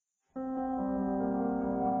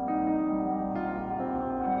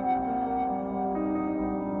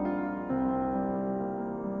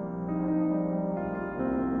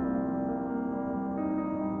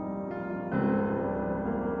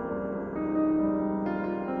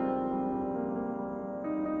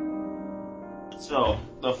So,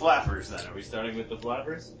 the flappers then. Are we starting with the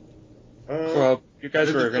flappers? Well, you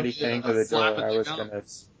guys were already heading to the door. I was gonna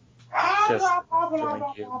just join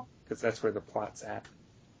you, because that's where the plot's at.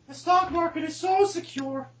 The stock market is so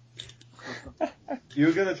secure. You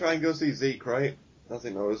were gonna try and go see Zeke, right? I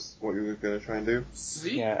think that was what you were gonna try and do.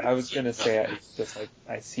 Zeke? Yeah, I was gonna say it's just like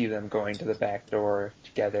I see them going to the back door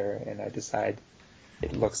together, and I decide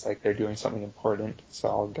it looks like they're doing something important, so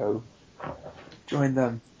I'll go join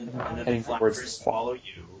them. And then Heading the towards flappers the plot. follow you.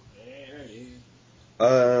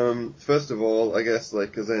 First of all, I guess,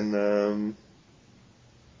 like, as in,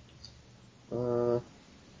 no,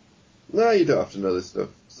 you don't have to know this stuff,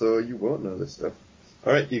 so you won't know this stuff.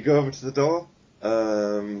 Alright, you go over to the door,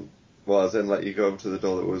 well, as in, like, you go over to the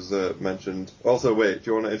door that was, mentioned. Also, wait, do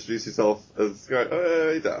you want to introduce yourself as Sky?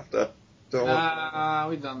 You don't have to. Don't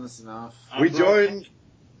we've done this enough. we join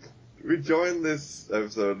this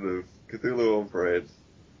episode of Cthulhu on Parade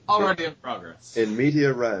Already in progress. in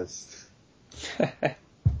media res.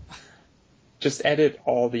 Just edit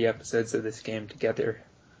all the episodes of this game together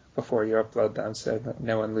before you upload them so that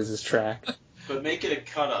no one loses track. But make it a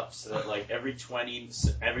cut up so that like every 20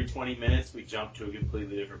 minutes we jump to a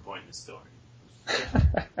completely different point in the story.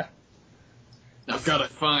 I've got to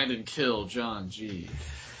find and kill John G.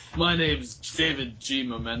 My name's David G.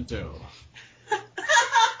 Memento.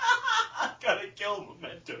 Gotta kill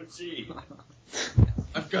Memento G.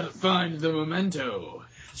 I've got to find the memento.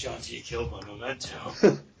 John G killed my Memento.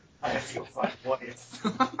 I have to go find wife.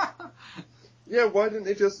 Yeah, why didn't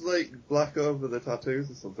they just, like, black over the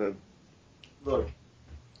tattoos or something? Look,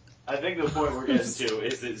 I think the point we're getting to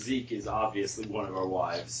is that Zeke is obviously one of our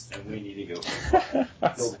wives, and we need to go.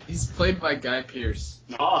 He's played by Guy Pearce.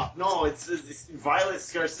 No, it's Violet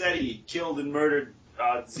Scarsetti killed and murdered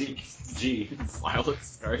Zeke G. Violet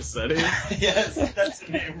Scarsetti? Yes, that's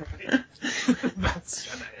the name, right? That's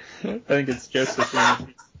your name. I think it's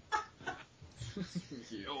Josephine.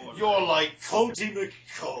 You're like Cody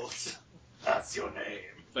McCult. That's your name.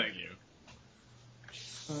 Thank you.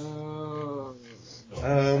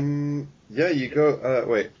 Yeah, you go,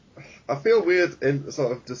 wait. I feel weird in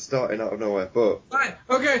sort of just starting out of nowhere, but... Fine,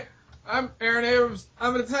 okay. I'm Aaron Abrams.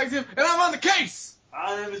 I'm a detective, and I'm on the case!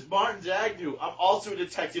 My name is Martin Jagnew. I'm also a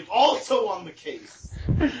detective, also on the case.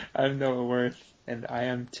 I'm Noah Worth, and I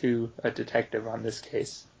am too a detective on this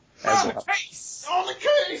case. As On the well. case! On the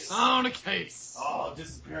case! On the case! Oh,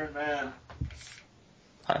 disappearing man.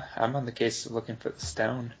 I'm on the case looking for the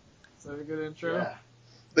stone. Is that a good intro? Yeah.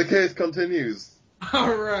 The case continues.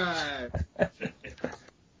 Alright!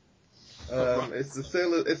 It's the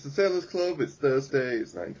Sailors Club, it's Thursday,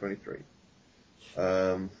 it's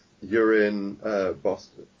 9:23. You're in,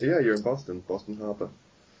 Boston. Yeah, you're in Boston Harbor.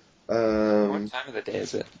 What time of the day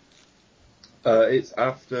is it? It's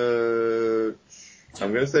after,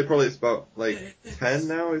 I'm gonna say probably it's about, like, 10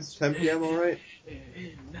 now, is 10 p.m. alright?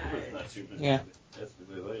 Yeah. That's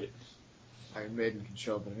really late. Iron Maiden can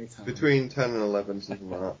show up at any time. Between 10 and 11, something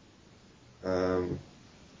like that.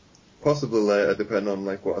 Possibly later, depending on,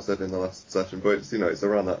 like, what I said in the last session, but it's, it's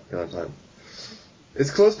around that kind of time.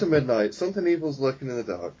 It's close to midnight, something evil's lurking in the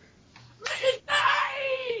dark.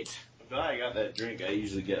 Midnight! I'm glad I got that drink. I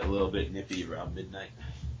usually get a little bit nippy around midnight.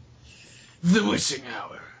 The witching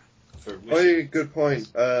hour. For Oh, yeah, good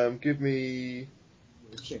point. Give me...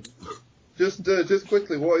 Witching. Just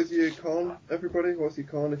quickly, what is your con, everybody? What's your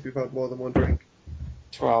con if you've had more than one drink?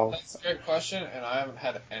 12. That's a good question, and I haven't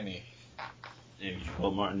had any. Did you call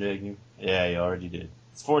Martin Jagnew? Yeah, you already did.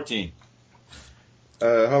 It's 14.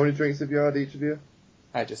 How many drinks have you had, each of you?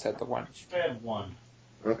 I just had the one. I had one.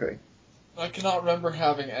 Okay. I cannot remember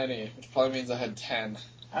having any, which probably means I had 10.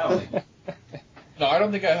 How? No, I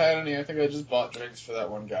don't think I had any. I think I just bought drinks for that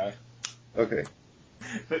one guy. Okay.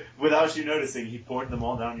 But without you noticing, he poured them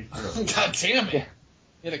all down your throat. God damn it!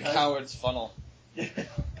 He had a coward's funnel.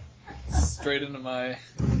 Straight into my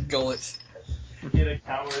gullet. Get a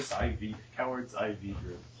coward's IV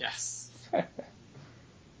drip. Yes. But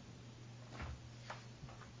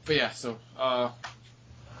yeah, so,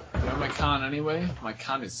 you know my con anyway? My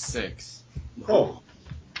con is 6. Oh.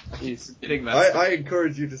 Jeez. Getting that I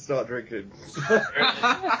encourage you to start drinking.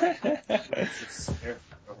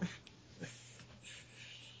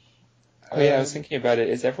 Oh yeah, I was thinking about it.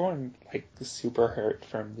 Is everyone like super hurt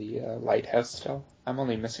from the lighthouse still? I'm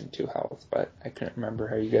only missing 2 health, but I couldn't remember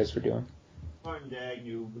how you guys were doing. Martin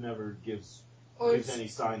Jagnew never gives Oh, any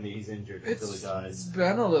sign that he's injured until he It's dies.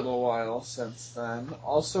 been a little while since then.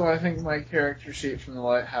 Also, I think my character sheet from the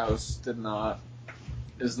lighthouse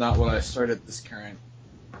is not what I started this current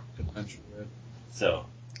adventure with. So,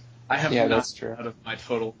 I have Yeah, not that's true. out of my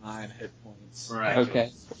total 9 hit points. right.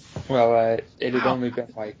 Okay. Well, it had only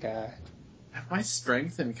been like Have my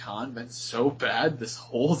strength and con been so bad this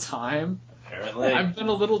whole time? Apparently. I've been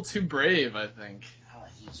a little too brave, I think.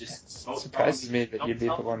 You just It surprises me that you'd be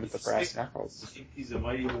the one with the brass I knuckles. think he's a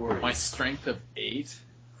mighty warrior. My strength of 8?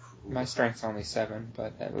 My strength's only 7,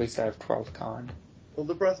 but at least I have 12 con. Well,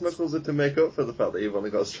 the brass knuckles are to make up for the fact that you've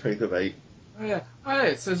only got a strength of 8. Oh yeah. Oh,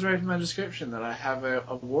 it says right in my description that I have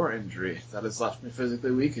a war injury that has left me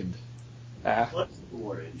physically weakened. What's the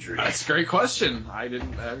war injury? That's a great question. I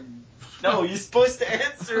didn't... No, you're supposed to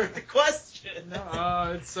answer the question.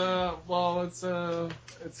 No, it's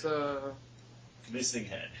Missing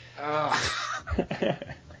head.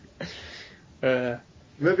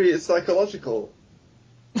 Maybe it's psychological.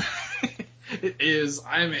 It is.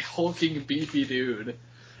 I'm a hulking, beefy dude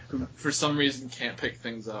who, for some reason, can't pick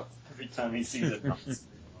things up. Every time he sees it,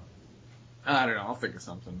 I don't know. I'll think of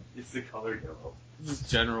something. it's the color yellow. Just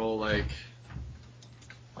general, like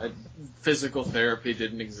physical therapy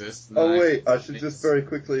didn't exist. And Oh then wait, I should just very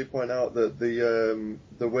quickly point out that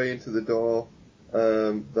the way into the door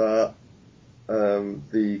that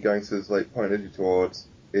the gangsters like pointed you towards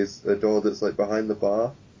is a door that's like behind the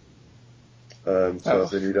bar. So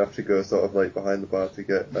then you'd have to go sort of like behind the bar to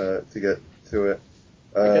get to it.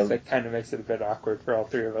 I guess that kind of makes it a bit awkward for all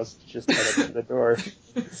three of us to just head up to the door.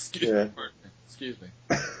 Excuse me.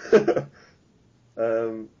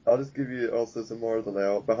 I'll just give you also some more of the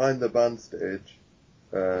layout. Behind the band stage,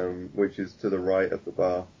 which is to the right of the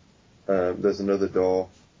bar, there's another door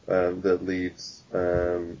that leads.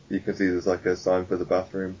 You can see there's like a sign for the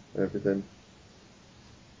bathroom and everything.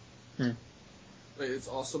 Wait, it's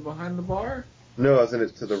also behind the bar? No, as in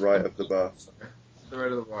it's to the right of the bar. Sorry. The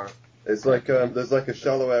right of the bar. It's like there's like a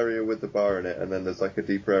shallow area with the bar in it, and then there's like a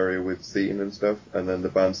deeper area with seating and stuff, and then the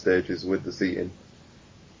band stage is with the seating.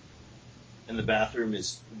 And the bathroom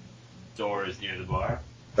door is near the bar?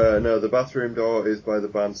 No, the bathroom door is by the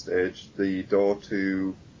band stage. The door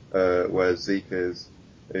to where Zeke is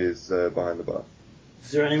behind the bar. Is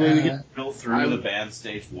there any way we can drill through the band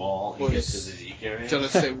stage wall and get to the Zeke area? Should I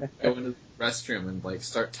say we go into the restroom and like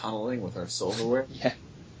start tunneling with our silverware? Yeah.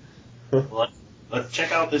 Let's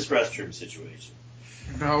check out this restroom situation.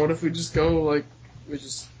 No, what if we just go we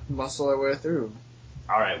just muscle our way through?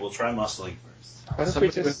 Alright, we'll try muscling first. What if we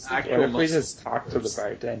just talk to the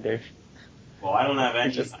bartender? Well, I don't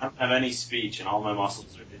have any speech, and all my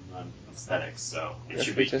muscles are in on aesthetics, so it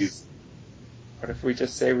should be useful. What if we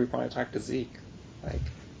just say we want to talk to Zeke?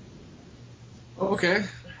 Okay.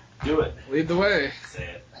 Do it. Lead the way. Say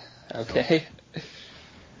it. Okay.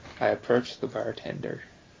 I approach the bartender.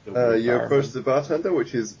 You approach the bartender,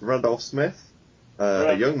 which is Randolph Smith,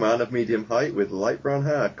 a young man of medium height with light brown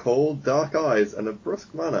hair, cold, dark eyes, and a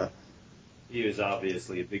brusque manner. He was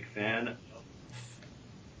obviously a big fan.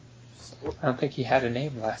 I don't think he had a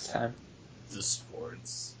name last time. The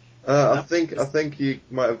sports. I think you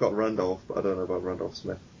might have got Randolph, but I don't know about Randolph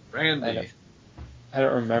Smith. Randy. I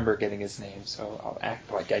don't remember getting his name, so I'll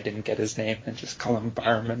act like I didn't get his name and just call him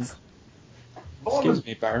Barman. Excuse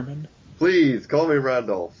me, Barman. Please, call me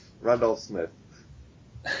Randolph. Randolph Smith.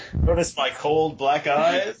 Notice my cold black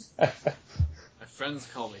eyes? My friends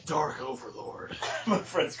call me Dark Overlord. My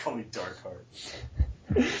friends call me Darkheart.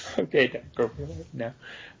 Okay, Dark Overlord. No.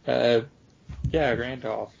 Yeah,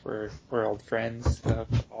 Randolph. We're old friends of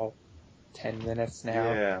all 10 minutes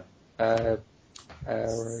now. Yeah.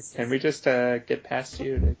 Can we just get past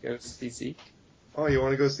you to go see Zeke? Oh, you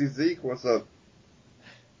want to go see Zeke? What's up?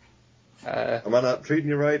 Am I not treating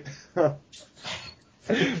you right? No.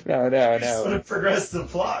 Sort of progress the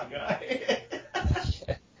plot, guy.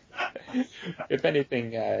 If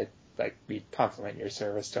anything, we compliment your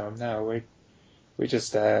service to him. No, we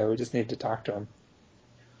just need to talk to him.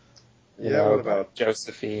 You know, what about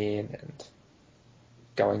Josephine and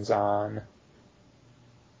goings on?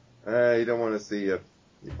 You don't want to see you.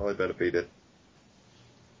 You probably better beat it.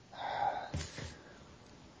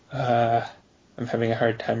 I'm having a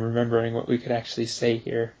hard time remembering what we could actually say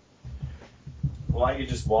here. Well, I could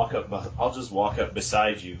just walk up. I'll just walk up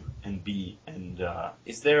beside you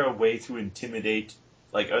is there a way to intimidate?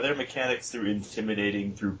 Are there mechanics through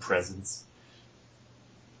intimidating through presence?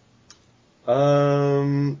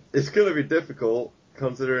 It's gonna be difficult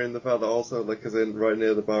considering the fact that also, as in right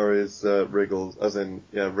near the bar is Wriggles.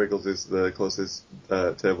 Wriggles is the closest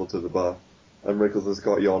table to the bar, and Wriggles has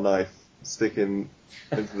got your knife sticking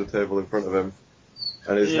into the table in front of him,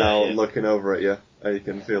 and is now looking over at you, and you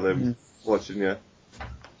can feel him watching you.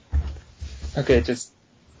 Okay,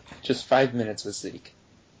 just 5 minutes with Zeke,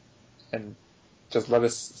 and just let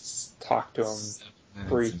us talk to him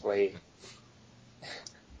briefly.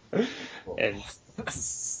 And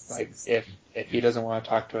if he doesn't want to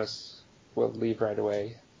talk to us, we'll leave right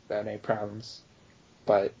away. without any problems.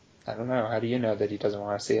 But I don't know. How do you know that he doesn't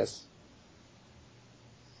want to see us?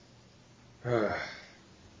 Alright,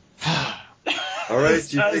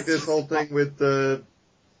 you think this whole thing with you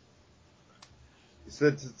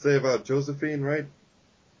said to say about Josephine, right?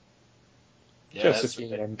 Yeah, that's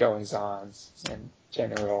Josephine right. and goings-ons and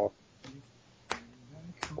general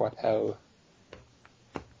what ho.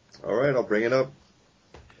 Alright, I'll bring it up.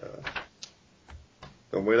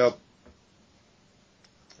 Don't wait up.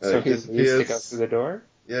 So he he leaves to go disappears. through the door?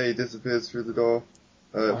 Yeah, he disappears through the door.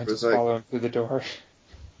 I For a just sec. follow him through the door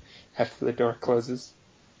after the door closes.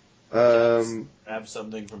 Grab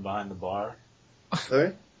something from behind the bar.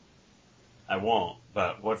 Sorry? I won't,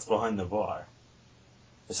 but what's behind the bar?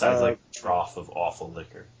 Besides, like, a trough of awful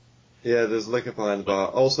liquor. Yeah, there's liquor behind the bar.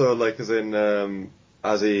 Also, like, as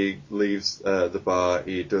he leaves the bar,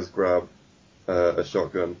 he does grab a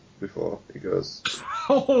shotgun before he goes.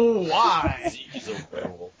 Oh, why? Zeke is a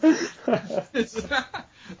werewolf.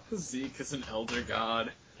 Zeke is an elder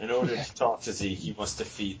god. In order to talk to Zeke, you must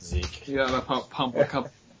defeat Zeke. You gotta pump a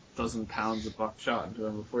couple dozen pounds of buckshot into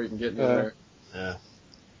him before you can get anywhere. Yeah.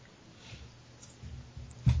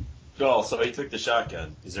 Cool, so he took the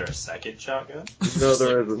shotgun. Is there a second shotgun? No,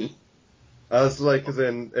 there isn't. As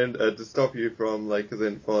to stop you from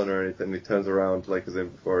falling or anything, he turns around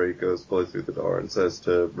before he goes fully through the door and says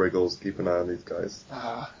to Wriggles, "Keep an eye on these guys."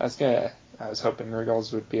 I was hoping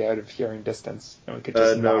Wriggles would be out of hearing distance and we could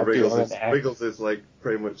just No, not do an act. Wriggles is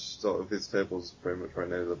pretty much sort of his table's pretty much right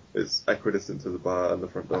now. It's equidistant to the bar and the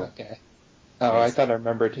front door. Okay. Oh, I thought I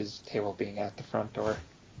remembered his table being at the front door.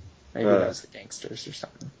 Maybe that was the gangsters or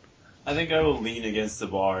something. I think I will lean against the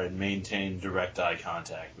bar and maintain direct eye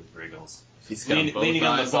contact with Wriggles. He's got both Leaning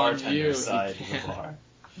on the eyes on bartender you. side of the bar.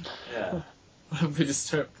 Yeah. What if we just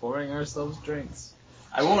start pouring ourselves drinks?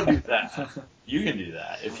 I won't do that. You can do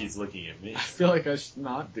that if he's looking at me. I feel like I should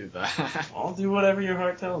not do that. I'll do whatever your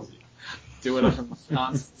heart tells you. Do whatever my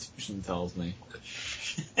constitution tells me.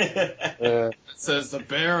 It says to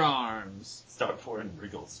bear arms. Start pouring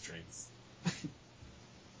Wriggles drinks.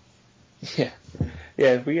 Yeah.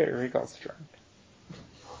 Yeah, we get Wriggles drunk.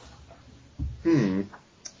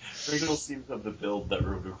 Wriggles seems to have the build that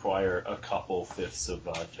would require a couple fifths of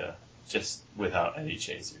vodka, just without any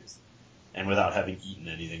chasers. And without having eaten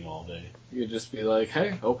anything all day. You could just be like,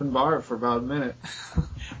 hey, open bar for about a minute.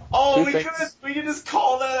 Oh, we could just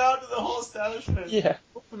call that out to the whole establishment. Yeah.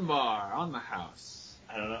 Open bar on the house.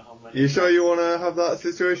 I don't know how many. You sure you want to have that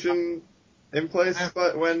situation in place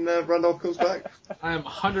when Randolph comes back? I am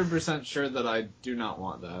 100% sure that I do not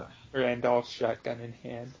want that. Randolph shotgun in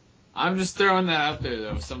hand. I'm just throwing that out there,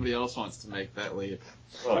 though, if somebody else wants to make that leap.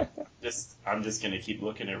 Look, I'm just gonna keep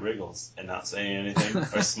looking at Wriggles and not saying anything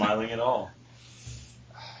or smiling at all.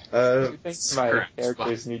 I think my Scratch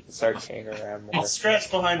characters need to start carrying around more I'll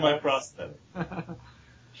scratch behind my prosthetic.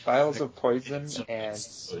 vials of poison and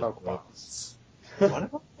smoke bombs. What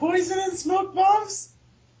about poison and smoke bombs?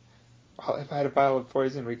 Well, if I had a vial of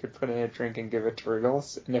poison, we could put in a drink and give it to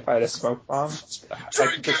Wriggles. And if I had a smoke bomb, I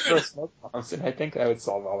could just throw smoke bombs, and I think that would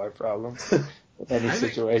solve all our problems in any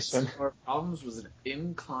situation. Think our problems was an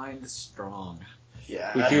inclined strong.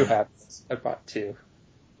 Yeah. We do have. I bought two.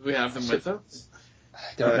 Do we have them with us?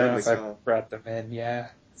 I don't know if I car. brought them in. Yeah.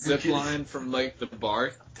 Zip line from the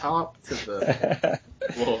bar top to the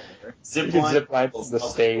floor. You Zip can line zip line from the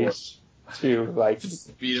stage to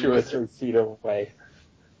Just beat 'em 2 or with 3 feet away.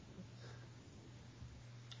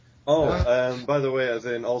 By the way,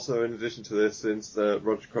 also in addition to this, since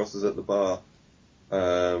Roger Cross is at the bar,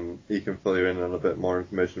 he can fill you in on a bit more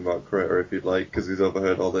information about Crater if you'd like, because he's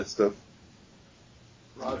overheard all this stuff.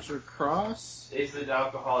 Roger Cross? He's the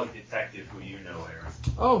alcoholic detective who you know, Aaron.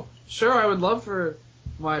 Oh, sure, I would love for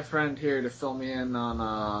my friend here to fill me in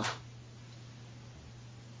on,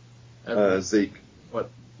 Zeke.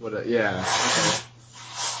 yeah, okay.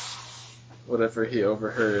 Whatever he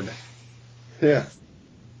overheard. Yeah.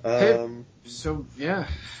 So, yeah,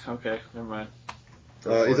 okay, never mind.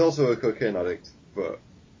 He's also a cocaine addict, but,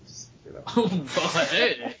 you know. Oh, but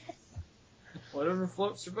hey! Whatever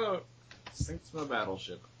floats your boat. Sinks my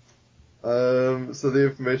battleship. So the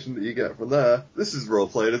information that you get from there, this is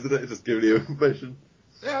roleplay, isn't it? Just giving you information.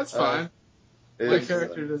 Yeah, that's fine. My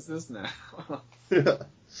character does this now. Yeah.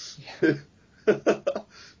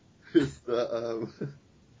 Is that,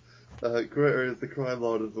 Crater is the crime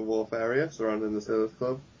lord of the wharf area surrounding the Sailors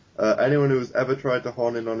Club. Anyone who has ever tried to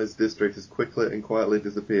horn in on his district has quickly and quietly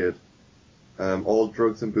disappeared. All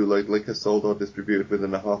drugs and bootleg liquor sold or distributed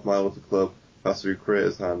within a half mile of the club pass through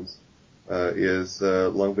Crater's hands. He has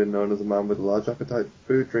long been known as a man with a large appetite for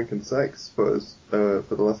food, drink and sex, but has, for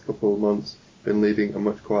the last couple of months, been leading a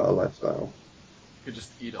much quieter lifestyle. could just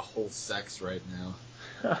eat a whole sex right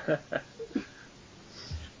now.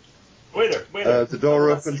 Waiter. The door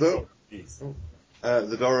That's opens the up. please.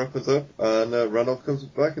 The door opens up, and Randolph comes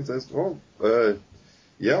back and says,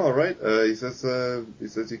 yeah, all right. He says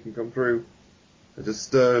you can come through.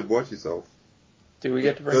 Just watch yourself. Do we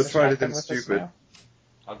get to bring Don't the try shotgun anything with us stupid. now?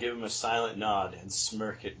 I'll give him a silent nod and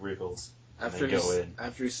smirk at Wriggles. After And then go in.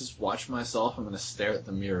 after he says, "Watch myself," I'm gonna stare at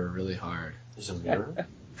the mirror really hard. There's a mirror?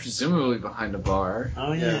 Presumably behind a bar.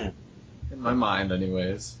 Oh, Yeah. yeah. In my mind,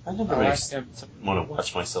 anyways. I never I'll really ask him. want to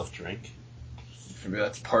watch myself drink. Maybe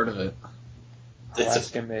that's part of it. I'll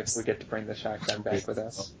ask him if we get to bring the shotgun back with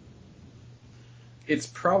us. It's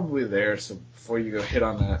probably there, so before you go hit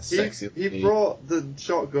on that sexy He lady- brought the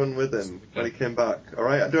shotgun with him when he came back. All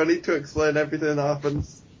right. Do I need to explain everything that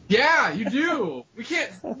happens? Yeah, you do! We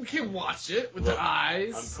can't watch it with Look, our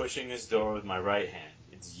eyes. I'm pushing his door with my right hand.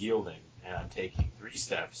 It's yielding, and I'm taking 3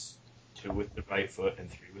 steps, 2 with the right foot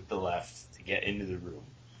and 3 with the left, to get into the room.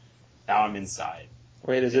 Now I'm inside.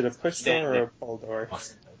 Wait, is it a push door or a pull door?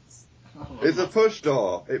 It's a push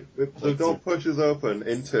door. The door pushes open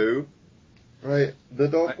in 2. Right. The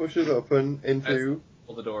door pushes open in 2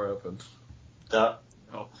 Pull the door open. Duh.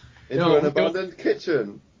 into No, an we abandoned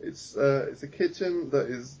kitchen. It's a kitchen that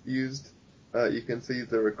is used. You can see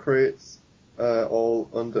there are crates all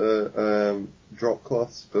under drop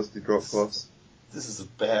cloths, dusty drop cloths. This is a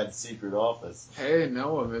bad secret office. Hey,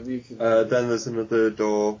 Noah, maybe you can... Then there's another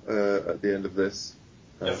door at the end of this.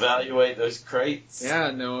 Evaluate those crates.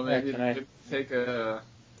 Yeah, Noah, maybe Yeah, can I- you could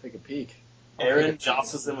take a peek. Aaron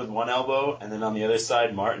jostles him with one elbow, and then on the other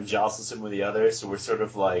side, Martin jostles him with the other, so we're sort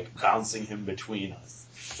of like bouncing him between us.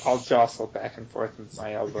 I'll jostle back and forth with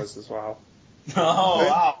my elbows as well. Oh,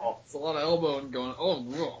 wow. It's a lot of elbowing going. Oh,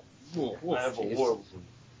 whoa, whoa, whoa. I have a jeez. war wound.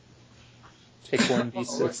 Take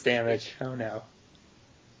 1d6 damage. Oh no.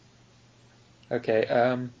 Okay,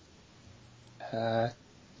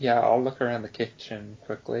 yeah, I'll look around the kitchen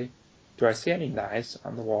quickly. Do I see any knives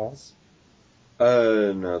on the walls?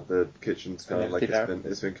 No, the kitchen's kind of like Emptied out?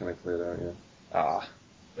 it's been kind of cleared out, yeah. Ah,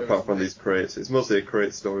 Apart from these crates, it's mostly a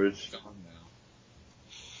crate storage. Gone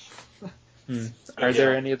now. Are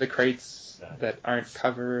there any of the crates that aren't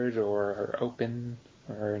covered or are open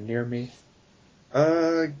or near me?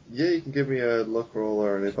 Yeah, you can give me a look roll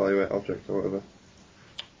or an evaluate object or whatever.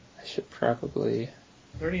 I should probably... Are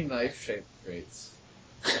there any knife-shaped crates?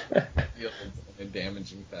 Yield only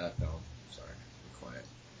damaging that? No, sorry. Be quiet.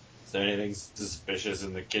 Is there anything suspicious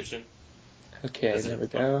in the kitchen? Okay, Does there it- we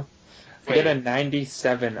go. I Wait. get a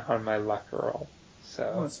 97 on my luck roll,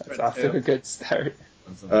 so Oh, that's that's good, off to too. a good start.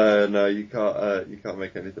 No, you can't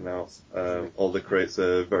make anything out. All the crates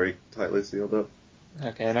are very tightly sealed up.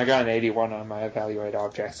 Okay, and I got an 81 on my evaluate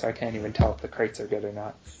object, so I can't even tell if the crates are good or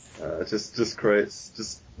not. Just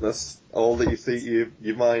crates. That's all that you see.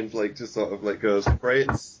 Your mind like just sort of like goes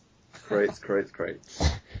crates.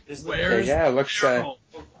 Is Where- Okay, yeah, it looks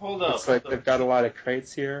Hold up. looks like they've got a lot of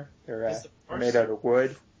crates here. They're Is the first- made out of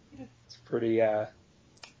wood. It's pretty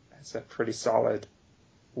it's a pretty solid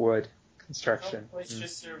wood construction. It's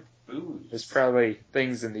just serve food. There's probably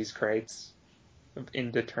things in these crates of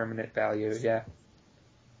indeterminate value. Yeah.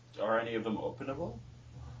 Are any of them openable?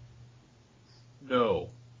 No.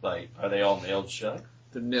 Like, are they all nailed shut?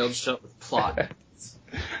 They're nailed shut with plot. I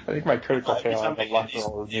think my critical Every fail time on the I luck get these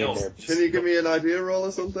roll is in nails, there. just- Can you give me an idea roll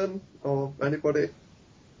or something? Or anybody?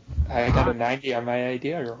 I got a 90 on my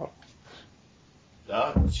idea roll.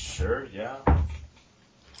 Sure, yeah.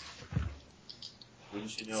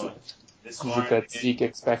 Wouldn't you know it? This Is it one. that Zeke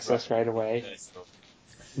expects us right away? Okay, so-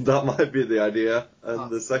 That might be the idea, and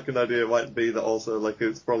the second idea might be that also like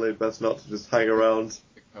it's probably best not to just hang around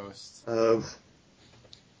Post. We'll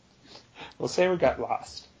say we got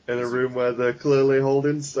lost. in a room where they're clearly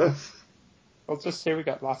holding stuff. We'll just say we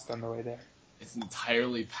got lost on the way there. It's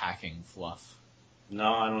entirely packing fluff.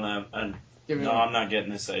 No, I don't have. Give me No, one. I'm not getting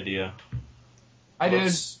this idea. I did.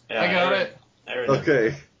 Whoops. Yeah, I got Aaron- it. Aaron,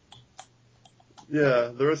 Okay.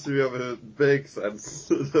 Yeah, the rest of you have a big sense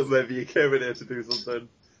that maybe you came in here to do something.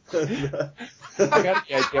 I got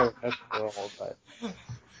the idea with this roll, but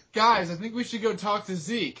Guys, I think we should go talk to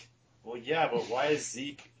Zeke. Well, yeah, but why is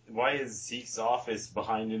Zeke's office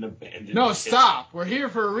behind an abandoned? No, kitchen? stop. We're here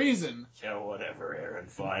for a reason. Yeah, whatever, Aaron.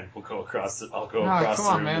 Fine, we'll go across. I'll go Nah, across come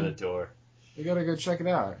the on, room man. to the door. We gotta go check it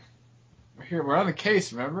out. We're here. We're on the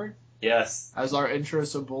case, remember? Yes, As our intro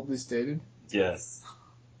so boldly stated. yes.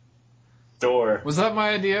 Door, Was that my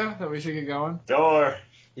idea that we should get going? door.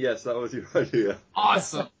 Yes, that was your idea.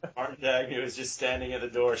 Awesome. Martin Dagny was just standing at the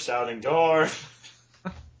door shouting, "Door!"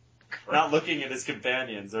 Not looking at his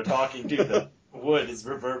companions or talking to them. Wood is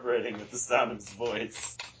reverberating with the sound of his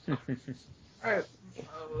voice. Alright,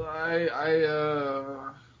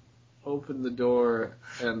 I open the door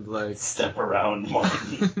and like Step around,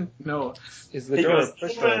 Martin. no, Is the He door goes,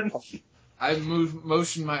 pushed or "Open!" pulled? I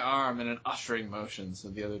motion my arm in an ushering motion so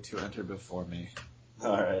the other two enter before me.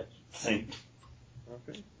 Alright. Think.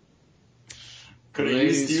 Okay. Could have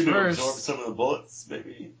Ladies used you to first. absorb some of the bullets,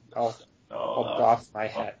 maybe. I'll Oh, doff my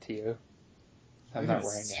hat to you. I'm not Yes.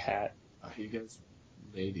 wearing a hat. You guys,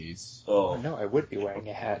 ladies. Oh, oh. no, I would be wearing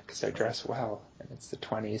a hat because I dress well, and it's the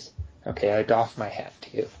 20s. Okay, I doff my hat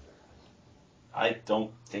to you. I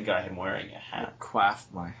don't think I am wearing a hat.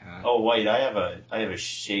 Quaffed my hat. Oh wait, I have a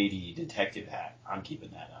shady detective hat. I'm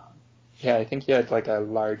keeping that on. Yeah, I think you had like a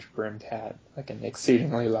large brimmed hat, like an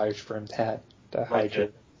exceedingly large brimmed hat to hide your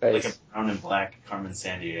Like a face. brown and black Carmen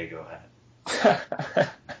Sandiego hat.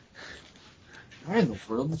 Where in the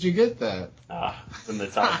world did you get that? From the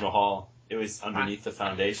Taj Mahal. It was underneath the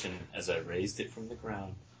foundation as I raised it from the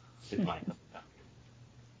ground with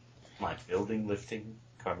my building lifting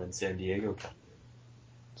Carmen Sandiego cap.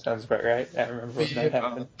 Sounds about right. I remember when that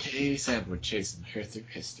happened. Kay Sandwood chasing her through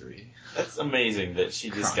history. That's amazing that she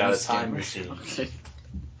just got a time machine.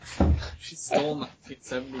 She stole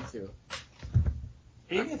 1972.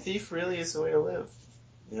 Being a thief really is the way to live.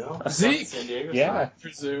 You know? Zeke! Carmen Sandiego's Yeah. I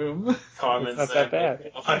presume. Carmen It's not that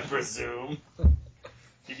bad. Sandiego, I presume.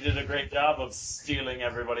 You did a great job of stealing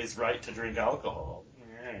everybody's right to drink alcohol.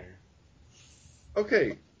 Yeah.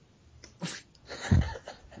 Okay.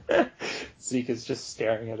 Zeke is just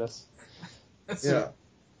staring at us. Yeah.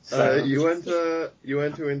 So, You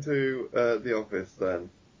enter into the office then.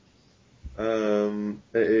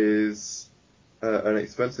 It is an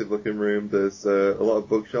expensive looking room. There's a lot of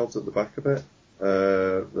bookshelves at the back of it.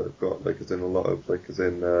 That've got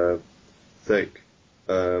thick,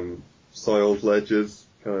 soiled ledgers,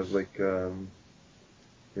 kind of like some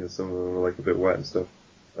of them are like a bit wet and stuff.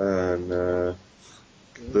 And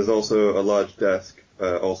there's also a large desk,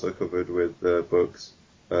 also covered with books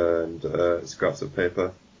and scraps of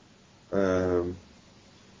paper.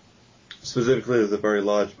 Specifically, there's a very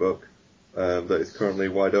large book that is currently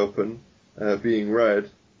wide open, being read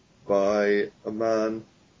by a man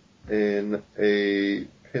in a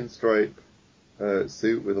pinstripe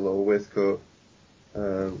suit with a little waistcoat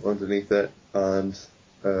underneath it, and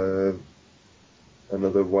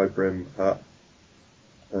another wide brim hat.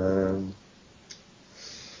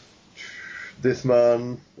 This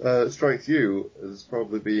man strikes you as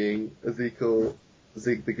probably being Zeke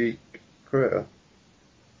the Geek creator.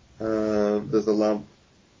 There's a lamp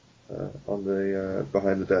on the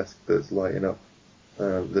behind the desk that's lighting up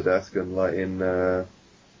the desk and lighting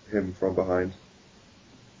him from behind,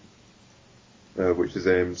 which is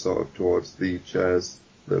aimed sort of towards the chairs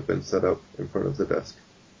that have been set up in front of the desk.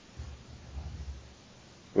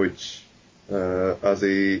 Which, as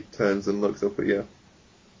he turns and looks up at you,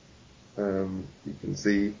 you can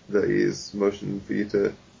see that he is motioning for you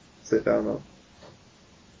to sit down on.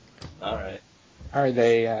 Alright. are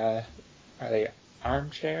they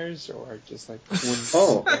armchairs or just like wooden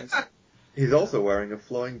Oh. chairs? He's also wearing a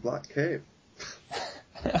flowing black cape.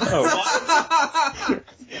 Oh,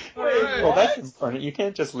 Alright. well, that's important. You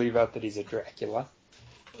can't just leave out that he's a Dracula.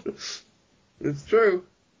 It's true.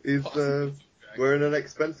 He's wearing an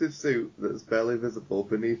expensive suit that's barely visible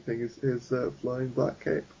beneath his flowing black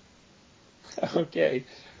cape. Okay.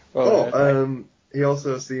 Well, He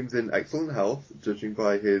also seems in excellent health, judging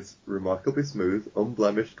by his remarkably smooth,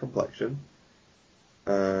 unblemished complexion.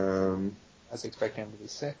 I was expecting him to be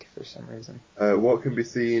sick for some reason. What can be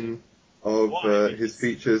seen of his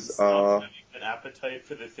features are... having an appetite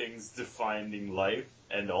for the things defining life,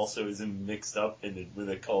 and also is mixed up in it with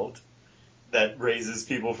a cult that raises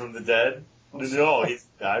people from the dead. No,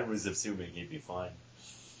 I was assuming he'd be fine.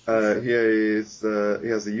 He has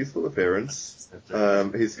a youthful appearance.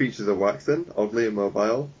 His features are waxen, oddly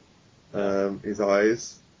immobile. His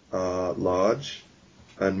eyes are large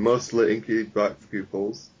and mostly inky black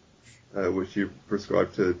pupils, which you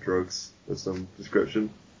prescribe to drugs of some description.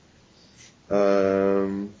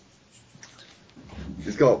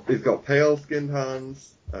 He's got pale skinned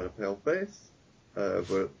hands and a pale face,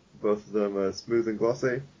 but both of them are smooth and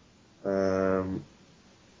glossy.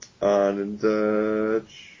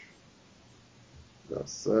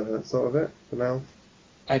 That's sort of it for now.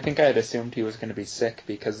 I think I had assumed he was going to be sick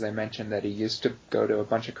because they mentioned that he used to go to a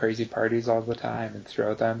bunch of crazy parties all the time and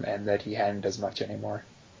throw them, and that he hadn't as much anymore.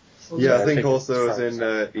 Yeah, I think figured also as as far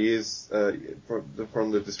in as he is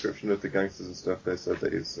from the description of the gangsters and stuff, they said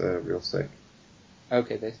that he's real sick.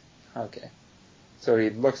 Okay. So he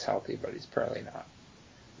looks healthy, but he's probably not.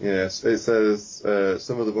 Yes, it says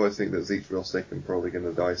some of the boys think that Zeke's real sick and probably going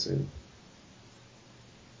to die soon.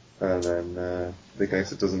 and then the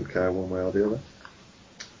gangster doesn't care one way or the other.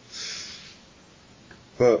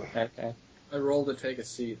 But Okay. I roll to take a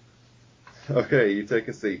seat. okay, you take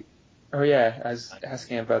a seat. Oh yeah, I was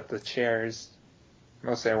asking about the chairs.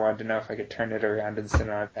 Mostly I wanted to know if I could turn it around and sit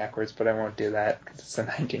on it backwards, but I won't do that because it's the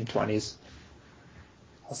 1920s.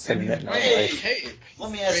 I'll sit in it normally. Hey,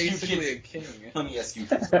 Let me ask you, basically kids. a king. Let me ask you,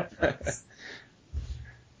 kids.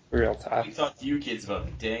 Real We tough. talked to you kids about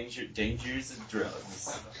the dangers of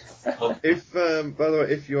drugs. If, by the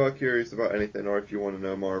way, if you are curious about anything, or if you want to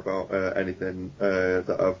know more about anything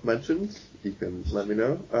that I've mentioned, you can let me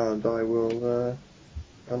know, and I will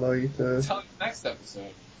allow you to. Tell me next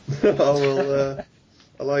episode. I will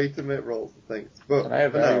allow you to make rolls and things. But Can I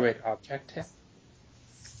for now, evaluate object tip?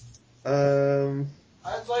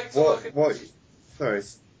 I'd like to look at. what? Sorry.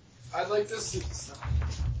 I'd like to see.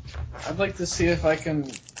 I'd like to see if I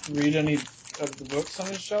can read any of the books on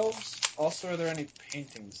his shelves. Also, are there any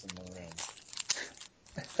paintings in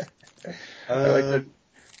the room?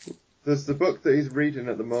 There's the book that he's reading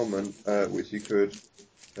at the moment, which you could.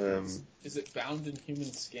 Is it bound in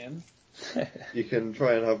human skin? You can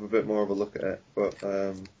try and have a bit more of a look at it, but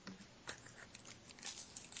and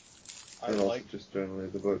also just generally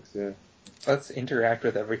the books, yeah. Let's interact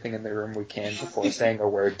with everything in the room we can before saying a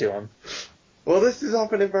word to him. Well, this is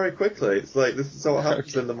happening very quickly. It's like this is what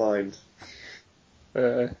happens in the mind.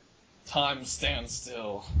 Time stands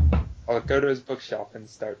still. I'll go to his bookshelf and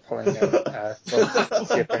start pulling out books,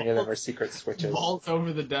 see if any of them are secret switches. Vault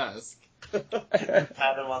over the desk. Pat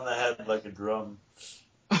him on the head like a drum.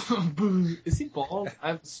 Boo. Is he bald? I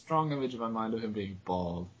have a strong image in my mind of him being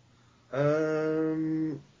bald.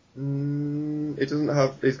 It doesn't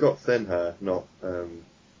have. He's got thin hair, not.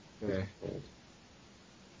 Okay. Bald.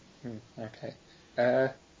 Okay.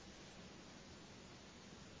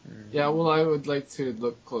 Yeah, well, I would like to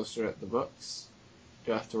look closer at the books.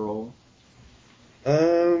 Do I have to roll?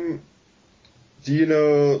 Do you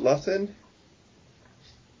know Latin?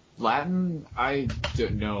 Latin? I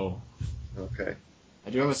don't know. Okay. I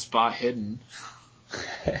do have a spot hidden.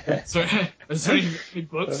 Sorry, is there any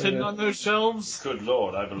books hidden on those shelves? Good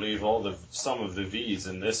lord, I believe some of the V's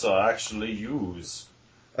in this are actually U's.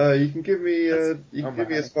 You can give me a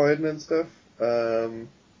Spiderman and stuff.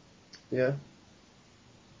 Yeah.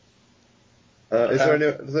 Does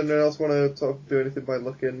anyone else want to sort of do anything by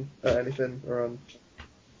looking at anything around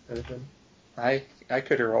anything? I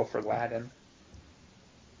could roll for Latin.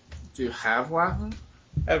 Do you have Latin?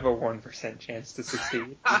 I have a 1% chance to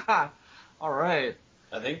succeed. Alright.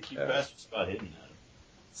 I think you passed your spot hidden, Adam.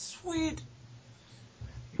 Sweet.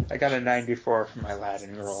 I got a 94 for my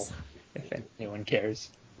Latin roll, if anyone cares.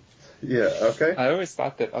 Yeah, okay. I always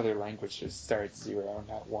thought that other languages start 0,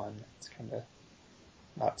 not 1. It's kind of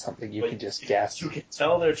not something you can just guess. You can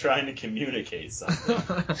tell they're trying to communicate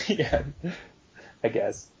something. Yeah, I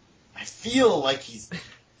guess. I feel like he's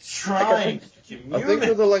trying to communicate. I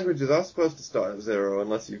think other languages are supposed to start at 0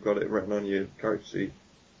 unless you've got it written on your character sheet.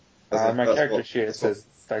 My character sheet says it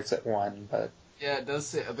starts at 1, but... Yeah, it does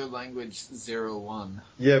say other language 01.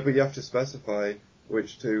 Yeah, but you have to specify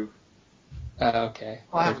which two. Okay.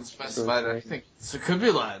 Well, I haven't specified anything. So it could be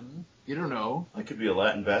Latin. You don't know. I could be a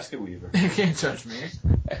Latin basket weaver. You can't touch me.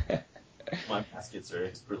 My baskets are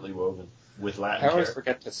expertly woven with Latin I always characters.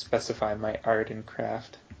 forget to specify my art and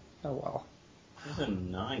craft. Oh well. There's a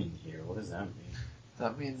 9 here. What does that mean?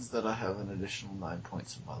 That means that I have an additional 9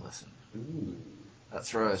 points in my listen. Ooh.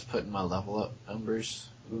 That's where I was putting my level up numbers.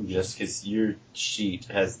 Ooh, yes, because your sheet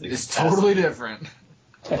has the It's capacity. totally different.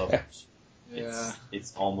 I love it. Yeah.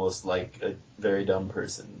 It's almost like a very dumb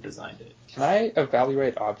person designed it. Can I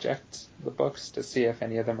evaluate objects, the books, to see if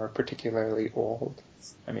any of them are particularly old?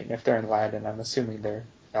 I mean, if they're in Latin, I'm assuming they're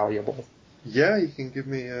valuable. Yeah, you can give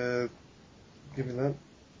me that.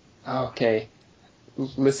 Okay.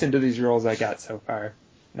 Listen to these rolls I got so far.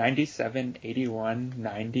 97, 81,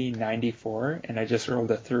 90, 94, and I just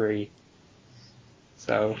rolled a 3.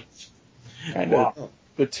 So, kind of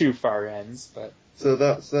the two far ends, but... So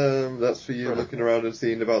that's for you looking around and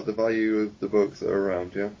seeing about the value of the books that are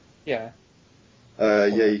around, yeah? Yeah.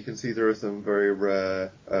 Yeah, you can see there are some very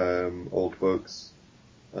rare old books.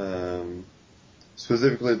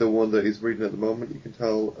 Specifically the one that he's reading at the moment, you can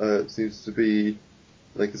tell seems to be,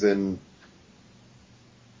 like as in,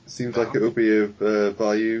 seems like it would be of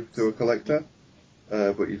value to a collector,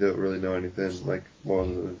 but you don't really know anything like more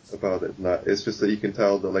about it than that. It's just that you can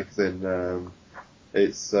tell that, like as in,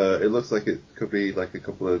 it looks like it could be like a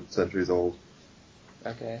couple of centuries old.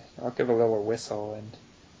 Okay, I'll give a little whistle and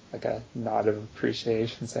like a nod of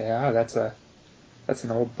appreciation, say, that's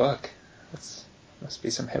an old book. Must be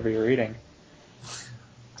some heavy reading.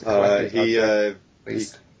 It's a collector's object, at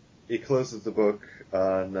least. he closes the book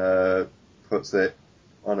and puts it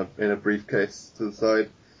in a briefcase to the side.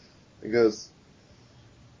 He goes,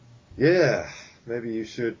 "Yeah, maybe you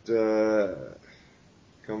should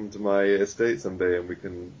come to my estate someday and we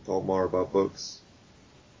can talk more about books."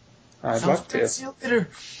 I'd love to. See you later.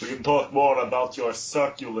 We can talk more about your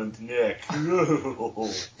succulent neck.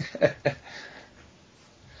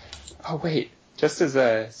 Oh wait, just as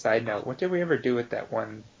a side note, what did we ever do with that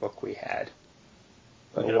one book we had?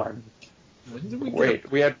 The Yeah. one. When did we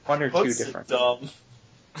Wait, we had one or two What's different. dumb?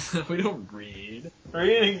 we don't read.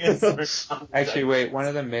 Reading is Actually, wait, one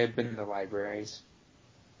of them may have been the libraries.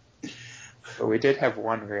 But we did have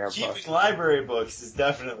one rare book. Keeping library books is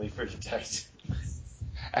definitely for detectives.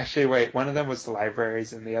 Actually, wait, one of them was the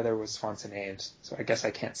libraries and the other was Swanson Ames. So I guess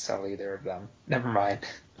I can't sell either of them. Never mind.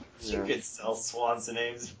 You could sell Swanson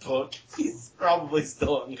Ames' book. He's probably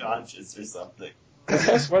still unconscious or something.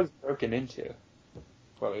 This was broken into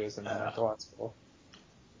while he was in the mental hospital.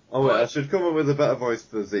 Oh wait, I should come up with a better voice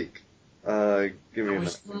for Zeke. Give me a We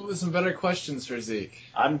minute. should come up with some better questions for Zeke.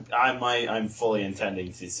 I'm fully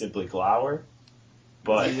intending to simply glower,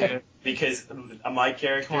 but Yeah. because my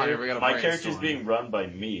Come on, we gotta character's brainstorm. being run by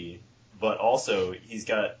me, but also he's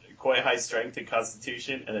got quite high strength and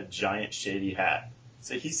constitution and a giant shady hat.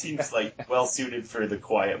 So he seems like well suited for the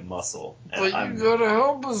quiet muscle. And But I'm, you gotta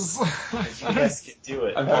help us. if you guys can do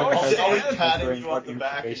it. I'm having I'll a be hard patting time you on the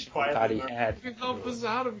back and information quietly thought he murmuring. had. You can help us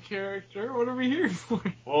out of character. What are we here for?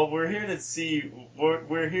 Well, we're here to see.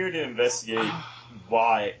 We're here to investigate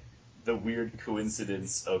why the weird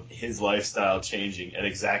coincidence of his lifestyle changing at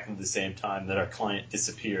exactly the same time that our client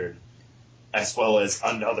disappeared, as well as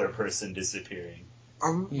another person disappearing.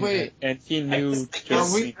 Wait. And he knew Are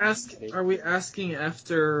Josephine. Are we asking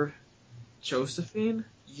after Josephine?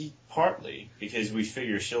 Partly because we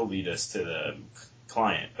figure she'll lead us to the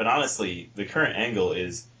client, but honestly, the current angle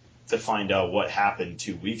is to find out what happened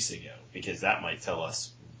 2 weeks ago, because that might tell us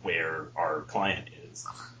where our client is.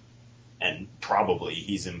 And probably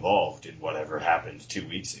he's involved in whatever happened 2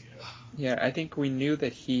 weeks ago. Yeah, I think we knew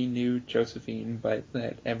that he knew Josephine, but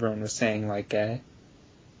that everyone was saying like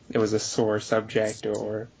it was a sore subject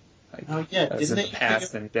or like Oh, yeah, it was in didn't the it-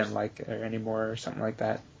 past and didn't like her anymore or something like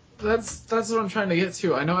that. That's what I'm trying to get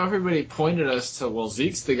to. I know everybody pointed us to, well,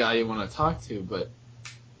 Zeke's the guy you want to talk to, but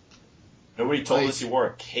Nobody told us you wore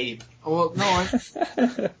a cape. well,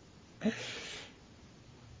 no,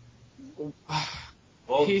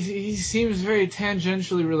 Well, he seems very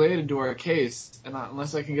tangentially related to our case, and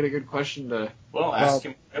unless I can get a good question to. ask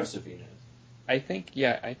him what Josephine is. I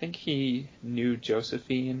think he knew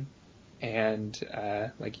Josephine and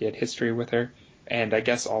like he had history with her, and I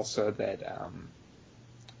guess also that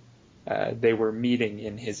they were meeting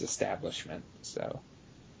in his establishment. So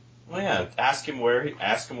Well, yeah, ask him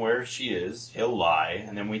where she is. He'll lie,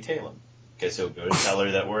 and then we tail him. Guess he'll go tell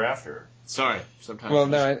her that we're after her. Sorry, sometimes. well,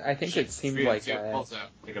 no, I think it seemed like Pick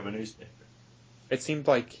up a newspaper. it seemed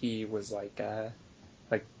like he was like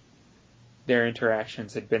their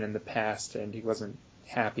interactions had been in the past, and he wasn't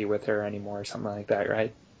happy with her anymore, or something like that,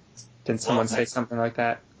 right? Didn't someone say something like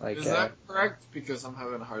that? Like, Is that correct? Because I'm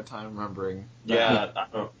having a hard time remembering. Yeah, I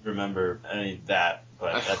don't remember any of that,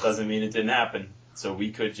 but that doesn't mean it didn't happen. So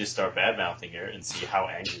we could just start bad-mouthing her and see how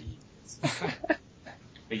angry he is.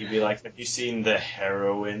 We could be like, have you seen the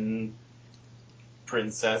heroine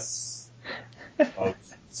princess of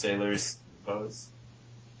Sailor's Pose?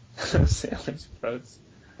 Sailor's Pose.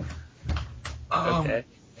 Okay.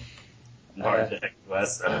 Hard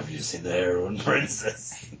West. Have you seen the heroine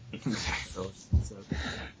princess?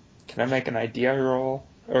 Can I make an idea roll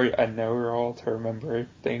or a no roll to remember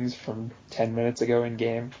things from 10 minutes ago in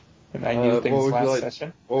game when I knew things last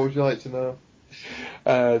session? What would you like to know?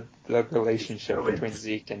 The relationship between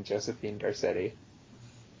Zeke and Josephine Garcetti,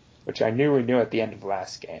 which I knew we knew at the end of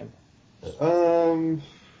last game.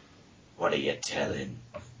 What are you telling?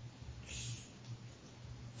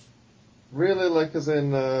 Really, like as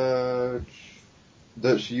in that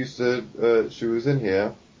she used to, she was in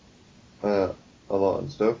here a lot and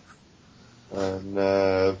stuff, and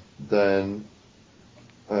then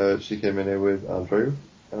she came in here with Andrew,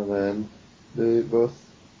 and then they both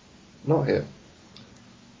not here.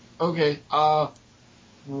 Okay.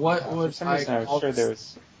 What For would some reason, I was sure there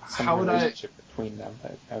was some how would I- relationship between them,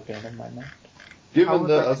 but okay, never mind that. Given would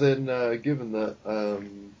that, I- as in, given that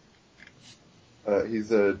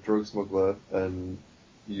he's a drug smuggler, and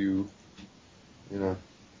you know,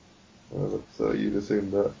 so you'd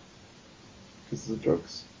assume that because of the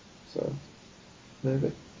drugs. So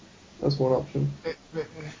maybe that's one option.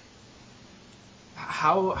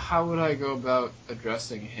 How would I go about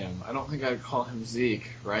addressing him? I don't think I'd call him Zeke,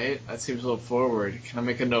 right? That seems a little forward. Can I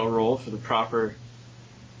make a no roll for the proper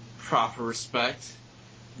respect?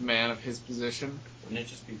 Man of his position. Wouldn't it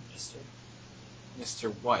just be Mr.?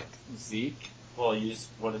 Mr. What? Zeke? Well,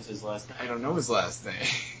 what is his last name? I don't know his last name.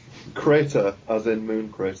 Crater, as in moon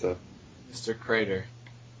crater. Mr. Crater.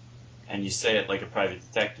 And you say it like a private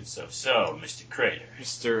detective, so, Mr. Crater.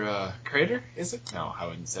 Mr. Crater, is it? No, I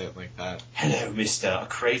wouldn't say it like that. Hello, Mr.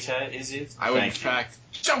 Crater, is it? I would, Thank in you. fact,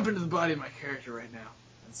 jump into the body of my character right now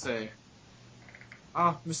and say,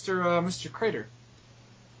 Mr. Crater.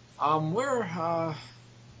 Well,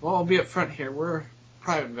 I'll be up front here. We're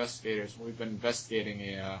private investigators. We've been investigating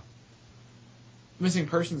a missing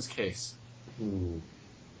persons case.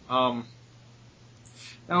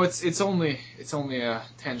 Now it's only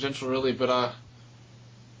tangential, really, but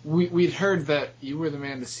we'd heard that you were the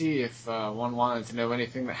man to see if one wanted to know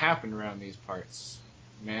anything that happened around these parts.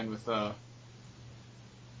 Man with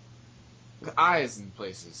eyes in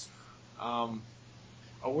places.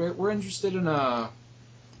 We're interested in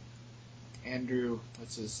Andrew.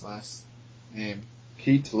 What's his last name?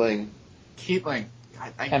 Keatling. Keatling.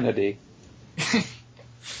 Kennedy.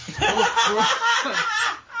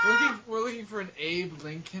 We're looking for an Abe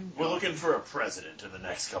Lincoln. We're looking for a president in the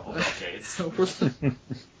next couple decades. So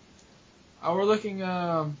we're looking.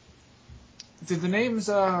 Did the names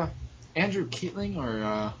Andrew Keatling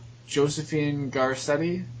or Josephine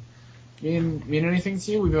Garcetti mean anything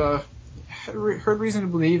to you? We've heard reason to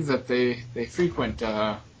believe that they frequent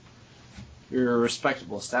your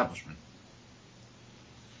respectable establishment.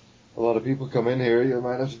 A lot of people come in here. You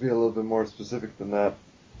might have to be a little bit more specific than that.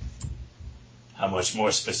 How much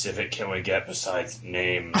more specific can we get besides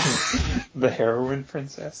names? The heroin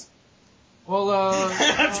princess. Well,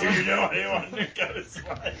 Do you know anyone who goes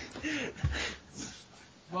by?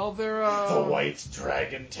 Well, they're The White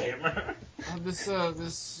Dragon Tamer. This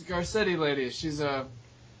Garcetti lady. She's an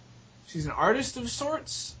artist of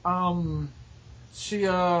sorts. She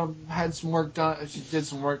had some work done. She did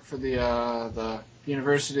some work for the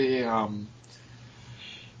university.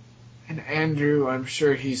 And Andrew, I'm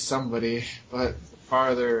sure he's somebody, but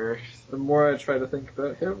the more I try to think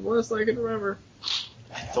about him, less I can remember.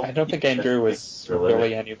 I don't think Andrew was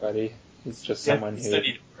really anybody. He's just someone who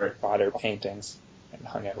bought her paintings and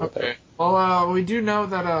hung out with her. Well, we do know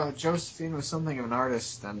that Josephine was something of an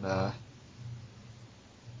artist, and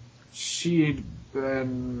she'd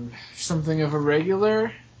been something of a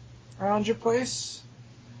regular around your place.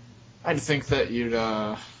 I'd think that you'd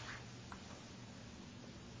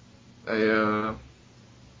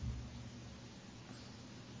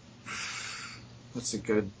what's a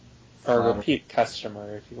good Or a repeat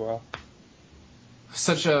customer, if you will.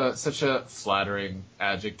 such a flattering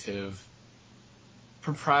adjective.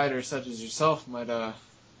 Proprietor such as yourself might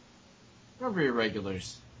remember your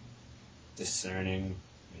regulars. Discerning,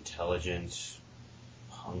 intelligent,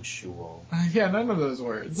 punctual, Yeah, none of those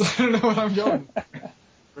words. I don't know what I'm going.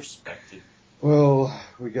 respected. Well,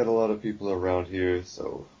 we get a lot of people around here,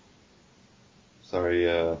 so sorry.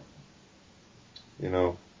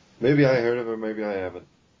 Maybe I heard of her, maybe I haven't.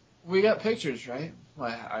 We got pictures, right?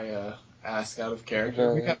 I ask out of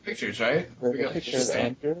character. We got pictures, right? We got pictures of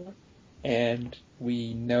Andrew, and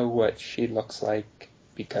we know what she looks like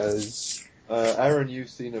because... Aaron, you've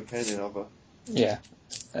seen a painting of her. Yeah,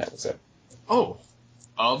 that was it. Oh,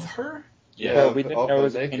 of her? Yeah. Well, we didn't of know it the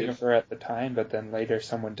was a naked. painting of her at the time, but then later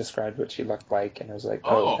someone described what she looked like, and it was like,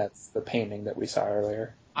 Oh. that's the painting that we saw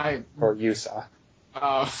earlier. Or you saw.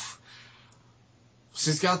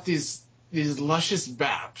 She's got these luscious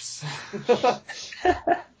baps.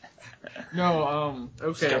 No,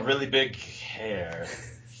 okay. She's got really big hair.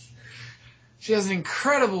 She has an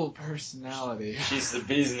incredible personality. She's the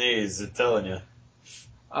bee's knees, I'm telling you.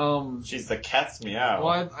 She's the cat's meow.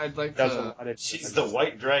 Well, I'd like Does a to. lot of She's the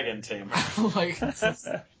White Dragon Tamer. Like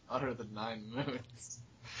utter the 9 moons.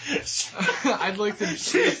 I'd like to.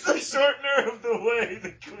 She's the shortener of the way, the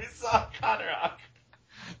Kwisatz Haderach.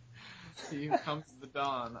 He who comes to the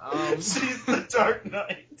dawn. She's the Dark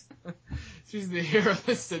Knight. She's the hero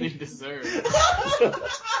the city deserves.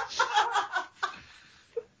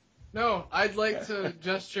 No, I'd like to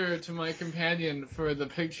gesture to my companion for the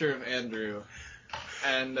picture of Andrew.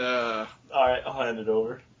 And, Alright, I'll hand it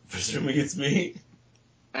over. Presuming it's me.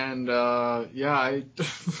 And, yeah, I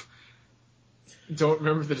don't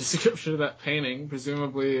remember the description of that painting.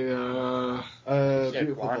 Presumably, Beautiful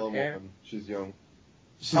blonde blonde hair? woman. She's young.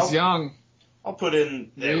 she's young. I'll put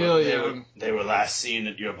in, Real young. they were last seen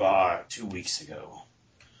at your bar 2 weeks ago.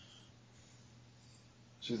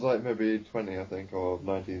 She's like maybe 20, I think, or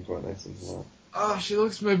 19, 20, something like Oh, she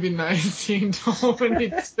looks maybe 19,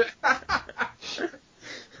 20.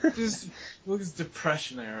 Just looks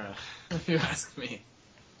depression era, if you ask me.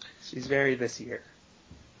 She's very this year.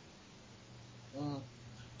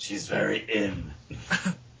 She's very in.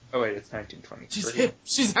 Oh wait, it's 1923. She's hip.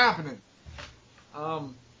 She's happening.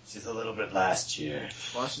 She's a little bit last year.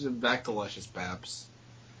 Well, she's back to Luscious Babs.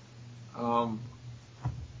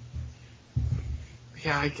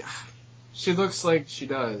 Yeah, she looks like she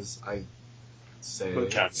does, I'd say.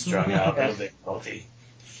 Look how strung out, a little bit faulty.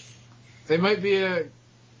 They might be a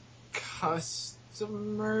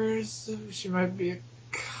customers. She might be a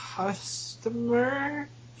customer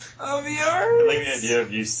of yours. I like the idea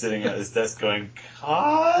of you sitting at his desk going,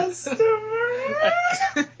 customer?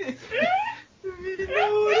 You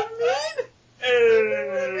know what I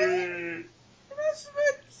mean?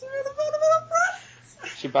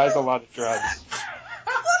 She buys a lot of drugs.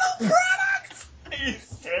 He's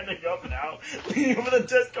standing up now, leaning over the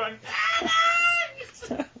desk going,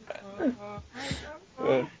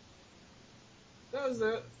 That was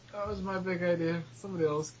it. That was my big idea. Somebody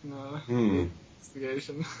else can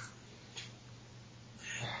investigation.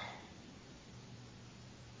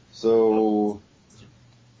 So,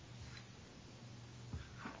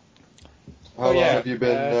 how long have you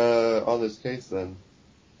been on this case then?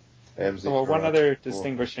 Well, one other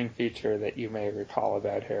distinguishing feature that you may recall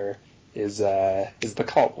about her is the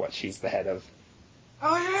cult, what she's the head of.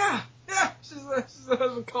 Oh yeah, she's the head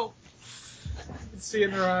of a cult. You can see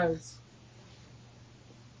in her eyes.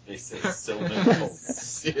 They say Sylvan Cult.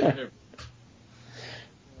 See it in her.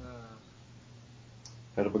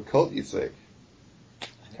 Head of a cult, you say?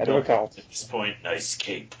 Head of a cult. At this point, nice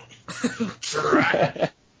cape.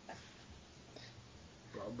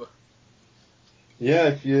 Bub. Yeah,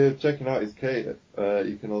 if you're checking out his cape,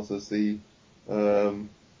 you can also see that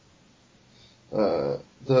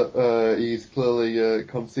he's clearly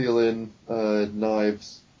concealing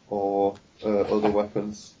knives or other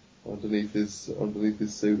weapons underneath his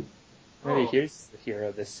suit. Maybe here's the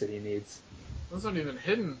hero this city needs. Those aren't even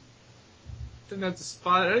hidden. Didn't have to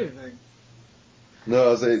spot anything.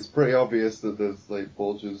 No, it's pretty obvious that there's like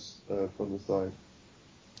bulges from the side.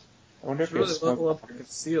 I wonder if Should really there's level smoke. up your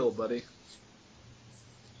conceal, buddy.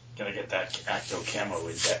 Gotta get that active camo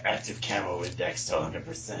index to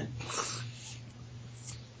 100%.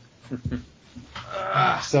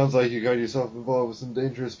 Sounds like you got yourself involved with some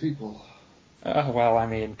dangerous people. Well, I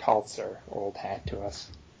mean, cults are old hat to us.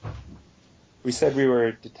 We said we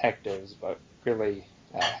were detectives, but really,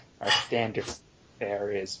 our standard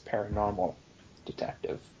there is paranormal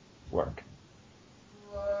detective work.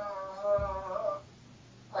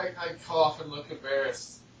 I cough and look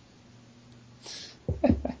embarrassed.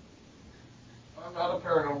 I'm not a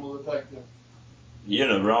paranormal detective.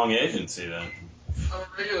 You're in the wrong agency then. I'm a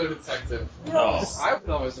regular detective. Oh. I was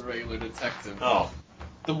always a regular detective. Oh.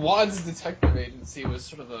 The Wads Detective Agency was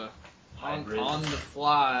sort of a Hybrid. on the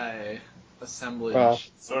fly assemblage. Well,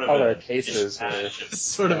 Sort of all a our cases were.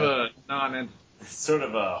 Sort of a non-entity. Sort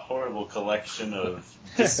of a horrible collection of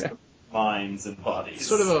disparate minds and bodies.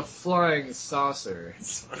 Sort of a flying saucer.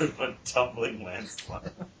 Sort of a tumbling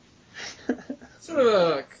landslide. Sort of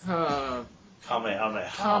a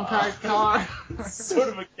Kamehameha. compact car. Sort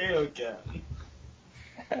of a Kaioken.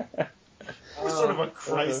 We're sort of a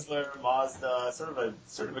Chrysler, Mazda, sort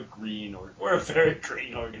of a green, we're a very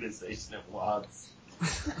green organization at WADS.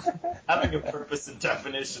 Having a purpose and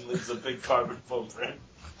definition leaves a big carbon footprint.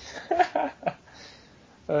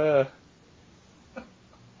 How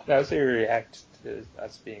do you react to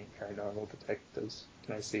us being paranormal detectives?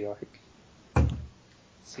 Can I see,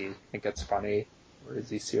 think it's funny, or is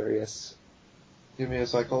he serious? Give me a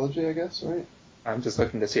psychology, I guess, right? I'm just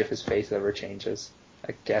looking to see if his face ever changes.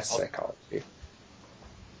 I guess psychology.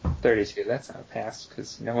 32, that's not a pass,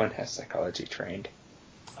 because no one has psychology trained.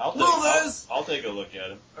 I'll take a look at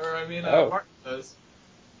him. Or, I mean, Oh. Martin does.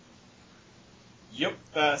 Yep,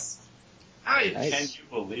 pass. Nice. Can you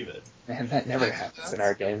believe it? Man, that never happens in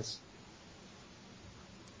our games.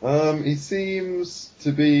 He seems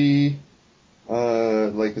to be,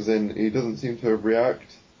 he doesn't seem to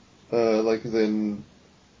react, he's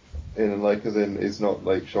not,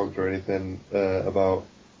 shocked or anything, about,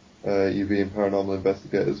 you being paranormal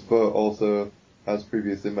investigators, but also, as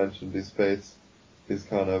previously mentioned, his face is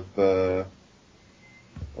kind of,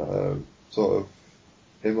 sort of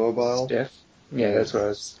immobile. Stiff? Yeah, that's what I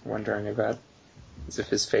was wondering about. As if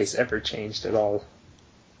his face ever changed at all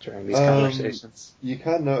during these conversations. You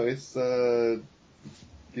can notice,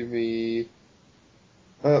 give me,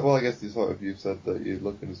 I guess you said that you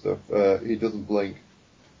look and stuff, he doesn't blink.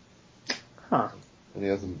 Huh. and he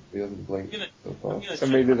hasn't blinked so far. So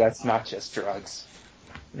maybe that's not just drugs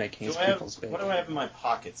making his pupils big. What do I have in my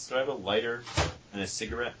pockets? Do I have a lighter and a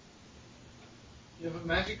cigarette? You have a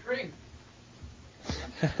magic ring.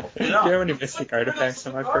 Do you have any mystic artifacts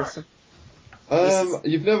on my person?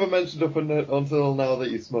 You've never mentioned up until now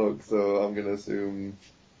that you smoke, so I'm gonna assume.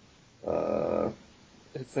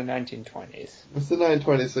 It's the 1920s. It's the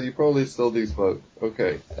 920, so you probably still do smoke.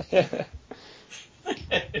 Okay.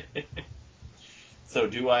 So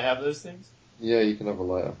do I have those things? Yeah, you can have a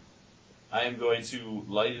lighter. I am going to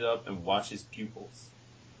light it up and watch his pupils.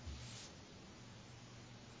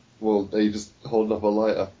 Well, are you just holding up a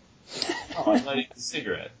lighter? Oh, I'm lighting the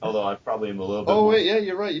cigarette, although I probably am a little bit Oh, more. wait, yeah,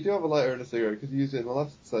 you're right. You do have a lighter and a cigarette because you used it in the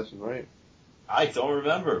last session, right? I don't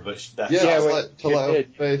remember, but that's Yeah, wait, to light you up the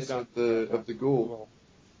did face on of the ghoul.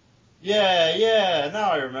 Yeah,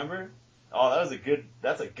 now I remember. Oh, that's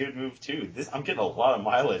a good move too. I'm getting a lot of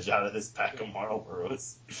mileage out of this pack of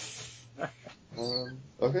Marlboros.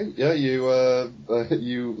 Okay, yeah,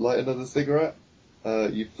 you light another cigarette.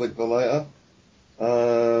 You flick the lighter.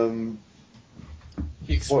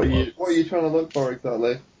 He What explodes. are you trying to look for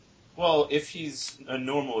exactly? Well, if he's a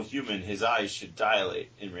normal human, his eyes should dilate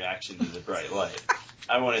in reaction to the bright light.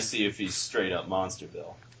 I want to see if he's straight up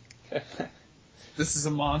Monsterville. This is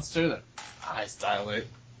a monster that eyes dilate.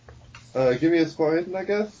 Give me a spot hidden, I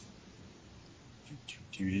guess.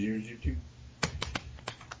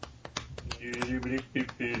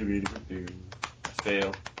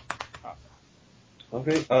 Fail.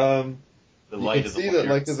 Okay. The You light can of see the that,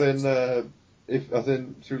 like, as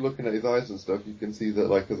in through looking at his eyes and stuff, you can see that,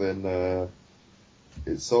 like, as in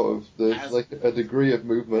it's sort of there's like a degree of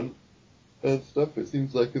movement and stuff. It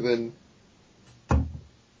seems like as in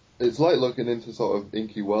it's like looking into sort of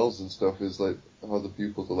inky wells and stuff. Is like how the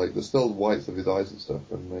pupils are like. There's still whites of his eyes and stuff,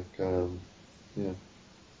 and like yeah.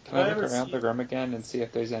 Can I look around the room again and see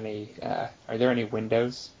if there's any, are there any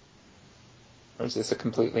windows? Or is this a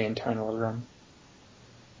completely internal room?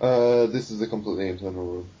 This is a completely internal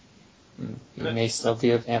room. He may still be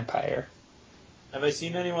a vampire. Have I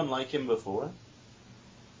seen anyone like him before?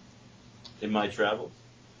 In my travels?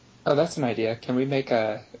 Oh, that's an idea. Can we make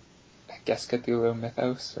a guess Cthulhu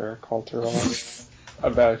mythos or a cultural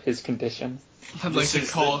about his condition? I'd like to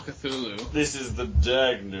call Cthulhu. This is the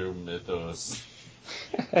Dagnu mythos.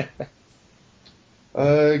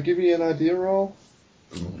 Give me an idea roll.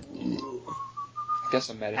 I guess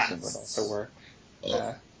a medicine would also work.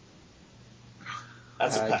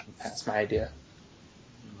 That's a I pass. can pass my idea.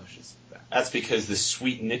 That's because the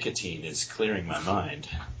sweet nicotine is clearing my mind.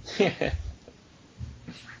 Okay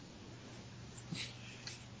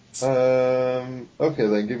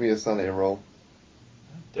then, give me a sanity roll.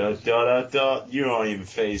 You don't even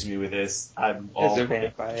faze me with this. As a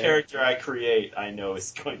vampire. The character I create, I know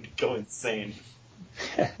is going to go insane.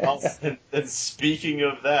 And speaking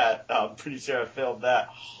of that, I'm pretty sure I failed that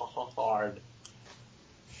hard.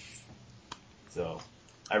 So,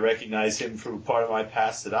 I recognize him from part of my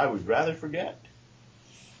past that I would rather forget.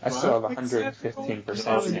 I still have 115%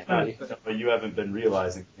 sanity. But you haven't been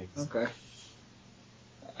realizing things. Okay.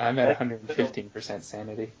 I'm at 115%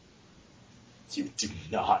 sanity. You do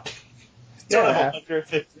not. Yeah, Don't have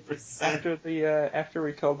 150%. after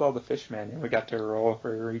we killed all the fishmen and we got to roll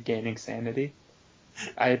for regaining sanity,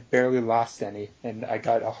 I had barely lost any, and I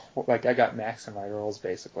got I got max in my rolls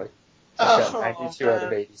basically. So I got 92 out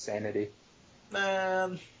of 80 sanity.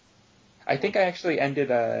 Man. I think I actually ended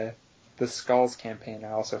the Skulls campaign.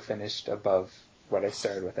 I also finished above what I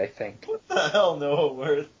started with, I think. What the hell, Noah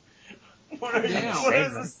Worth? What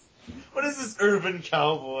is this urban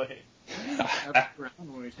cowboy?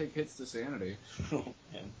 When we take hits to sanity. Oh,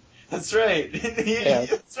 man. That's right. Yeah.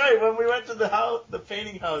 That's right. When we went to the house, the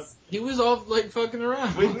painting house, He was all like fucking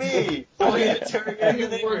around with me. Oh, yeah,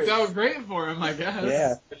 It worked out great for him, I guess.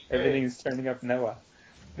 Yeah, everything's turning up Noah.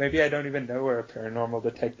 Maybe I don't even know where a paranormal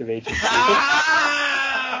detective agency is.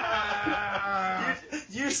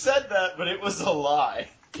 You said that, but it was a lie.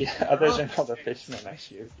 Yeah, other than all the fishmen I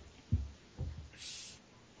shoot.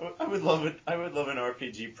 I would love it. I would love an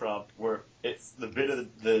RPG prompt where it's the bit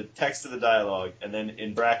of the text of the dialogue, and then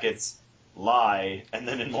in brackets, lie, and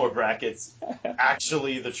then in more brackets,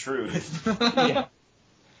 actually the truth. Yeah.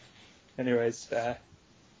 Anyways,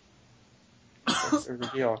 what's the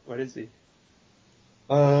reveal? What is he?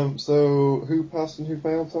 So who passed and who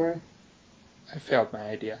failed? Sorry. I failed my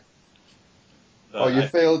idea. You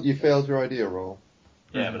failed. You failed your idea roll.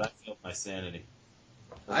 Yeah, but I failed my sanity.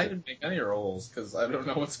 I didn't make any rolls because I don't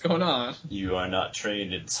know what's going on. You are not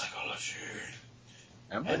trained in psychology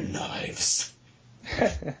Am and knives.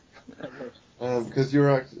 Because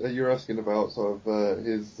you're asking about sort of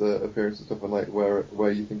his appearance and stuff and like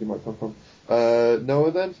where you think he might come from.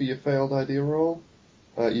 Noah, then for your failed idea roll,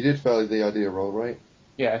 you did fail the idea roll, right?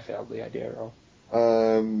 Yeah, I failed the idea roll.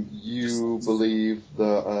 You believe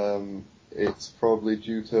that it's probably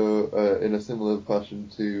due to, in a similar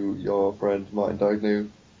fashion to your friend Martin Dagnew,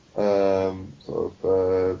 sort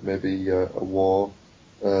of maybe a war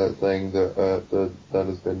thing that then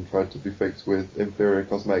has been tried to be fixed with inferior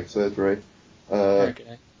cosmetic surgery,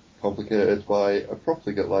 Okay. complicated by a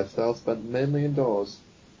profligate lifestyle spent mainly indoors.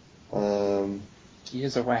 He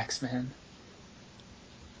is a wax man.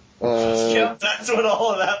 Yeah, that's what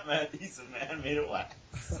all of that meant. He's a man made of wax.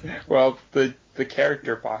 Well, the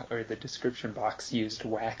character box or the description box used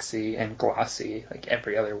waxy and glossy, like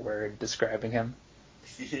every other word describing him.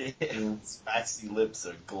 His waxy lips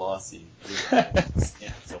are glossy. His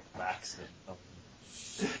hands are waxed.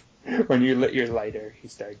 When you lit your lighter, he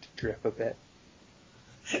started to drip a bit.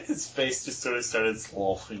 His face just sort of started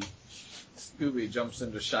sloughing. Scooby jumps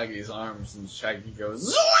into Shaggy's arms and Shaggy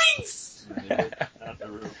goes, Zoinks! And they go down the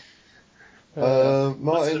room.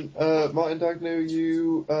 Martin Dagnew,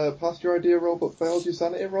 you passed your idea roll but failed your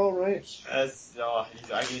sanity roll, right? I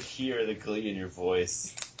can hear the glee in your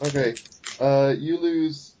voice. Okay. You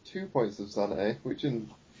lose 2 points of sanity, which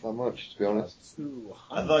isn't that much, to be honest.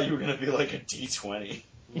 I thought you were going to be like a D20.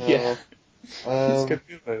 No. Yeah. He's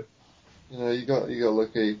Cthulhu. You got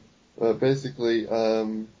lucky. Basically,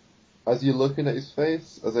 as you're looking at his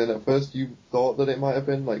face, as in at first you thought that it might have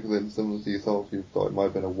been, like, similar to yourself, you thought it might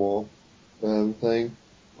have been a war thing,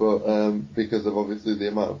 but because of obviously the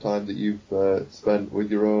amount of time that you've spent with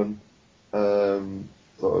your own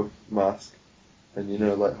sort of mask, and you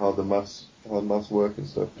know like how masks work and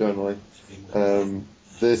stuff generally,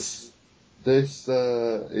 this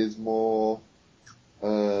is more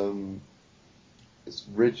it's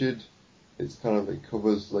rigid. It's kind of, it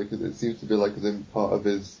covers, like, it seems to be like as in part of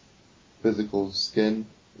his physical skin.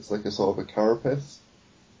 It's like a sort of a carapace,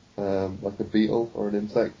 like a beetle or an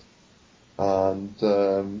insect, and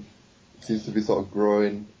it seems to be sort of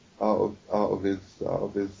growing out of his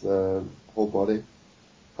whole body.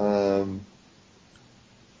 And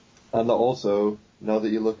that also, now that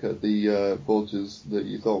you look at the bulges that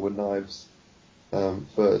you thought were knives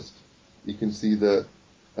first, you can see that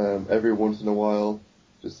every once in a while,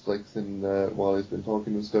 just like while he's been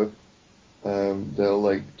talking and stuff, they'll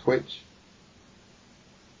like twitch.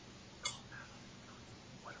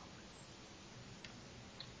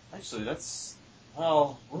 Actually,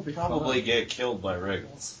 we'll probably get killed by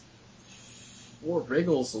Wriggles. Or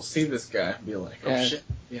Wriggles will see this guy and be like, oh Yeah, shit.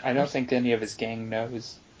 Yeah. I don't think any of his gang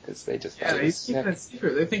knows, because they just thought Yeah, he was he's keeping sick. it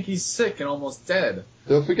secret. They think he's sick and almost dead.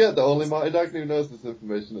 Don't forget that only Martin Dagnew knows this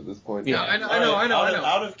information at this point. Yeah. I know.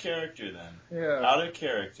 Out of character, then. Yeah. Out of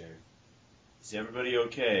character. Is everybody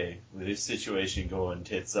okay with this situation going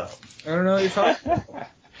tits up? I don't know what you're talking about.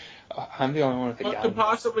 I'm the only one with a What gun. could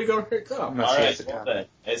possibly go tits up? Unless he has a gun. then.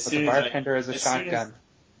 But the bartender has a shotgun.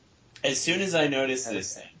 As soon as I notice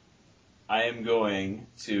this thing, I am going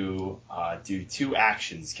to do 2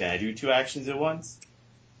 actions. Can I do 2 actions at once?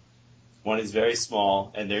 One is very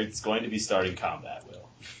small, and it's going to be starting combat, Will.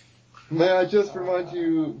 May I just remind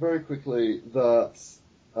you very quickly that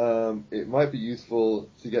it might be useful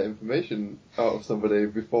to get information out of somebody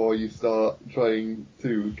before you start trying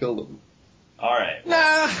to kill them. Alright.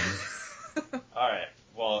 Nah! Alright.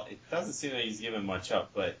 Well, it doesn't seem that he's given much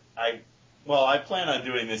up, but I plan on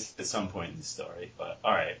doing this at some point in the story, but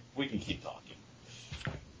alright, we can keep talking.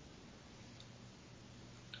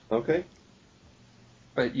 Okay.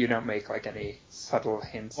 But you don't make like any subtle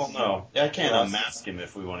hints. Well, no. I can't unmask him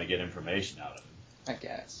if we want to get information out of him. I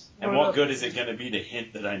guess. And what good is it going to be to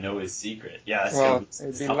hint that I know his secret? Yeah, that's Well, going to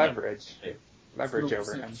it'd be leverage. Leverage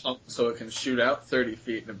over him. So it can shoot out 30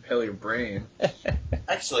 feet and impale your brain.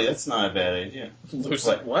 Actually, that's not a bad idea. Luke's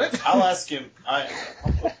like, what? I'll ask him. I'll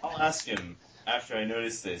ask him after I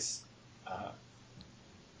notice this.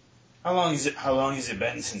 How long has it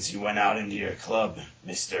been since you went out into your club,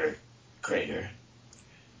 Mr. Crater?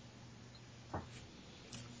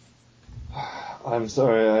 I'm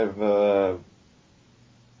sorry, I've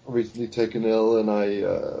recently taken ill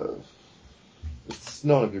and it's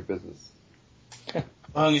none of your business. How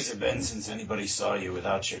long has it been since anybody saw you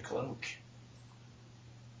without your cloak?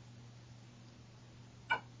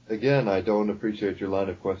 Again, I don't appreciate your line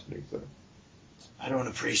of questioning, sir. I don't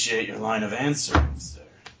appreciate your line of answering, sir.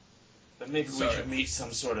 But maybe we could meet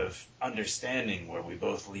some sort of understanding where we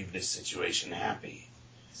both leave this situation happy.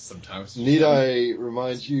 Sometimes. Need I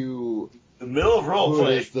remind you The middle of who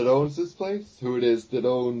roleplay. it is that owns this place? Who it is that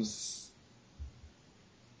owns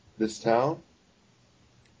this town?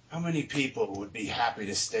 How many people would be happy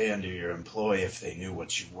to stay under your employ if they knew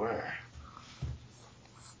what you were?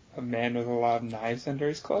 A man with a lot of knives under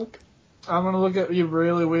his cloak? I'm gonna look at you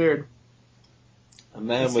really weird. A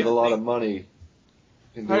man He's with a gonna lot think- of money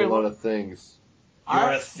can do Hey, a lot look- of things.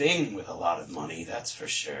 You're a thing with a lot of money, that's for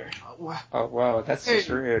sure. Oh, wow, that's Hey. just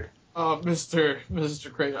rude.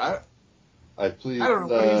 Mr. Craig, I'd I don't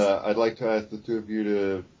know what he's- I'd like to ask the two of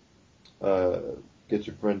you to get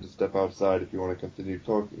your friend to step outside if you want to continue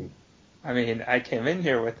talking. I mean, I came in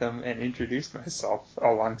here with him and introduced myself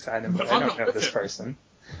alongside him, but But I I'm don't not know with this him. person.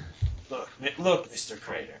 Look, Mr.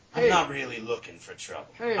 Crater. I'm Hey. not really looking for trouble.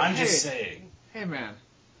 Hey, I'm just hey. saying. hey man,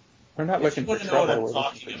 We're not If looking you for want to know what trouble, I'm we're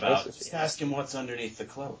talking looking for about, just Josephine. ask him what's underneath the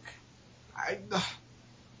cloak. I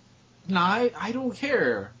don't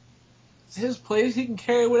care. It's his place. He can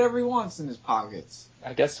carry whatever he wants in his pockets.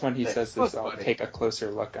 I guess when he Hey, says this, look, I'll buddy. take a closer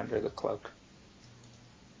look under the cloak.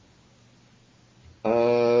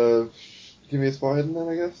 Give me a spot hidden then,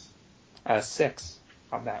 I guess. 6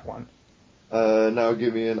 on that one. Now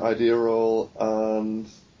give me an idea roll, and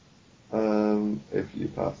if you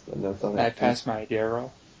pass, then that's on it. I passed my idea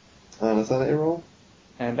roll, And a sanity roll.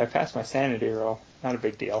 and I passed my sanity roll. Not a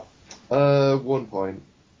big deal. 1 point.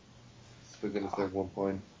 So we're gonna say 1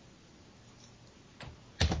 point.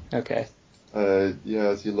 Okay. Yeah,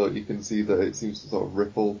 as you look, you can see that it seems to sort of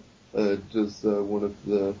ripple, just one of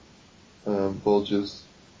the bulges.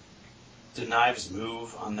 Do knives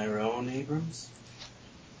move on their own, Abrams?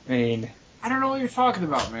 I mean, I don't know what you're talking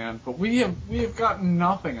about, man. But we have gotten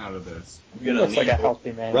nothing out of this. I'm he gonna looks like a leave.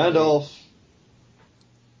 healthy man. Randolph!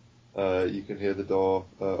 You can hear the door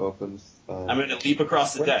opens. I'm gonna leap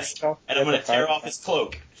across the Wouldn't desk, Randolph and I'm be gonna at the tear fire? off his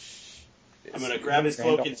cloak. I'm gonna grab his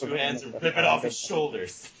cloak in 2 hands and rip it off his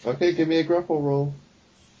shoulders. Okay, give me a grapple roll.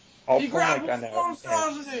 I'll He pull my grabbed gun a out and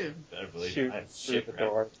monstrosity! Better believe shoot I have through shit the grab.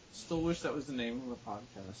 door. Still wish that was the name of the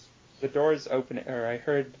podcast. The door's open, or I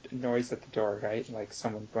heard noise at the door, right? Like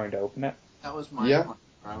someone going to open it. That was my Yeah. one.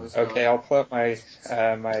 I was Okay, I'll pull up my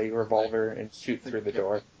my revolver and shoot through the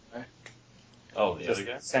door. Oh, the Just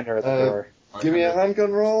other guy? center of the door. Give me a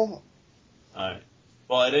handgun roll. Alright.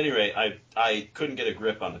 Well, at any rate, I couldn't get a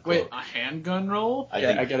grip on the Wait, cloak. a handgun roll?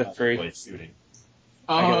 Yeah, I got a 3. Way shooting.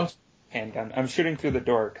 I got a handgun. I'm shooting through the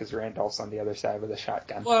door because Randolph's on the other side with a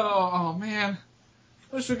shotgun. Whoa, oh man.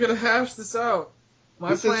 Wish we could have hashed this out. My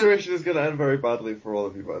This plan. situation is going to end very badly for all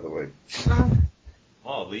of you, by the way.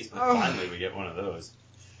 Well, at least Oh. finally we get one of those.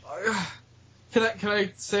 Can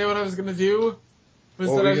I say what I was gonna do? Was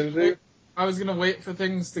What that were I you was, gonna do? I was gonna wait for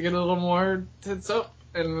things to get a little more tense up,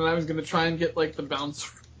 and then I was gonna try and get like the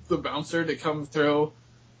bouncer to come throw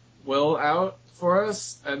Will out for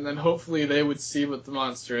us, and then hopefully they would see what the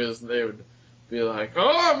monster is, and they would be like,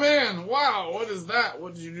 "Oh man, wow, what is that?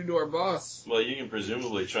 What did you do to our boss?" Well, you can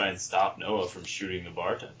presumably try and stop Noah from shooting the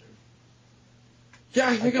bartender. Yeah,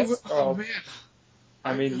 I think I I'm. guess Oh I'll- man,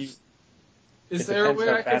 I mean, you, is it there a depends way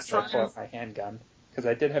how I could fast try? I pull And, out my handgun because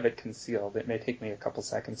I did have it concealed. It may take me a couple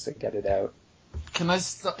seconds to get it out. Can I?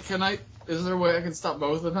 Is there a way I can stop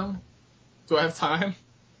both of them? Do I have time?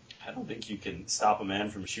 I don't think you can stop a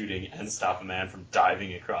man from shooting and stop a man from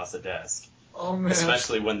diving across a desk. Oh man.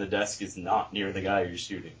 Especially when the desk is not near the guy you're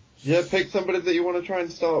shooting. Yeah, pick somebody that you want to try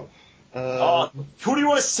and stop. Who do you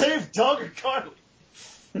want to save, Doug or Carly?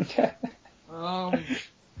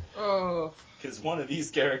 Oh. Because one of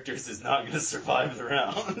these characters is not going to survive the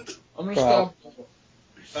round. I'm gonna Well-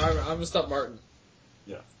 stop. I'm gonna stop Martin.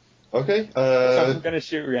 Okay. So I'm gonna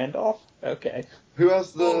shoot Randolph. Okay. Who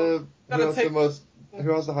has the Oh, gotta take-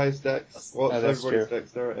 who has the highest dex? What's Oh, that's everybody's true.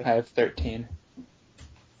 dexterity? I have 13.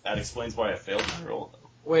 That explains why I failed my roll.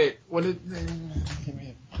 Wait, what did? Give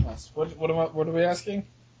me a plus. What are we asking?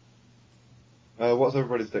 What's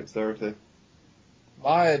everybody's dexterity?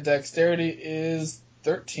 My dexterity is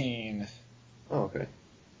 13. Oh, okay.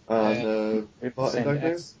 And We have the Martin same Dagner?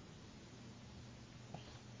 dex.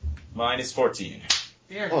 Mine is 14.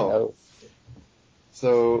 Oh, Oh,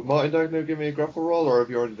 so Martin Dagner, give me a grapple roll, or have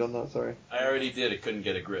you already done that? Sorry. I already did. It couldn't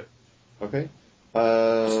get a grip. Okay.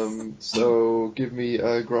 So give me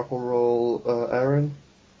a grapple roll, Aaron.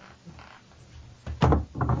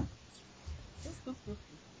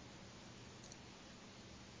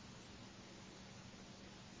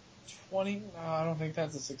 20? No, I don't think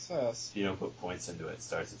that's a success. You don't put points into it. It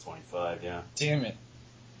starts at 25, yeah. Damn it.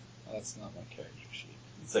 That's not my character sheet.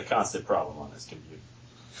 It's a constant problem on this computer.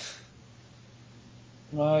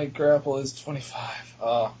 My grapple is 25.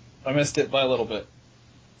 I missed it by a little bit.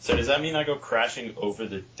 So does that mean I go crashing over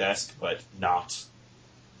the desk, but not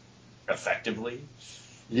effectively?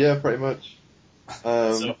 Yeah, pretty much.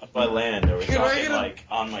 So by land, are we Can I talking get a- like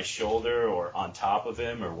on my shoulder or on top of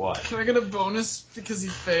him or what? Can I get a bonus because he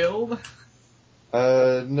failed?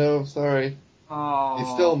 No, sorry. Oh. He's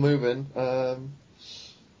still moving.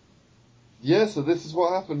 Yeah, so this is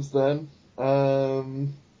what happens then.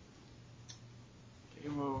 Game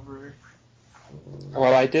over.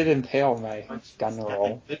 Well, I did impale my gun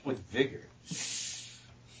roll. Hit with vigor.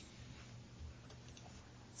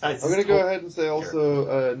 I'm gonna go ahead and say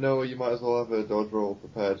also, Noah, you might as well have a dodge roll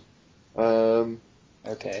prepared.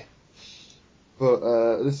 Okay.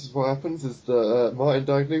 But this is what happens: is that Martin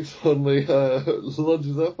Dagny suddenly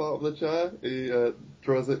lunges up out of the chair. He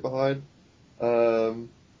throws it behind, and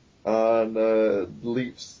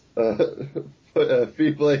leaps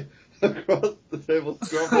feebly across the table,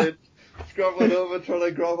 scrabbling over, trying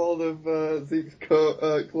to grab hold of Zeke's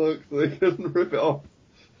cloak so he can rip it off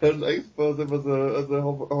and expose him as a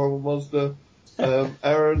horrible monster.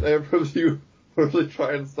 Aaron, Abrams, you probably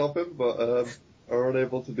try and stop him, but are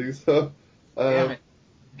unable to do so. Damn it.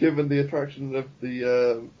 Given the attraction of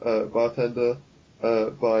the bartender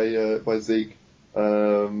by Zeke,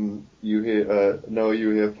 you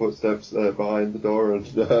hear footsteps behind the door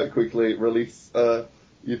and quickly release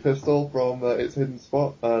your pistol from its hidden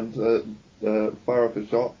spot and fire up a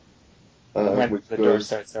shot. When Which the door goes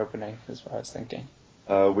starts opening, is what I was thinking.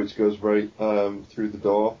 which goes right through the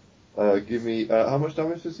door. Give me how much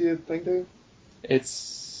damage does your thing do?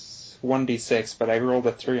 It's 1d6, but I rolled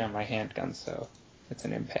a 3 on my handgun, so it's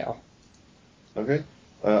an impale. Okay,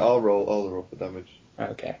 I'll roll for damage.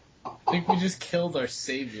 Okay. I think we just killed our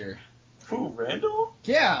savior. Who, Randall?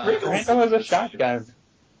 Yeah. Randall has a shotgun.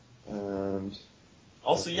 And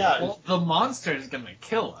Also, yeah. Well, the monster is gonna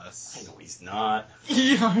kill I us. know he's not.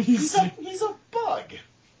 Yeah, He's a bug.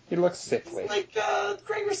 He looks He's sickly. like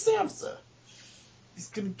Gregor Samsa. he's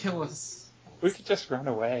gonna kill us. We could just run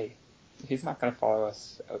away. He's not going to follow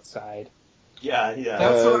us outside. Yeah.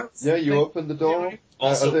 That's what I was yeah, you thinking. open the door.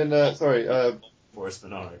 Also, Sorry.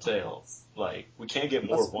 enforcement on our tails. Like, we can't get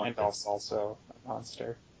more Plus, one. Randolph's also a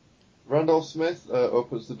monster. Randolph Smith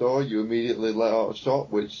opens the door. You immediately let out a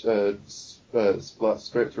shot, which splats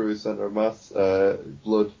straight through his center of mass.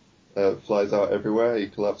 Blood flies out everywhere. He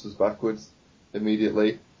collapses backwards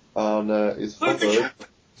immediately, and is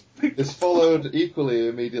followed equally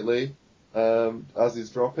immediately as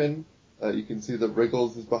he's dropping. You can see that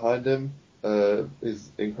Wriggles is behind him. His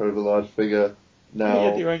incredibly large figure What are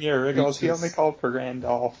now you doing here, Wriggles? He reaches- only called for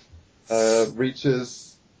Randolph.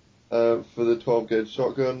 reaches for the 12 gauge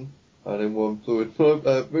shotgun, and in one fluid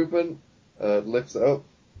movement lifts it up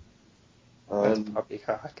That's and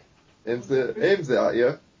poppycock. aims it at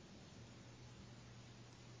you.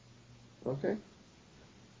 Okay.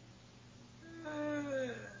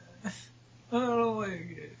 I don't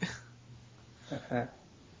like it.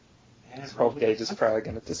 This 12 gauge is probably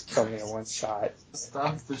going to just kill me in one shot.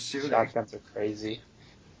 Stop the shooting. Shotguns are crazy.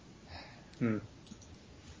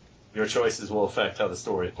 Your choices will affect how the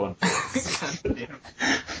story unfolds.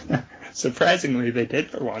 Surprisingly, they did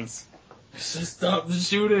for once. Just stop the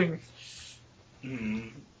shooting.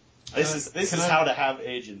 This is how to have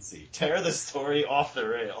agency. Tear the story off the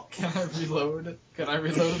rail. Can I reload? Can I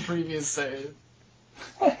reload a previous save?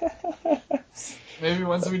 Maybe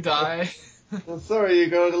once we die. I'm sorry, you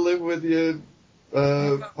gotta live with your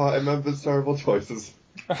party members' terrible choices.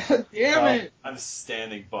 Damn it! I'm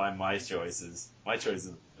standing by my choices. My choice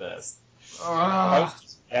is the best. I was Ah.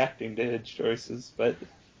 just reacting to his choices, but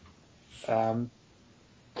Well,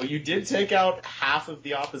 you did take out half of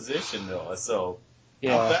the opposition, Noah, so not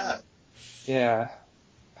yeah, bad. yeah.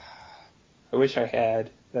 I wish I had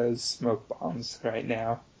those smoke bombs right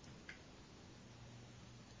now.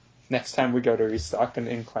 Next time we go to restock an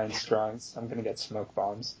Incline Strongs, I'm gonna get smoke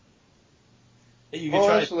bombs. Hey, you can Oh,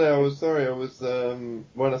 try. actually, I was sorry.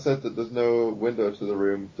 When I said that there's no window to the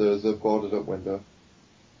room, there's a boarded up window.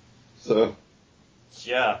 So,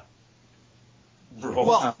 Yeah. Roll.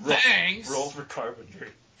 Well, roll, thanks. roll for carpentry.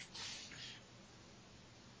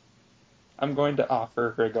 I'm going to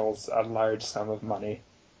offer Wriggles a large sum of money.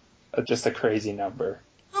 Just a crazy number.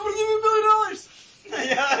 Somebody give me $1 million!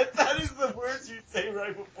 Yeah, that is the words you say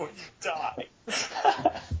right before you die.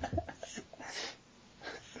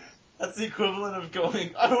 That's the equivalent of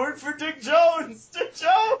going, I work for Dick Jones! Dick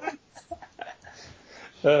Jones!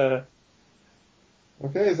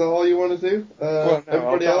 okay, is that all you want to do? Well, no,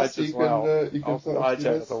 everybody I'll else, dodge you as well. can I'll sort of dodge do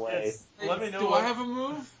out of this. the way. Yes. Let me know Do what- I have a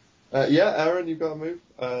move? Yeah, Aaron, you've got to move.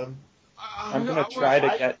 I'm gonna try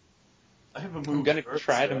to get. I have a move. I'm gonna first,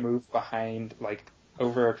 try to right? move behind, like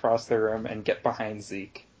over across the room, and get behind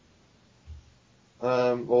Zeke.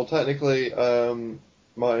 Well, technically,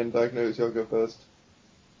 Martin, Diagnose, you'll go first.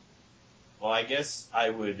 Well, I guess I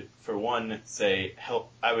would, for one, say help.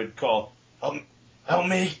 I would call, help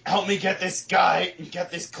me get this guy and get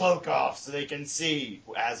this cloak off, so they can see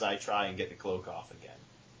as I try and get the cloak off again.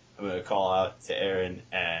 I'm gonna call out to Aaron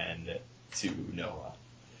and to Noah.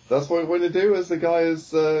 That's what we're going to do as the guy is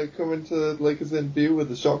coming to is in view with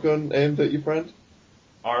the shotgun aimed at your friend?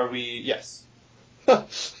 Are we? Yes.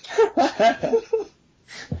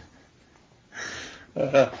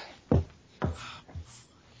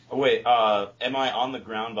 Oh, wait, am I on the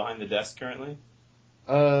ground behind the desk currently?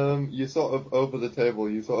 You're sort of over the table.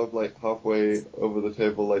 You're sort of halfway over the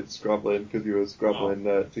table, scrabbling, because you were scrabbling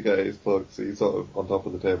to get his cloak, so you're sort of on top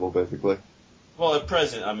of the table, basically. Well, at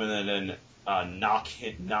present, I'm gonna then knock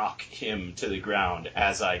him to the ground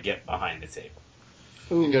as I get behind the table.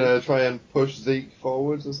 You're gonna try and push Zeke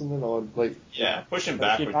forwards or something, or Yeah, push him If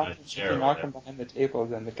backwards on a you chair. knock him behind the table,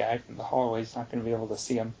 then the guy from the hallway's not going to be able to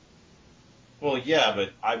see him. Well, yeah,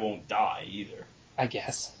 but I won't die either. I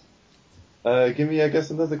guess. Give me, I guess,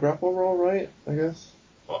 another grapple roll, right? I guess.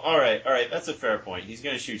 Well, all right, that's a fair point. He's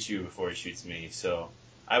gonna shoot you before he shoots me, so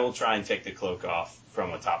I will try and take the cloak off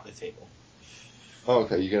from atop the table. Oh,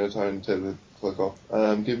 okay, you're gonna try and take the cloak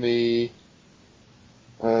off. Give me.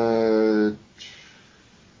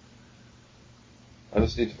 I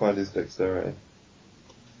just need to find his dexterity.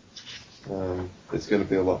 It's going to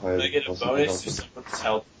be a lot higher. Can I get a bonus if someone's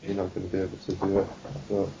helping You're me? not going to be able to do it.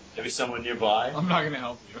 But... Maybe someone nearby? I'm not gonna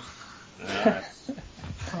help you. Alright.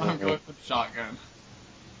 I'm going with the shotgun.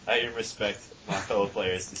 I respect my fellow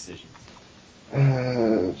players' decisions.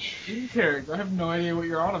 In character, I have no idea what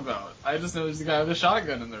you're on about. I just know there's a guy with a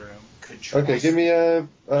shotgun in the room. Okay, give me a.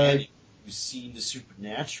 You've seen the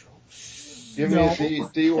supernatural. Give me a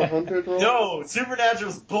D100 roll. No,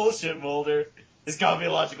 supernatural's bullshit, Mulder. There's gotta be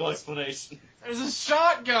a logical explanation. There's a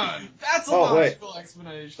shotgun! That's a Oh, wait. logical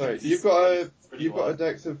explanation. Sorry, you've got Pretty a low.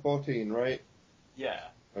 dex of 14, right? Yeah,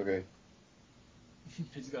 Okay.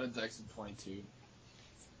 He's got a dex of 22.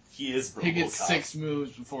 he is RoboCop. He gets 6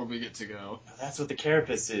 moves before we get to go. That's what the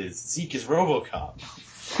carapace is. Zeke is RoboCop.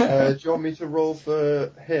 Do you want me to roll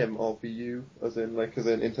for him or for you? As in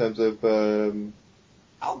in terms of,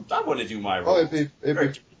 I want to do my role. it'd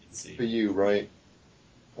be for you, right?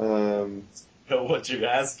 Know what you're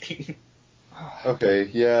asking. Okay,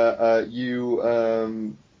 yeah, you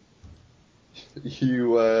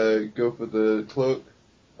go for the cloak,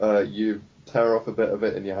 you tear off a bit of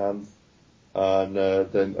it in your hand, and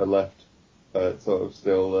then are left sort of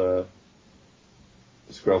still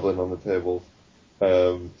scrabbling on the table,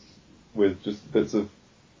 with just bits of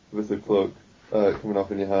cloak coming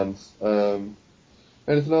off in your hands.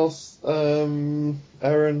 Anything else? Aaron,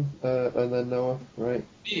 and then Noah, right?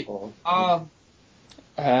 Or-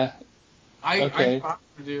 Okay. I thought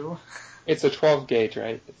to do. It's a 12 gauge,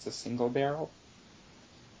 right? It's a single barrel?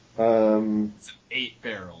 It's an 8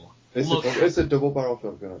 barrel. It's a double barrel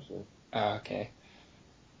shotgun, actually. Okay.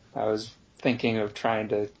 I was thinking of trying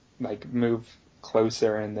to, move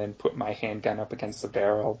closer and then put my handgun up against the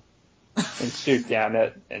barrel and shoot down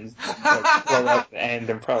it and blow up the end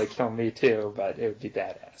and probably kill me too, but it would be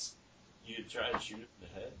badass. You'd try and shoot him in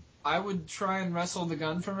the head? I would try and wrestle the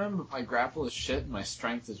gun from him, but my grapple is shit and my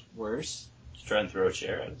strength is worse. Just try and throw a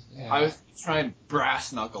chair at him. Yeah. I was trying to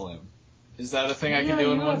brass knuckle him. Is that a thing I can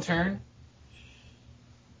do in one turn?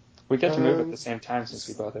 We get to move at the same time since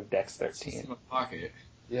we both have Dex It's in 13. my pocket.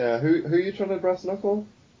 Yeah, who are you trying to brass knuckle?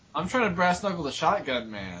 I'm trying to brass knuckle the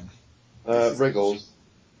shotgun man. Wriggles.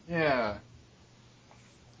 Yeah.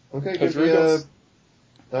 Okay, Because give me Wriggles-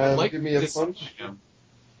 give me a this- punch.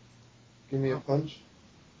 Give me a punch.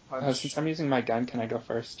 Since I'm using my gun, can I go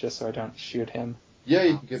first just so I don't shoot him? Yeah,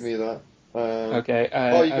 you can give me that. Okay.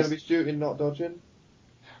 You're going to be shooting, not dodging?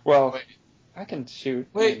 Well, Wait. I can shoot.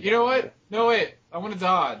 Wait, and- you know what? No, wait. I want to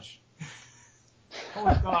dodge. I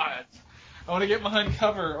want to dodge. I want to get behind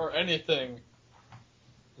cover or anything.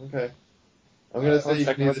 Okay. I'm going to say One you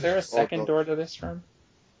second, can was either there a or second dodge. door to this room?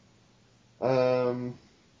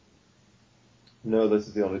 No, this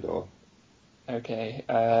is the only door. Okay.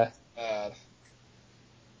 Bad.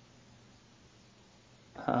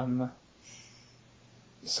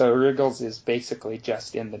 So Wriggles is basically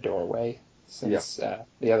just in the doorway. Since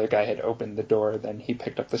the other guy had opened the door, then he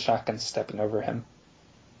picked up the shotgun, stepping over him.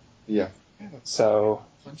 Yeah. So,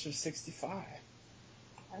 Punch of 65.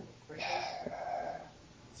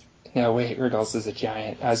 no, wait, Wriggles is a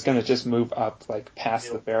giant. I was gonna just move up,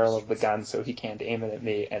 past the barrel of the gun so he can't aim it at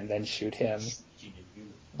me and then shoot him.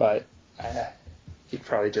 But, he'd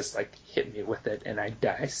probably just, hit me with it and I'd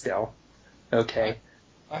die still. Okay.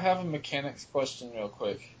 I have a mechanics question real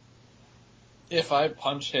quick. If I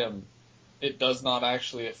punch him, it does not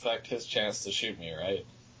actually affect his chance to shoot me, right?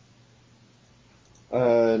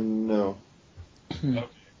 No. Okay.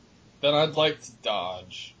 Then I'd like to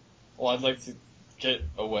dodge. Well, I'd like to get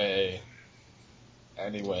away.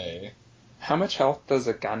 Anyway. How much health does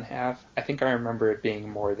a gun have? I think I remember it being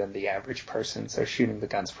more than the average person, so shooting the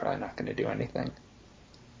gun's probably not going to do anything.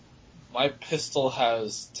 My pistol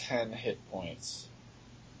has 10 hit points.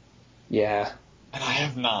 Yeah. And I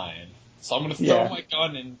have 9. So I'm going to throw Yeah. my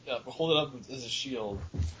gun and hold it up as a shield.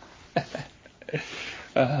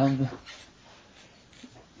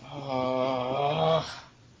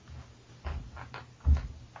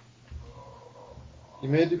 You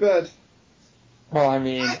made your bed. Well, I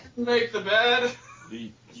mean, Make the bed.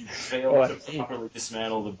 You failed to properly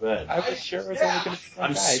dismantle the bed. I was sure it was only going to be one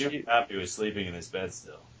I'm guy. super happy with sleeping in this bed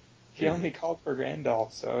still. He only called for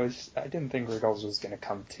Randolph, so I didn't think Riggles was going to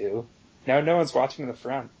come too. Now no one's watching the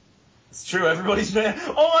front. It's true, everybody's mad.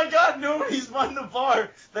 Oh my god, nobody's behind the bar!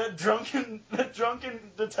 That drunken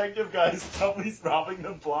detective guy is probably robbing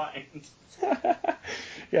the blind.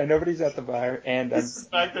 Yeah, nobody's at the bar, and He's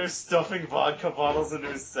just back there stuffing vodka bottles into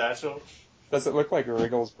his satchel. does it look like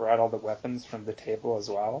Riggles brought all the weapons from the table as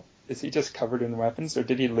well? Is he just covered in weapons, or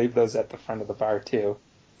did he leave those at the front of the bar too?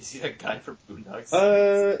 You see that guy from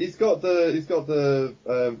Boondocks? He's got the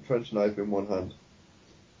trench knife in one hand.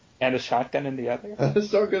 And a shotgun in the other? And a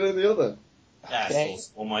shotgun in the other. Asshole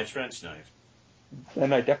stole my trench knife.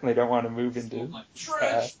 Then I definitely don't want to move into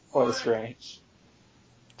close range.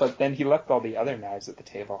 But then he left all the other knives at the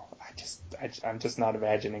table. I'm just not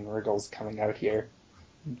imagining Riggles coming out here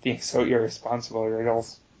being so irresponsible,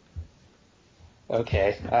 Riggles.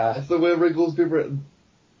 Okay. That's the way Wriggles be written.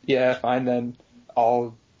 Yeah, fine then.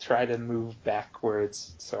 I'll try to move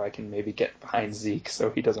backwards so I can maybe get behind Zeke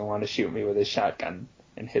so he doesn't want to shoot me with his shotgun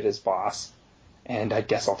and hit his boss. And I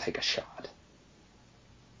guess I'll take a shot.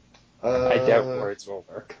 I doubt words will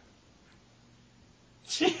work.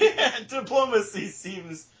 Yeah, diplomacy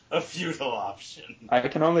seems a futile option. I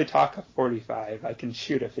can only talk a 45. I can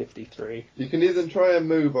shoot a 53. You can either try and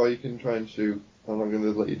move or you can try and shoot. I'm not going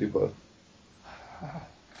to let you do both.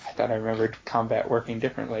 I thought I remembered combat working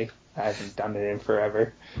differently. I haven't done it in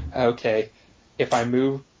forever. Okay. If I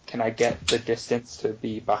move, can I get the distance to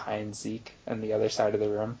be behind Zeke on the other side of the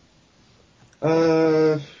room?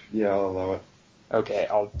 Yeah, I'll allow it. Okay,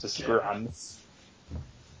 I'll just run.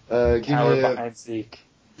 Give Cower me behind Zeke.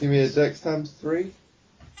 give me a dex times 3.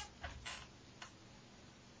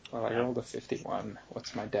 Well, I rolled a 51.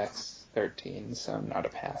 What's my dex? 13, so not a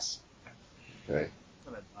pass. Okay.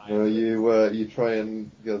 No, you try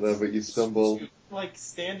and get there, but you stumble. Like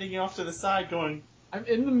standing off to the side going, I'm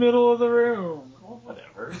in the middle of the room. oh,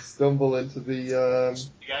 whatever. Stumble into the The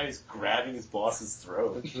guy is grabbing his boss's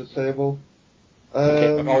throat. into the table.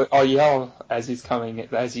 Okay, but I'll yell as he's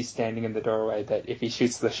standing in the doorway that if he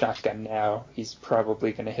shoots the shotgun now, he's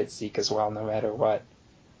probably going to hit Zeke as well, no matter what,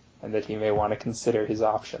 and that he may want to consider his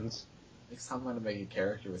options. Next time I'm gonna make a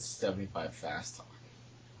character with 75 fast talk.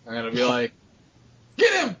 I'm gonna be like,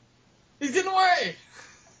 get him! He's getting away!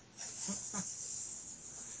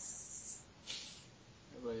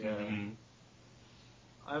 But yeah,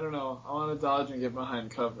 I don't know. I want to dodge and get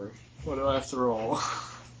behind cover. What do I have to roll?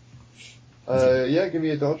 Yeah, give me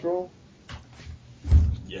a dodge roll.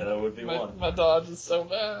 Yeah, that would be one. My dodge is so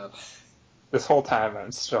bad. This whole time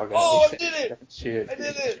I'm struggling. Oh, I did it! Shoot. I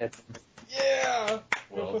did it! Yeah!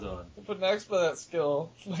 Well done. I'll put next by that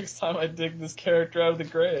skill. Next time I dig this character out of the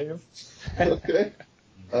grave. Okay.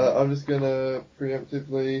 I'm just gonna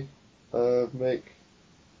preemptively make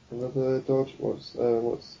another dodge. What's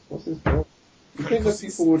his dodge? You think that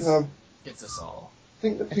people would have? Gets us all. I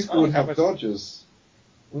think that people would have dodges,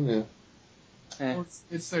 wouldn't you? Well,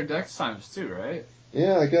 it's their dex times too, right?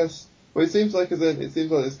 Yeah, I guess. Well, it seems like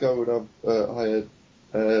this guy would have higher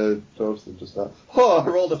dodge than just that. Oh, I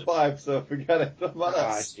rolled a 5, so forget it. Doesn't matter.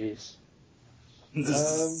 Ah, jeez.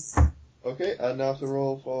 Okay, and now to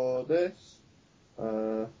roll for this.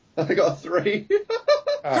 I got a 3.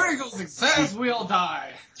 Critical success, we all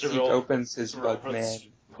die! Zeke opens his Bugman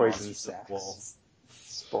poison sacks.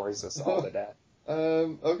 Spores us all to death.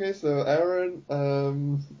 Okay, so Aaron,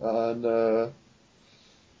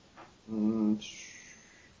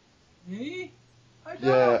 Me? I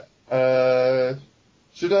don't. yeah,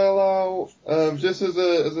 should I allow, just as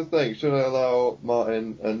a thing, should I allow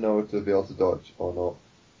Martin and Noah to be able to dodge or not?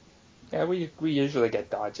 Yeah, we usually get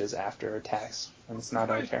dodges after attacks when it's not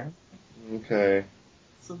our turn. Okay.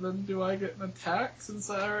 So then do I get an attack since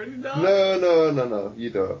I already died? No, you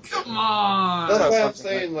don't. Come on! That's why I'm Like,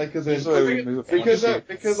 saying, like, as in, usually we move because and shoot.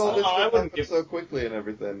 because all this I stuff wouldn't happens so quickly and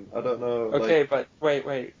everything. I don't know. Okay, like, but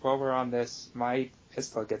wait. While we're on this, my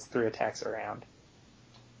pistol gets 3 attacks around.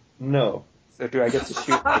 no. So do I get to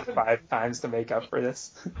shoot like 5 times to make up for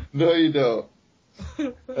this? No, you don't.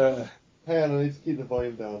 Uh, Hang on, I need to keep the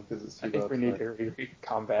volume down because it's too I think loud. we need to reread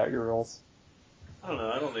combat rules. I don't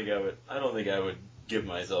know. I don't think I would give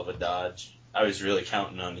myself a dodge. I was really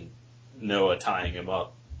counting on Noah tying him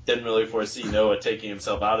up. Didn't really foresee Noah taking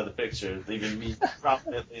himself out of the picture, leaving me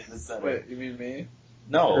prominently in the center. Wait, you mean me?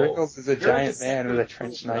 No. Riggles is a You're giant the man center with a of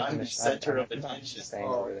trench the knife I'm and a the center shotgun. of I'm attention. staying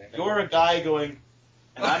Oh, over there. You're a guy going,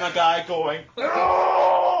 and I'm a guy going,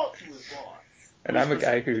 "Oh!" to his boss. And I'm a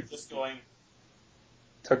guy who just going,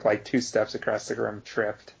 took like 2 steps across the room,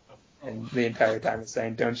 tripped, and the entire time was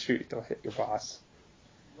saying, "Don't shoot, you'll hit your boss."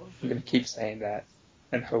 I'm gonna keep saying that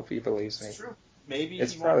and hope he believes me. It's true. Maybe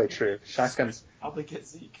It's he probably won't. true. Shotguns. Probably get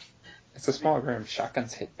Zeke. It's a small room.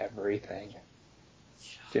 Shotguns hit everything.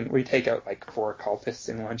 Didn't we take out like 4 cultists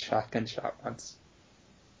in one shotgun shot once?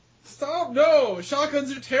 Stop! No!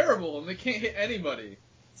 Shotguns are terrible and they can't hit anybody.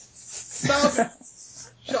 Stop it!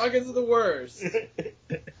 Shotguns are the worst.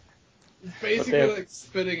 It's basically have- like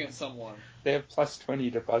spitting at someone. They have plus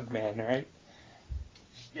 20 to Bugman, right?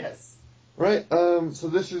 Yes. Right, so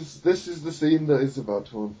this is the scene that is about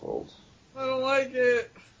to unfold. I don't like it.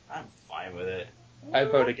 I'm fine with it. I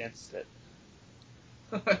vote against it.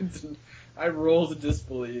 I roll to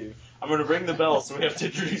disbelieve. I'm going to ring the bell, so we have to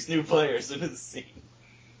introduce new players into the scene.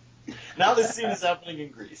 Now this scene is happening in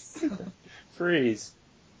Greece. Freeze.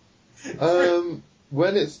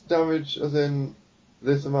 When it's damage, as in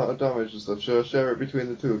this amount of damage and stuff, should I share it between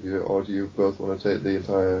the two of you, or do you both want to take the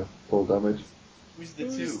entire full damage? Who's the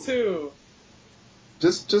Who's two?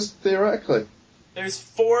 2? Just theoretically. There's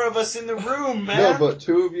 4 of us in the room, man. No, but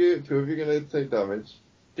two of you gonna take damage.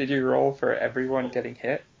 Did you roll for everyone getting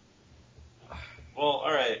hit? Well,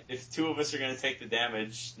 alright, if 2 of us are going to take the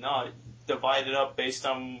damage, no, divide it up based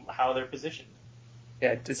on how they're positioned.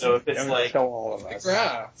 Yeah, just So if it's don't like- kill all of us.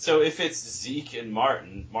 Yeah. So if it's Zeke and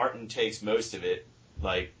Martin takes most of it,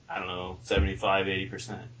 like, I don't know, 75,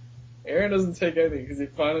 80%. Aaron doesn't take anything because he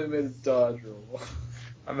finally made his dodge roll.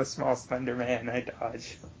 I'm a small, slender man. I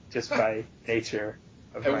dodge just by nature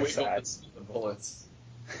of And my we don't size. the bullets.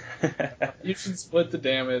 You should split the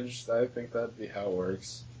damage. I think that'd be how it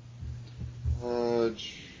works.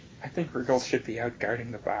 I think Riggles should be out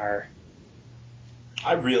guarding the bar.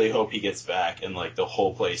 I really hope he gets back and, like, the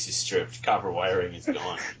whole place is stripped. Copper wiring is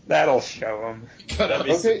gone. That'll show him. That'd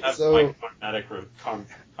be Okay, that's so- my karmatic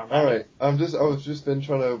Alright, I was just been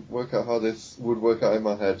trying to work out how this would work out in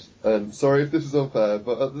my head, and sorry if this is unfair,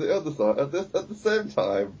 but at the other side, at the same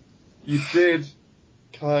time, you did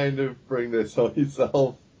kind of bring this on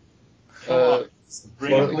yourself. Bring Or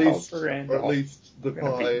it. at least, Culper and or at all. least the I'm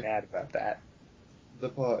gonna be party, mad about that. the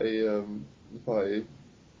party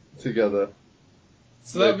together.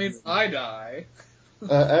 So that means I die.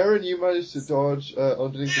 Aaron, you managed to dodge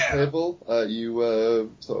underneath the table.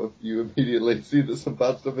 You immediately see that some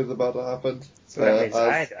bad stuff is about to happen. So that means as-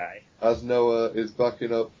 I die. As Noah is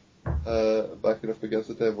backing up against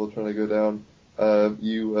the table, trying to go down,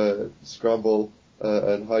 you scramble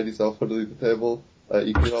and hide yourself underneath the table.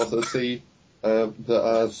 You can also see that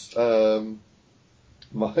as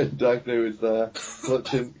Dagnu is there,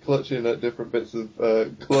 clutching at different bits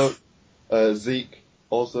of cloak. Zeke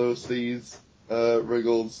also sees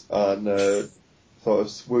Wriggles and sort of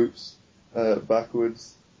swoops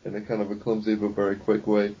backwards in a kind of a clumsy but very quick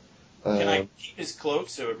way. Can I keep his cloak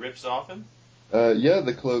so it rips off him? Yeah,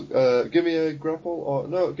 the cloak. Give me a grapple, or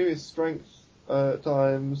no, give me a strength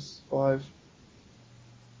times 5.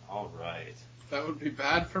 Alright. That would be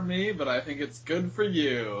bad for me, but I think it's good for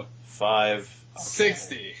you. 5. Okay.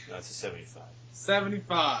 60. That's a 75.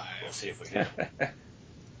 75. We'll see if we get it.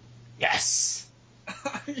 Yes!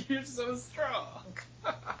 You're so strong.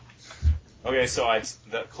 Okay, so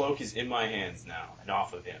the cloak is in my hands now and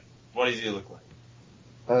off of him. What does he look like?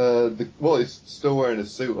 He's still wearing a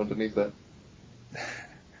suit underneath it.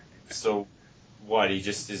 So, what, he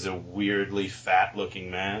just is a weirdly fat-looking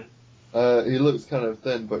man? He looks kind of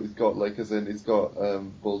thin, but he's got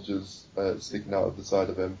bulges sticking out of the side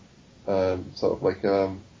of him, sort of like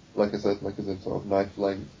I said, like as in sort of knife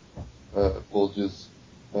length bulges.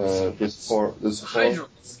 There's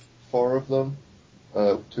four of them,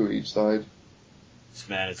 2 each side. This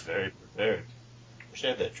man is very prepared. Wish I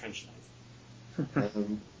had that trench knife.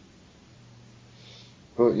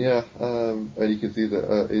 But yeah, and you can see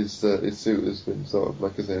that his suit has been sort of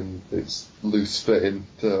like as in it's loose fitting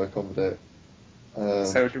to accommodate.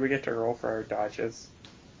 So do we get to roll for our dodges?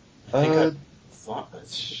 I think Uh, I thought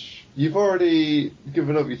that. You've already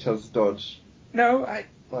given up your chance to dodge. No,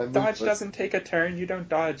 by dodge movement. doesn't take a turn. You don't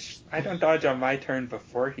dodge. I don't dodge on my turn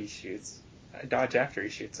before he shoots. I dodge after he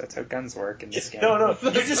shoots. That's how guns work in this game. No.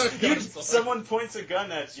 Guns work. Someone points a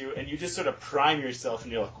gun at you, and you just sort of prime yourself,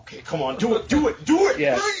 and you're like, okay, come on, do it.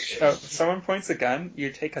 Yeah. So someone points a gun, you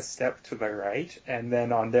take a step to the right, and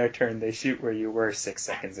then on their turn they shoot where you were 6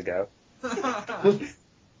 seconds ago.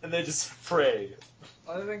 And they just pray.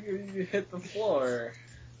 I think you hit the floor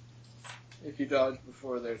if you dodge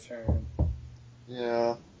before their turn.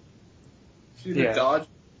 Yeah. You either Yeah. dodge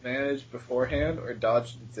advantage beforehand or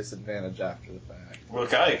dodge disadvantage after the fact.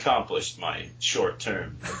 Look, I accomplished my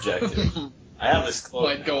short-term objective. I have this cloak.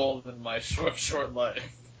 My now. goal in my short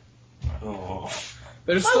life. Oh.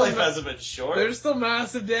 There's My still life hasn't been short. there's still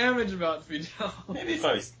massive damage about to be done. Maybe if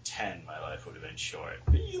I was 10, my life would have been short.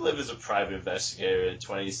 But you live as a private investigator at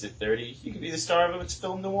 20 to 30, you could be the star of a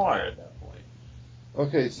film noir at that point.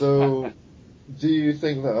 Okay, so do you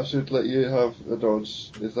think that I should let you have a dodge?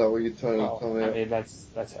 Is that what you're trying to tell me? I mean, that's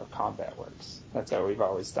how combat works. That's how we've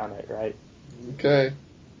always done it, right? Okay.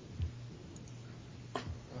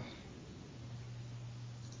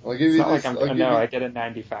 I'll give It's you not this. like I'll give no, you... I get a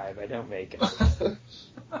 95. I don't make it.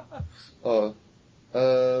 Oh.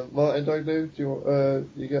 Martin Dagnu, do you want,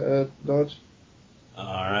 you get a dodge?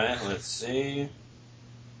 Alright, let's see.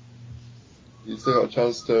 You still got a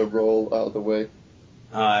chance to roll out of the way.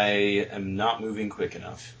 I am not moving quick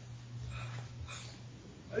enough.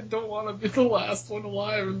 I don't want to be the last one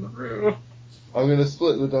alive in the room. I'm going to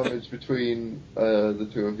split the damage between the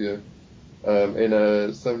two of you in a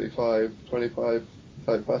 75-25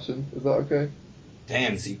 type fashion. Is that okay?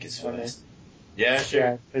 Damn, Zeke is Okay. fast. Yeah, sure.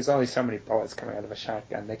 Yeah, there's only so many bullets coming out of a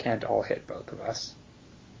shotgun. They can't all hit both of us.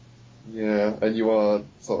 Yeah, and you are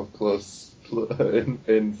sort of close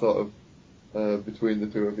in sort of between the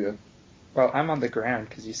two of you. Well, I'm on the ground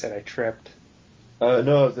because you said I tripped.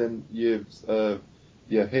 No, as in you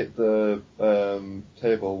hit the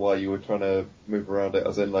table while you were trying to move around it,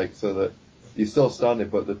 as in like so that you're still standing,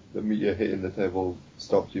 but the meteor hitting the table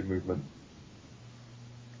stopped your movement.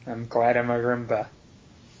 I'm glad I'm a Roomba.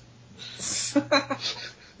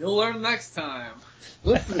 You'll learn next time.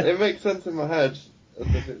 Listen, it makes sense in my head. As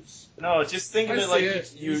if it's No, just think of I it like see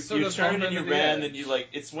it. you You sort of turned bump and you into the ran edge. and you like,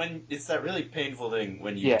 it's that really painful thing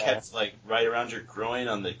when you Yeah. kept like right around your groin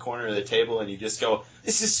on the corner of the table and you just go,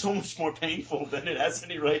 this is so much more painful than it has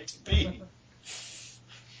any right to be.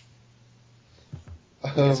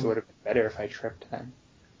 I guess it would have been better if I tripped then.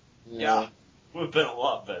 Yeah. Would have been a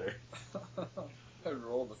lot better. I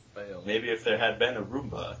rolled a fail. Maybe if there had been a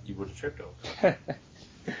Roomba, you would have tripped over.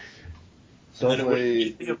 So And then it would have we-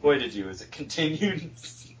 easily avoided you as it continued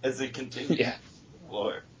Yeah.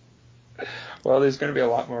 floor. Well, there's going to be a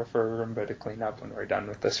lot more for a Roomba to clean up when we're done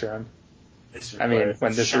with this room. This I mean, requires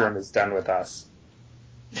when this shot. room is done with us.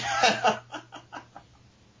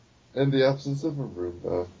 in the absence of a room,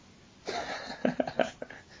 though,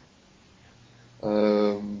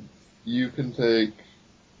 you can take.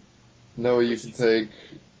 No, you can take.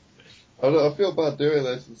 I feel bad doing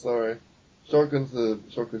this. I'm sorry. Shotguns are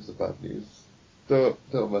bad news. Don't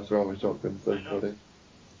mess around with shotguns, everybody.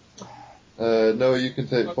 No, you can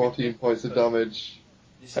take 14 points of damage.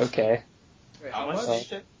 Okay. Wait, How how much much?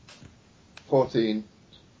 did you take? 14.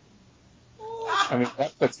 I mean,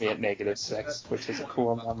 that puts me at -6, which is a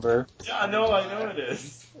cool number. Yeah, I know it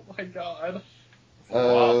is. Oh my god.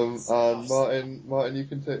 And Martin, you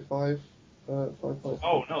can take 5 points.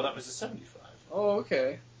 Oh no, that was a 75. Oh,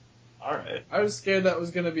 okay. Alright. I was scared that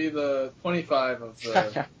was going to be the 25 of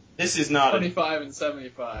the This is not 25 and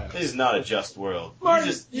 75. this is not a just world.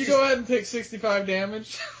 Martin, you go ahead and take 65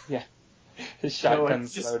 damage. His No, you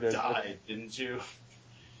shotgun's just loaded died, didn't you? with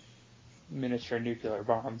miniature nuclear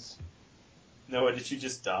bombs. Noah, did you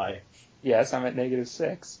just die? Yes, I'm at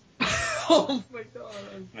 -6. Oh my god.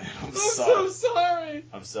 Man, I'm I'm sorry. so sorry.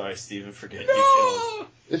 I'm sorry, Stephen, for getting you killed. No!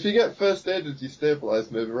 If you get first aid, you stabilize,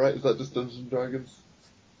 maybe, right? Is that just Dungeons and Dragons?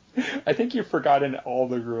 I think you've forgotten all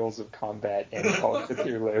the rules of combat in Call of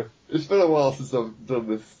Cthulhu. It's been a while since I've done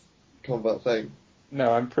this combat thing.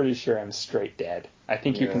 No, I'm pretty sure I'm straight dead. I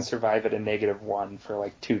think you Yeah. can survive at a -1 for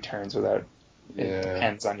like 2 turns without. It Yeah.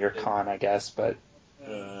 depends on your con, I guess, but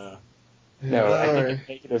no, Sorry. I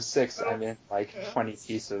think at -6 I'm in like 20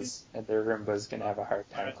 pieces, and their Roomba's gonna have a hard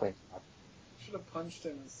time cleaning up. Should have punched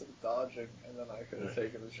him instead of dodging, and then I could have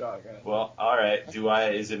taken the shotgun. Well, alright.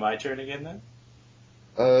 Is it my turn again then?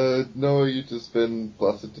 No, you've just been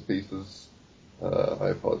blasted to pieces. I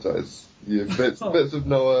apologize. Bits of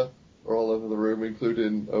Noah are all over the room,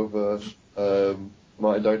 including over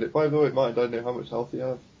Martin Dagnu. By the way, Martin Dagnu, how much health do you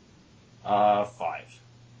have? 5.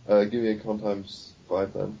 Give me a con times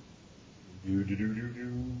 5 then.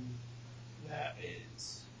 That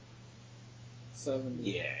is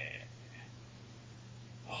 70. yeah.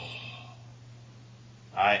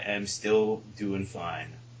 I am still doing fine.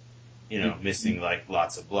 Missing like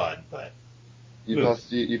lots of blood, but You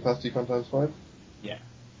passed Econ times 5? Yeah.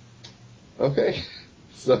 Okay.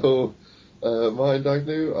 So, Martin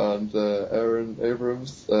Dagnew and Aaron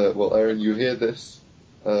Abrams, Aaron, you hear this.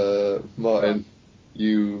 Martin,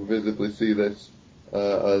 you visibly see this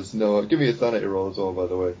as Noah. Give me a sanity roll as well, by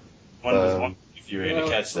the way. One if you're going to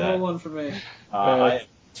catch that. Roll one for me. I am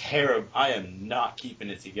terrible. I am not keeping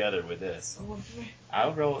it together with this. Roll one for me.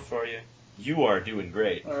 I'll roll it for you. You are doing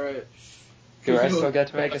great. All right. Do I still get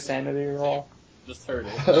to make a sanity roll? Just heard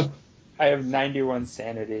it. I have 91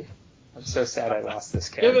 sanity. I'm so sad I lost this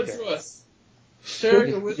Give character. it to us. Share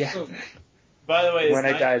your wisdom. By the way, When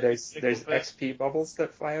I die, there's Nickelback- XP bubbles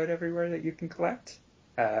that fly out everywhere that you can collect.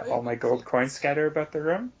 All my gold coins scatter about the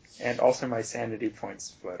room, and also my sanity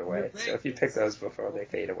points float away. So if you pick those before they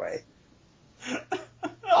fade away.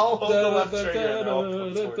 I'll hold the left trigger and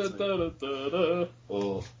I'll put towards me.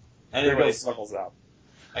 Oh. Anyways, bubbles up.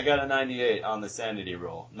 I got a 98 on the sanity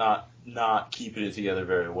roll. Not keeping it together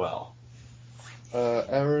very well.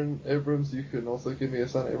 Aaron Abrams, you can also give me a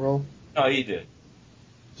sanity roll. No, he did.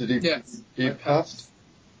 Did he? Yes. He I passed?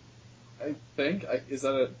 I think. Is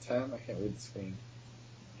that a 10? I can't read the screen.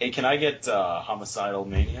 Hey, can I get homicidal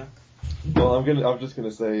mania? Well, I'm just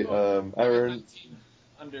gonna say, Aaron,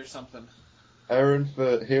 Under something. Aaron,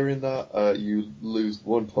 for hearing that, you lose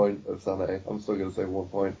 1 point of sanity. I'm still gonna say 1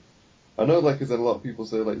 point. I know, like, as in a lot of people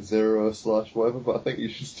say, like, 0/whatever, but I think you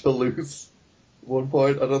should still lose 1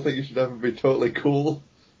 point. I don't think you should ever be totally cool.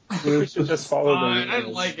 We should just follow the Fine, rules. I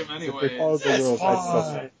didn't like him If anyway. we follow the That's rules, I'd still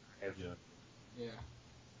fine. say.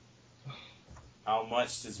 Yeah. How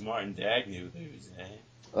much does Martin Dagnew lose,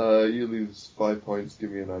 eh? You lose 5 points.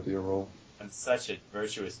 Give me an idea roll. I'm such a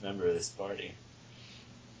virtuous member of this party.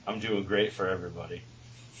 I'm doing great for everybody.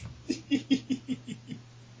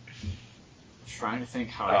 Trying to think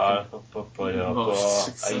how I can most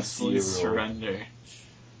successfully surrender.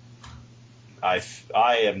 I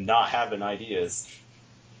am not having ideas.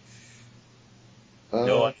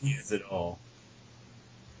 No ideas at all.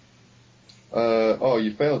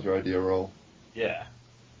 You failed your idea roll. Yeah.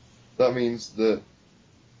 That means that...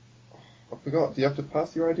 I forgot, do you have to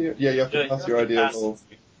pass your idea? Yeah, you have to pass your idea roll.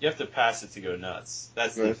 You have to pass it to go nuts.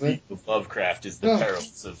 That's the Right, theme of Lovecraft, is the No.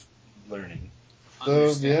 perils of learning. So,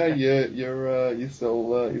 yeah, you're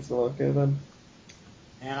still okay then?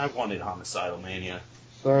 Man, I wanted homicidal mania.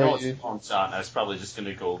 Sorry, No, it's a long shot, and I was probably just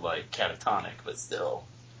gonna go, like, catatonic, but still.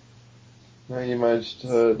 now you managed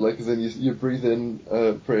to, like, as in you breathe in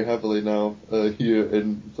pretty heavily now. You're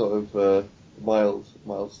in sort of mild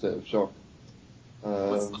state of shock.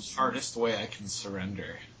 What's the hardest way I can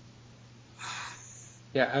surrender?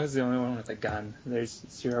 Yeah, I was the only one with a gun. There's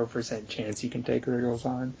 0% chance you can take Wriggles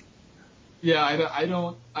on. Yeah, I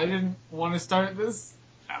didn't want to start this,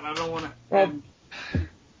 and I don't want to. Well-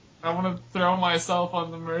 I want to throw myself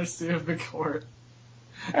on the mercy of the court.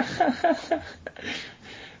 So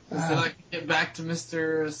then I can get back to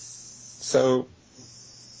Mr. So,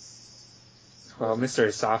 well,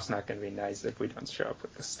 Mr. Soft's not going to be nice if we don't show up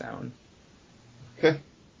with the stone. Okay.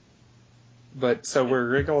 But, so were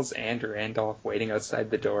Wriggles and Randolph waiting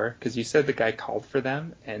outside the door? Because you said the guy called for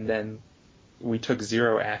them, and then we took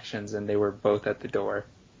 0 actions and they were both at the door.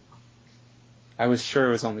 I was sure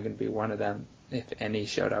it was only going to be one of them, if any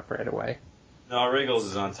showed up right away. No, Wriggles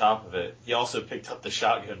is on top of it. He also picked up the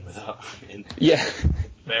shotgun without Yeah,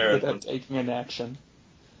 Barrett. without taking an action.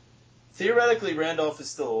 Theoretically, Randolph is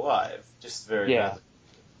still alive, just very Yeah. badly.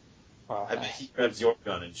 Well, I bet he grabs your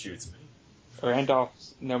gun and shoots me. Randolph,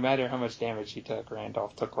 no matter how much damage he took,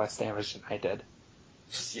 Randolph took less damage than I did.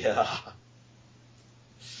 Yeah.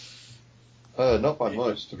 Not by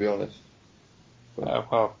much, to be honest.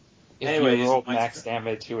 Well, if Anyway, you is rolled it my max turn?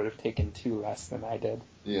 damage, he would have taken 2 less than I did.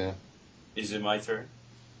 Yeah. Is it my turn?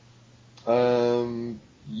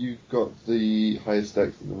 You've got the highest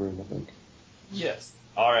dex in the room, I think. Yes.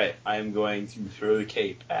 Alright, I'm going to throw the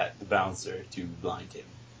cape at the bouncer to blind him.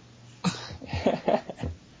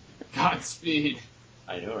 Godspeed.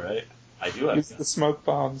 I know, right? I do have Use guns. the smoke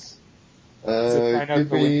bombs. Zip line out Give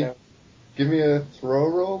the me window. give me a throw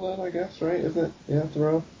roll then, I guess, right? Is it? Yeah,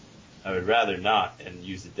 throw. I would rather not and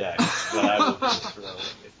use a deck, but I will do a throw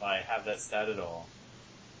if I have that stat at all.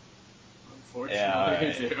 Unfortunately, Yeah,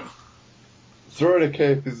 you do. Throwing a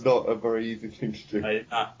cape is not a very easy thing to do.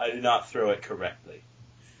 I did not throw it correctly.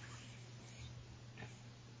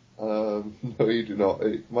 No, you do not.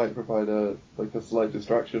 It might provide a slight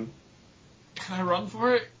distraction. Can I run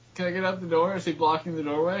for it? Can I get out the door? Is he blocking the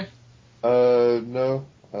doorway? No.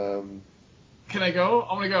 Can I go?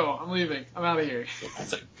 I'm gonna go. I'm leaving. I'm out of here.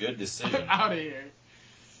 That's a good I'm decision. out of here.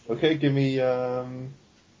 Okay, give me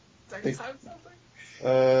Dex time something?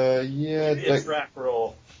 Yeah, Give me a track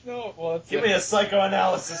roll. No, well, it's Give me a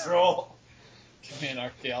psychoanalysis roll. Give me an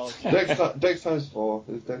archaeology. Dex times 4.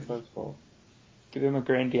 It's Dex times 4. Give him a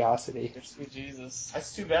grandiosity. Dear sweet Jesus.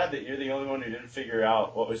 That's too bad that you're the only one who didn't figure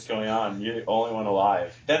out what was going on. You're the only one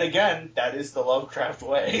alive. Then again, that is the Lovecraft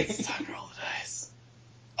way. It's time to roll the dice.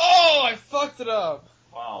 Oh, I fucked it up.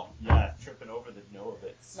 Wow, yeah, tripping over the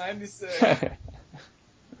Novitz. 96.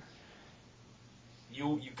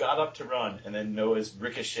 You got up to run, and then Noah's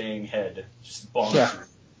ricocheting head just bonked Yeah.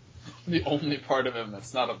 you. The only part of him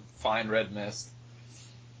that's not a fine red mist.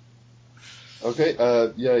 Okay,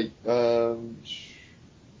 yeah,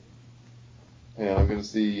 I'm gonna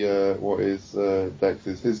see what his dex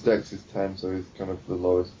is. His dex is 10, so he's kind of the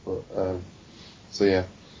lowest. But so yeah,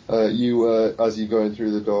 you as you're going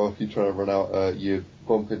through the door, if you try to run out, you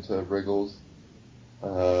bump into Wriggles.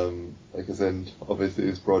 Like as in, obviously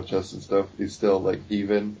his broad chest and stuff. He's still like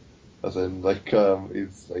heaving, as in like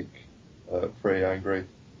he's like very angry.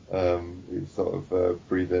 He's sort of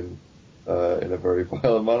breathing in a very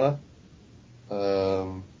violent manner.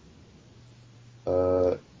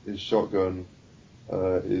 His shotgun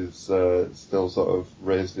is still sort of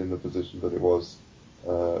raised in the position that it was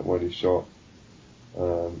when he shot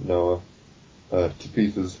Noah to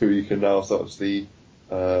pieces, who you can now sort of see.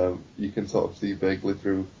 You can sort of see vaguely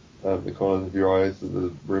through the corners of your eyes that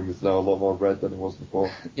the room is now a lot more red than it was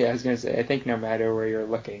before. Yeah, I was gonna say, I think no matter where you're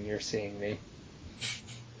looking, you're seeing me.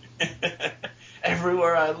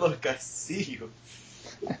 Everywhere I look, I see you.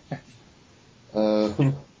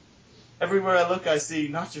 Um, Everywhere I look, I see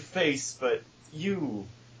not your face, but you.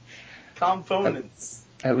 Components.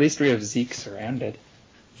 At least we have Zeke surrounded.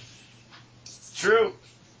 It's true.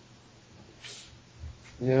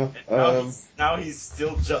 yeah. Now he's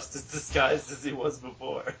still just as disguised as he was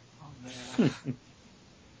before. Oh, man.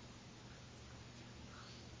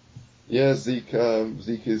 Yeah, Zeke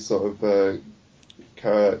is sort of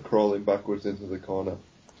crawling backwards into the corner.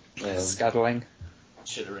 Scuttling.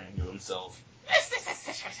 Chittering to himself.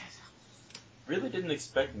 Really didn't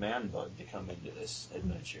expect Man-Bug to come into this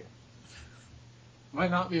adventure. Might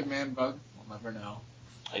not be a man bug. We'll never know.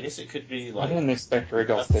 I guess it could be I like... didn't expect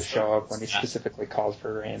Wriggles to show up when he specifically called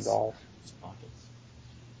for Randolph.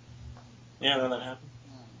 Yeah, no, that happened.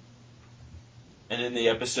 And in the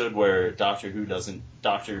episode where where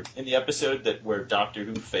Doctor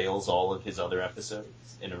Who fails all of his other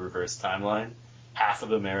episodes in a reverse timeline, half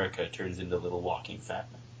of America turns into little walking fat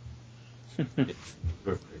men.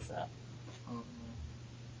 We're very fat.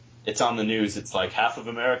 It's on the news. It's like half of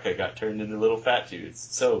America got turned into little fat dudes.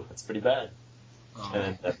 So that's pretty bad. Oh.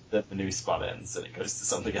 And then the news spot ends and it goes to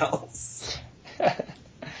something else.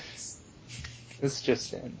 This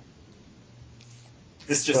just in.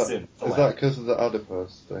 This just in. Is that because of the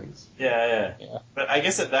adipose things? Yeah. Yeah. But I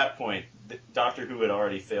guess at that point, Doctor Who had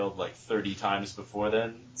already failed like 30 times before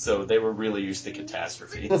then, so they were really used to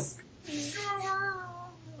catastrophes.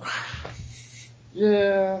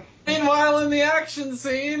 Yeah. Meanwhile, in the action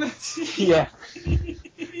scene, Yeah.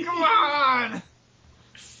 come on!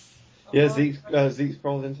 Yeah, Zeke's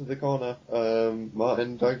crawled into the corner.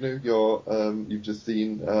 Martin Dagnu, you've just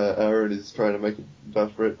seen Aaron is trying to make a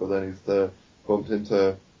dash for it, but then he's bumped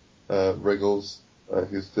into Wriggles,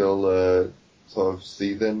 who's still sort of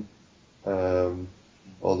seething.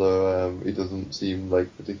 Although he doesn't seem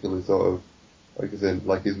like particularly sort of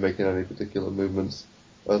like he's making any particular movements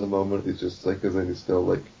at the moment. He's just like as in he's still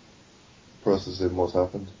like processing what's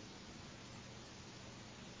happened.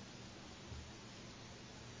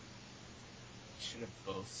 Should have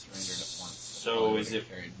both surrendered at once. So Probably is would've it-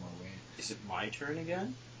 carried more weight. Is it my turn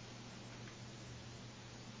again?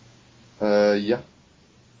 Yeah.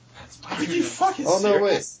 That's my Are you turn. fucking Oh, no,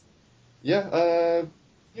 serious? Yeah,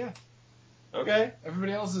 Okay.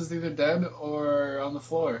 Everybody else is either dead or on the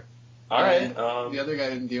floor. Alright. The other guy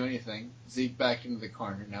didn't do anything. Zeke backed into the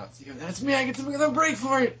corner. Now it's Zeke. That's me. I get to make another break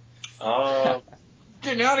for it.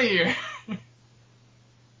 Getting out of here. I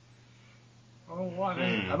don't want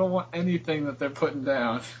it. I don't want anything that they're putting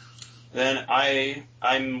down. Then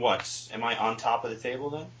I'm what? Am I on top of the table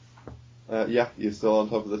then? yeah, you're still on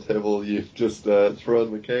top of the table. You've just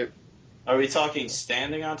thrown the cape. Are we talking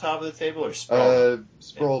standing on top of the table or sprawled?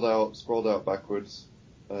 Sprawled out backwards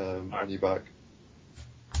on your back.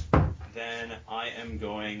 Then I am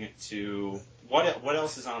going to... What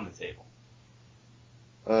else is on the table?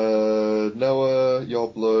 Noah, your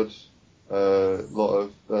blood, a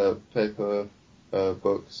lot of paper,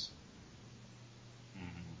 books.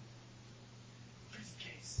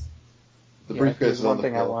 Briefcase. The Yeah, briefcase there's is on one the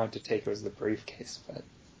thing I floor. wanted to take was the briefcase, but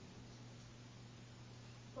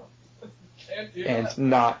Can't and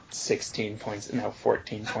not 16 points, no,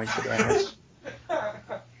 14 points of damage.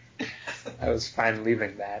 I was fine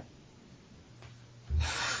leaving that.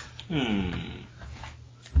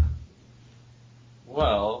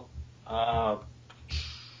 Well,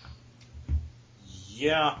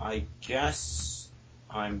 yeah, I guess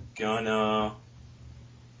I'm gonna...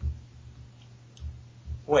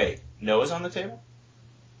 Wait, Noah's on the table?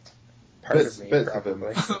 Part Bits- of me, bits of him.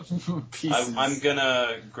 probably. Pieces. I'm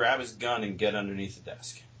gonna grab his gun and get underneath the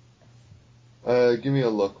desk. Give me a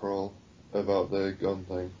luck roll about the gun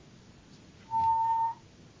thing.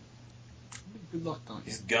 Good luck, don't you?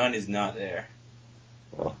 His gun is not there.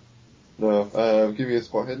 No, give me a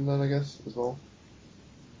spot hidden then, I guess, as well.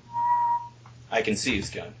 I can see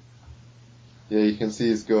his gun. Yeah, you can see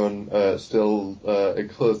his gun still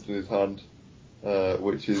enclosed in his hand,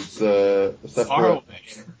 which is Far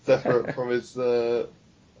separate away. from his the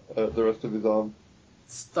rest of his arm,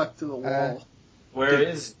 Stuck to the wall. Where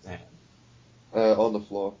is his hand? on the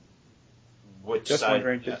floor, Which Just side?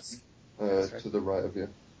 wondering, Yes. Sorry. to the right of you.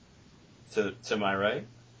 To my right?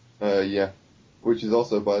 Yeah, which is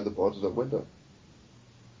also by the boarded up window.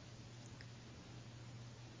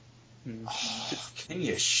 Can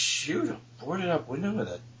you shoot a boarded up window with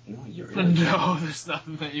a... No, you really No, there's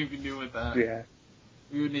nothing that you can do with that. Yeah,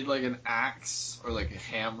 We would need like an axe or like a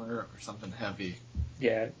hammer or something heavy.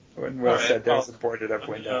 yeah. When Will Alright, said there was a well, boarded up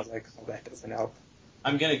window, I was like, oh, that doesn't help.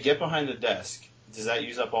 I'm gonna get behind the desk. Does that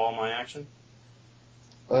use up all my action?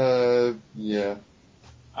 Yeah.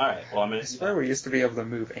 Alright, well I'm gonna... I swear we used to be able to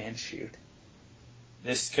move and shoot.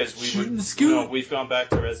 This, because we Shoot were... and scoot. No, we've gone back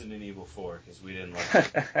to Resident Evil 4, because we didn't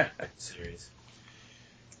like the series.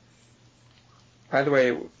 By the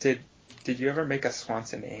way, did you ever make a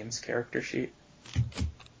Swanson Ames character sheet?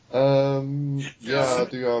 Yeah, I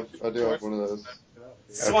do have one of those.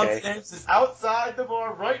 Swanson Ames is outside the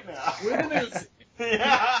bar right now. With an Uzi.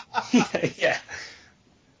 Yeah. Yeah.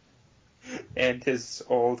 And his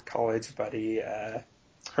old college buddy,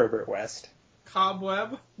 Herbert West.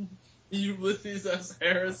 Cobweb. Ulysses S.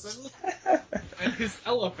 Harrison. And his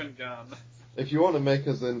elephant gun. If you want to make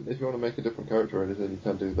a different character or anything, you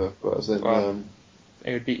can do that. But as in, Well,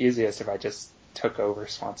 It would be easiest if I just took over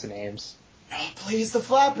Swanson Ames. No, please, the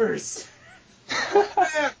flappers.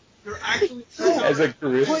 Yeah, you're actually As a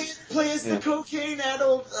group. Play as Yeah. the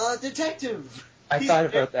cocaine-addled detective. I thought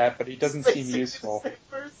about that, but he doesn't seem Basically useful. the same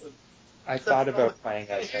person. I thought about playing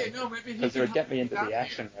as Hey, him, no, maybe he because it can would get me help into you the out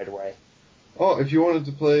action right away. oh, if you wanted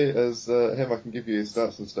to play as him, I can give you his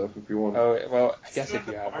stats and stuff if you want. Oh, well, I guess He's if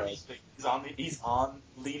you doing have the bar those. thing. He's on,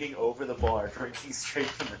 leaning over the bar, drinking straight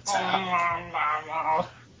from the tap.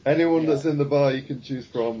 Anyone Yeah. that's in the bar you can choose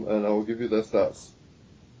from, and I will give you their stats.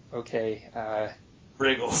 Okay,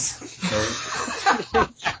 Wriggles.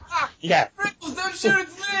 yeah, Ripples, don't shoot,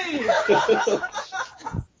 it's me!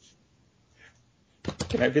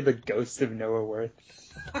 can I be the ghost of Noah Worth?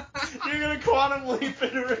 You're gonna quantum leap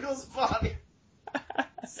into Wriggles' body.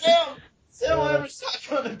 Sam, I have a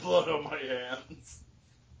shotgun and blood on my hands.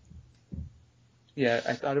 Yeah,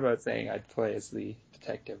 I thought about saying I'd play as the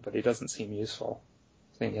detective, but he doesn't seem useful,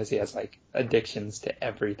 seeing as he has, like, addictions to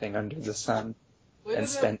everything under the sun, and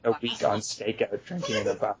spent a week on stakeout drinking in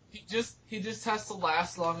a bar. He just has to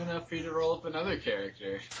last long enough for you to roll up another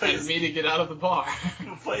character and me to get out of the bar.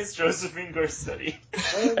 Who plays Josephine Garcetti?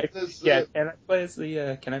 Yeah, can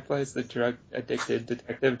I play as the drug addicted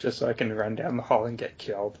detective just so I can run down the hall and get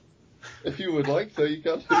killed? If you would like to, you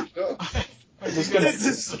can do that. I'm just gonna, This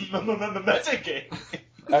is the meta game.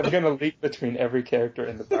 I'm gonna leap between every character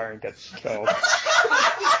in the bar and get killed.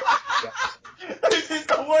 This is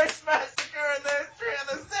the worst massacre in the history of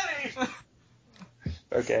the city.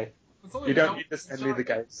 Okay, It's only you don't one need to send me shot. the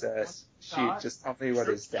guy's sheet. Just tell me what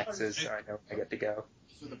his dex is so I know when I get to go.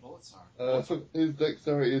 So the bullets are. His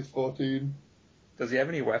dexterity is 14. Does he have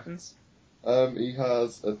any weapons? He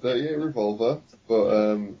has a 38 revolver,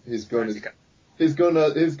 but his gun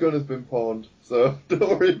has been pawned, so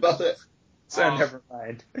don't worry about it. So never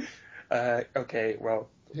mind. Okay, well,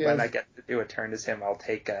 He when has- I get to do a turn as him, I'll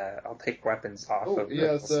take weapons off Oh, of he the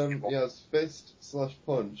has table.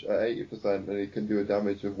 fist/punch at 80%, and he can do a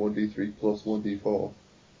damage of 1d3 plus 1d4.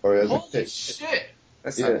 Or he has a Holy kick. shit!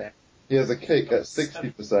 That's Yeah. not bad. He has a kick at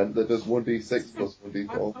 60% that does 1d6 plus My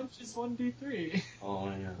 1d4. punch is 1d3. Oh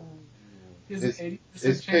yeah. He has His- an 80%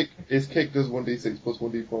 His chance. kick does 1d6 plus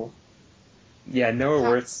 1d4. Yeah, Noah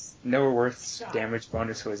Worth's damage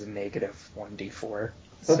bonus was a negative 1d4,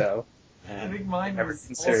 so I And think I mine never was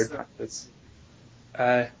considered also... punches.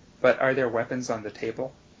 But are there weapons on the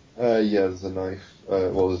table? Yeah, there's a knife.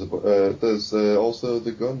 There's also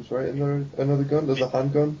the guns, right? Another gun? There's a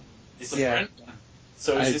handgun. it's a Yeah. friend.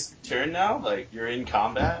 So is this your turn now? Like, you're in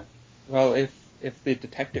combat? Well, if the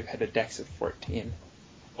detective had a dex of 14,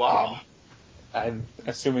 Wow. I'm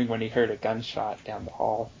assuming when he heard a gunshot down the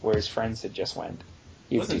hall where his friends had just went,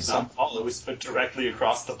 It wasn't down the hall, it was put directly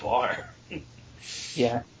across the bar.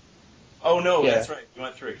 Yeah. Oh no, Yeah. that's right. We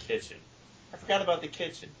went through a kitchen. I forgot about the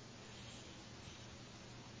kitchen.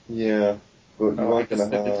 Yeah, but you Well, I are guess gonna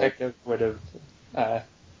the have. detective would have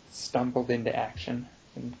stumbled into action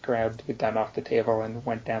and grabbed the gun off the table and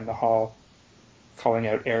went down the hall, calling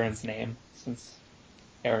out Aaron's name, since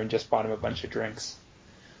Aaron just bought him a bunch of drinks.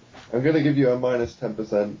 I'm gonna give you a minus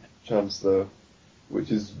 10% chance though,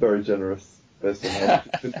 which is very generous based on how much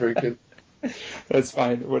you've been drinking. That's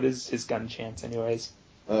fine. What is his gun chance, anyways?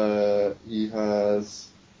 He has.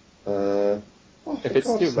 If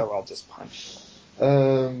it's too low, I'll just punch.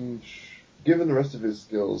 Given the rest of his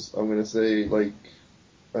skills, I'm gonna say like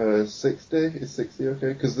 60. Is 60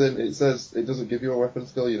 okay? Because then it says it doesn't give you a weapon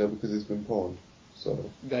skill, because it's been pawned.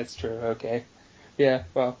 So. That's true. Okay. Yeah.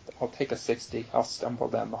 Well, I'll take a 60. I'll stumble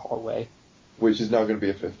down the hallway. Which is now gonna be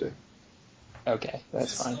a 50. Okay,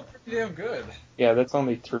 that's It's fine. still pretty damn good. Yeah, that's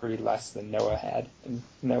only 3 less than Noah had, and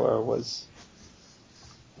Noah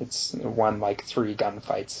it's won like 3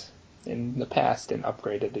 gunfights in the past and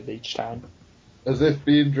upgraded it each time. As if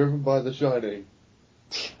being driven by The Shining.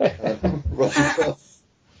 Right across.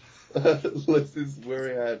 Listens where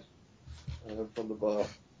he had from the bar.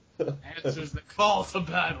 Answers the call to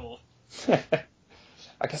battle.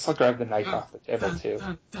 I guess I'll grab the knife off the table too.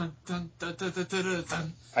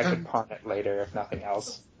 I could pawn it later if nothing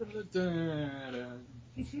else.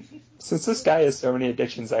 Since this guy has so many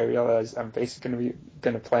addictions, I realize I'm basically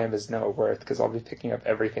gonna play him as Noah Worth because I'll be picking up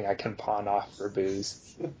everything I can pawn off for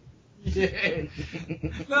booze. Yay!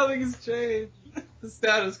 Nothing has changed. The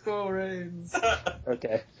status quo reigns.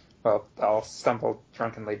 Okay. Well, I'll stumble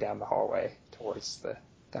drunkenly down the hallway towards the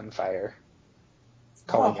gunfire.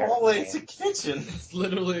 Oh, Aaron's hallway, it's a name. kitchen. It's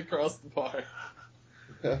literally across the bar.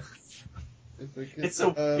 It's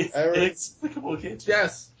an Aaron, inexplicable kitchen.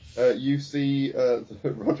 Yes. you see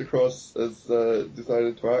Roger Cross has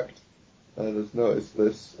decided to act and has noticed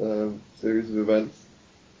this series of events.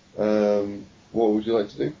 What would you like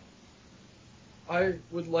to do? I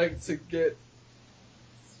would like to get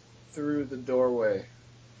through the doorway.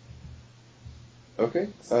 Okay.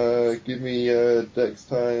 Give me Dex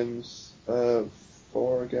times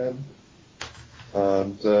 4 again.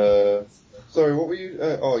 And sorry, what were you?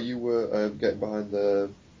 You were getting behind the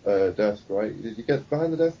desk, right? Did you get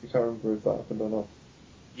behind the desk? I can't remember if that happened or not.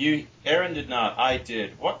 Aaron did not. I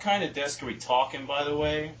did. What kind of desk are we talking, by the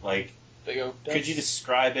way? Like, Big oak desk. could you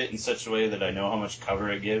describe it in such a way that I know how much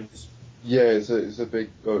cover it gives? Yeah, it's a big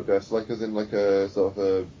oak desk, like as in like a sort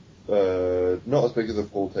of a not as big as a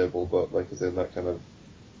pool table, but like as in that kind of.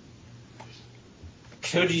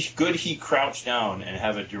 Could he crouch down and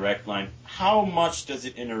have a direct line? How much does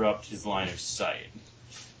it interrupt his line of sight?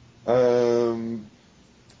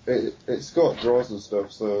 It's got drawers and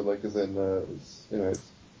stuff, so like as in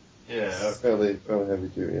it's fairly heavy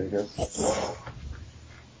duty, I guess.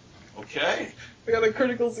 Okay. I got a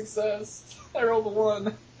critical success. I rolled a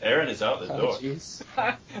 1. Aaron is out the door. Jeez.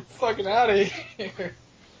 Fucking out of here.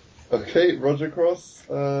 Okay, Roger Cross,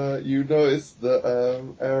 you notice that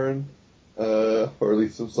Aaron, or at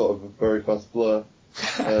least some sort of a very fast blur,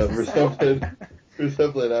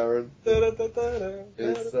 resembling Aaron,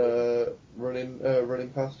 is running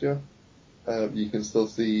past you. You can still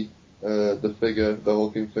see the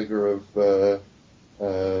hulking figure of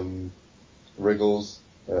Wriggles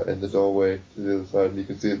in the doorway to the other side, and you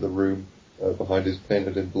can see the room behind is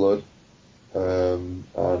painted in blood, and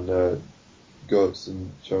guts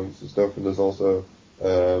and chunks and stuff, and there's also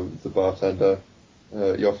the bartender,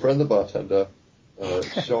 your friend the bartender,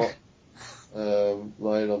 shot,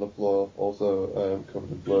 lying on the floor, also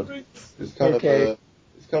covered in blood. It's kind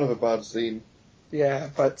of a bad scene. Yeah,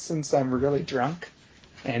 but since I'm really drunk,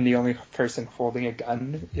 and the only person holding a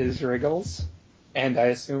gun is Wriggles, and I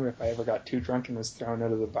assume if I ever got too drunk and was thrown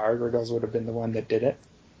out of the bar, Wriggles would have been the one that did it.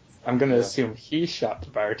 I'm gonna assume he shot the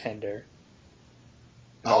bartender.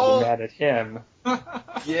 I'll be mad at him.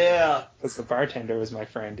 Yeah. Because the bartender was my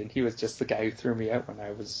friend, and he was just the guy who threw me out when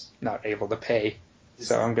I was not able to pay.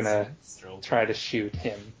 So I'm gonna try to shoot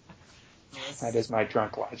him. That is my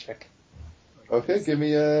drunk logic. Okay, give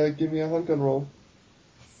me a handgun roll.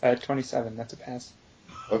 27, that's a pass.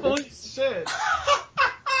 Okay. Holy shit.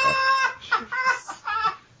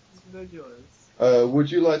 It's ridiculous.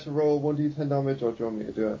 Would you like to roll 1d10 damage, or do you want me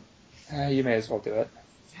to do it? You may as well do it.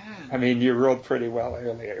 10. I mean, you rolled pretty well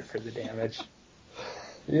earlier for the damage.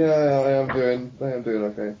 Yeah, I am doing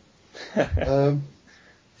okay.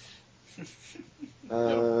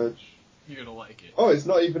 Uh, You're gonna like it. oh, it's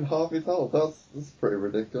not even half his health. That's pretty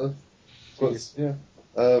ridiculous. But, Jeez.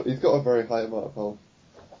 yeah. He's got a very high amount of health.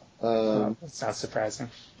 That's not surprising.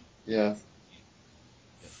 Yeah.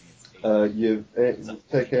 You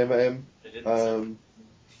take aim at him.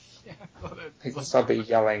 Yeah, I thought I guess I'll be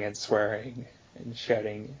yelling and swearing and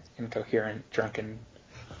shouting incoherent, drunken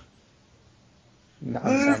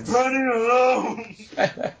nonsense. Running alone!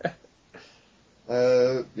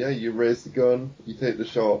 Yeah, you raise the gun, you take the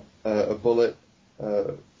shot, a bullet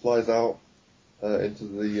flies out into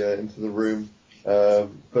the room.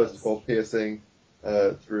 First of all, piercing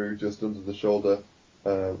through just under the shoulder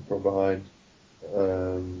from behind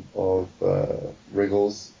of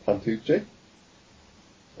Wriggles Pantucci.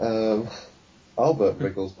 Albert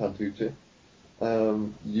Wriggles Pantucci.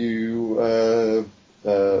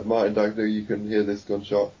 Martin Dagno, you can hear this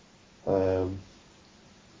gunshot.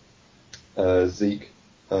 Zeke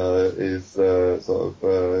is sort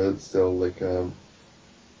of still like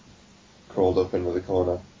crawled up into the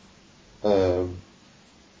corner.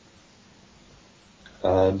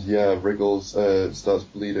 And yeah, Wriggles starts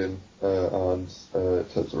bleeding and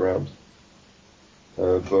turns around.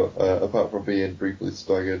 But apart from being briefly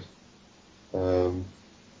staggered,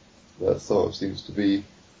 that sort of seems to be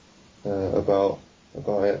about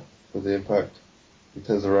it for the impact. He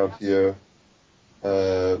turns around to you,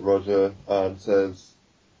 Roger, and says,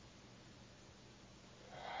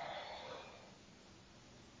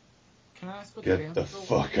 Can I ask what "Get the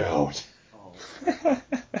fuck out." Oh.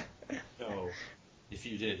 No. If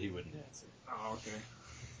you did, he wouldn't answer. Oh,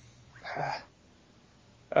 okay.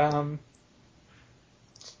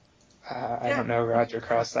 I don't know Roger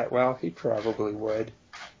Cross that well. He probably would.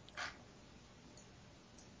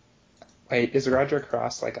 Wait, is Roger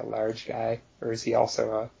Cross like a large guy, or is he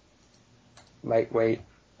also a lightweight?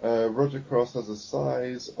 Roger Cross has a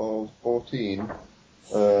size of 14.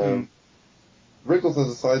 Wriggles has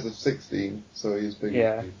a size of 16, so he's bigger.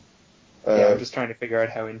 Yeah. Yeah, I'm just trying to figure out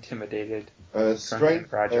how intimidated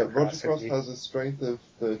Strength. Roger Roger Cross would Cross be. has a strength of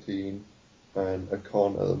 13 and a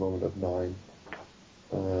con at the moment of 9.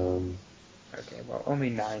 Okay, well,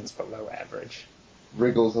 only 9's below average.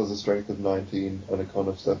 Wriggles has a strength of 19 and a con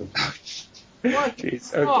of 17. What?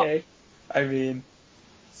 Jeez, okay. I mean,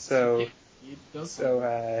 so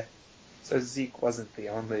Zeke wasn't the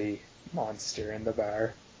only monster in the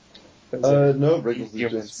bar. No, Wriggles is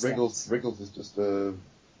human just scouts. Wriggles is just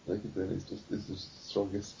he's just the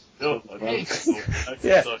strongest. No, Hey. Yeah,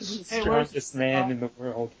 So, the Hey, where's- strongest man in the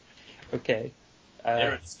world. Okay.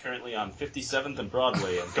 Aaron is currently on 57th and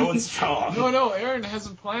Broadway and going strong. No, Aaron has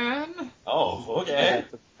a plan. Oh, okay.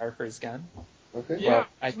 That's a Harper's gun. Okay. Yeah,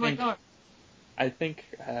 Well, oh my God. I think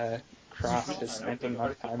Cross has spent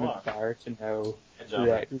enough time in the bar to know Good job.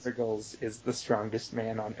 that Wriggles is the strongest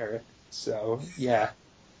man on Earth. So, yeah,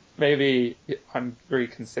 maybe on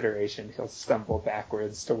reconsideration he'll stumble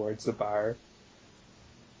backwards towards the bar.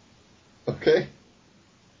 Okay.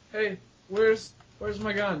 Hey, where's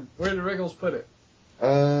my gun? Where did Wriggles put it?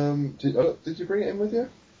 Did you bring it in with you?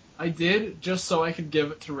 I did, just so I could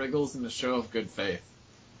give it to Wriggles in a show of good faith.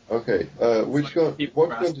 Okay. Which gun? What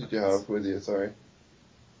gun did you have with you? Sorry.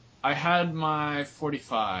 I had my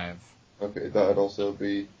 45 Okay, that'd also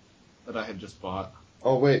be. that I had just bought.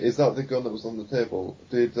 Oh wait, is that the gun that was on the table?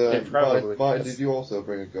 Did It probably Martin? is. Did you also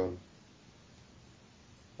bring a gun?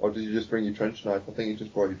 Or did you just bring your trench knife? I think you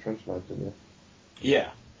just brought your trench knife, didn't you? Yeah,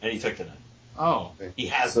 and he took the knife. Oh, Okay. He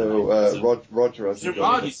has the So knife. Roger has the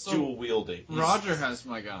gun. He's dual wielding. Roger has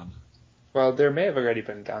my gun. Well, there may have already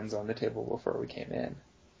been guns on the table before we came in.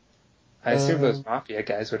 I assume those Mafia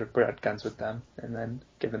guys would have brought guns with them and then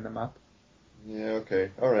given them up. Yeah.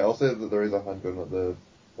 Okay. All right. I'll say that there is a handgun at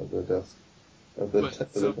the desk. At the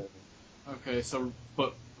But, table. Okay,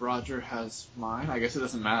 but Roger has mine. I guess it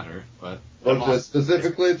doesn't matter, but Roger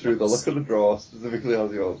specifically through the look of the drawer specifically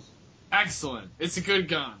has yours. excellent. It's a good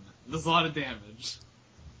gun. It does a lot of damage.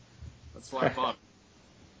 That's why I bought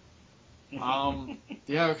it.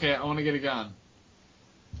 Yeah. Okay, I want to get a gun.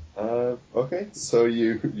 Okay. So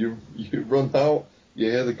you run out. You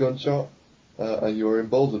hear the gunshot, and you're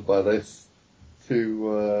emboldened by this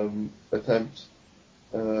to attempt,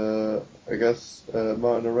 I guess,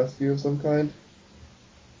 Martin, a rescue of some kind.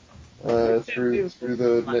 Through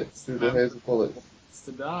the haze of bullets. It's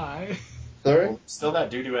to die. Sorry? Still that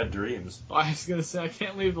dude who had dreams. I was gonna say I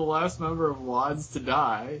can't leave the last member of WADS to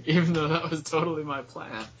die, even though that was totally my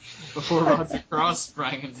plan before Roger Cross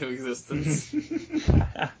sprang into existence.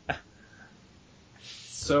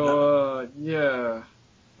 So yeah,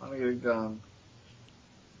 I'm gonna get a gun.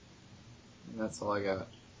 And that's all I got.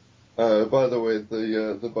 By the way,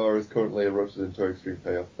 the bar is currently erupted into extreme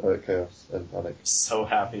chaos and panic. So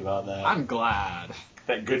happy about that. I'm glad.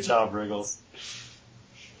 Good job, Wriggles.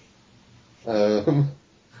 Most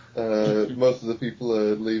of the people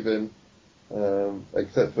are leaving,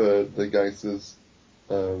 except for the gangsters,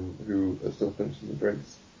 who are still finishing the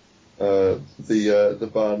drinks. The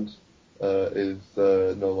band is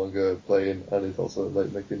no longer playing and is also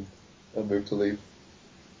making a move to leave.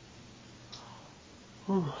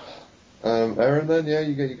 Aaron, then, yeah,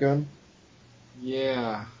 you get your gun.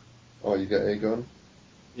 Yeah. Oh, you get a gun.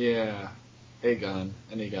 Yeah. A gun.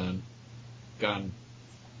 Any gun. Gun.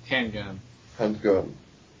 Handgun. Handgun.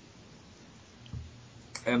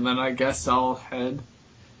 And then I guess I'll head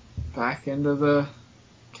back into the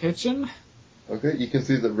kitchen. Okay, you can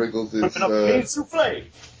see that Wriggles is. Open up the main souffle.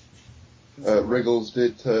 Wriggles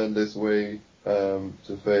did turn this way to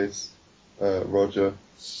face Roger.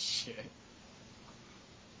 Shit.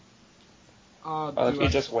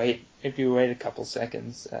 If you wait a couple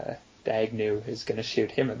seconds, Dagnu is going to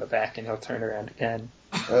shoot him in the back, and he'll turn around again.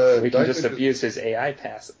 We can just abuse his AI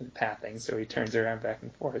pathing, so he turns around back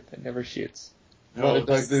and forth and never shoots. No, Dagnu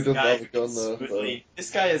doesn't have a gun though. So.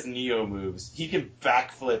 This guy has Neo moves. He can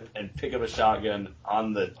backflip and pick up a shotgun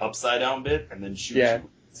on the upside down bit and then shoot you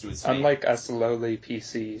to his feet. Unlike us lowly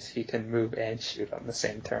PCs, he can move and shoot on the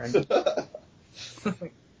same turn.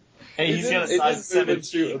 Hey, he's got a size 17.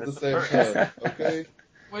 Shoot at the same time. Okay.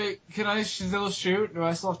 Wait, can I still shoot? Do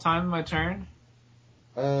I still have time in my turn?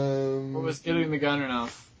 Or was getting the gun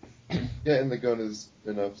enough? Getting the gun is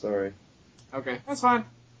enough, sorry. Okay, that's fine.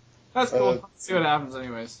 That's cool. Let's see what happens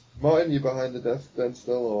anyways. Martin, you behind the desk then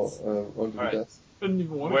still, or under the desk? Didn't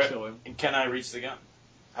even want to kill him. Can I reach the gun?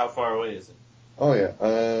 How far away is it? Oh yeah,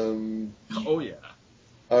 Oh yeah.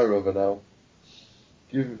 I remember now.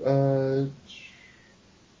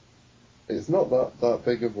 It's not that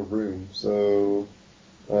big of a room, so,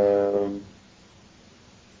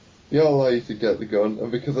 yeah, I'll allow you to get the gun, and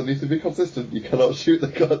because I need to be consistent, you cannot shoot the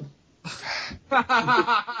gun.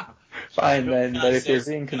 Fine then, but if you're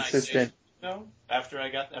being consistent... No, after I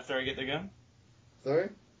get the gun? Sorry?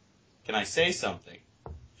 Can I say something?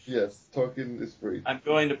 Yes, talking is free. I'm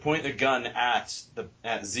going to point the gun at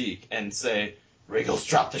Zeke and say, Wriggles,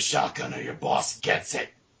 drop the shotgun or your boss gets it.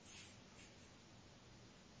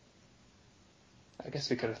 I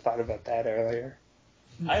guess we could have thought about that earlier.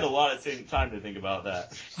 I had a lot of time to think about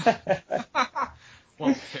that.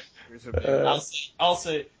 Well, I'll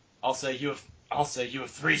say you have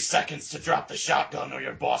 3 seconds to drop the shotgun or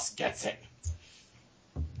your boss gets it.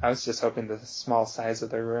 I was just hoping the small size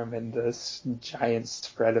of the room and the giant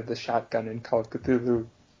spread of the shotgun in Call of Cthulhu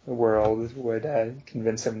world would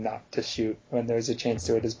convince him not to shoot when there's a chance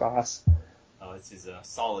to hit his boss. Oh, it's his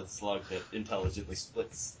solid slug that intelligently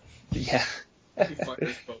splits. Yeah. He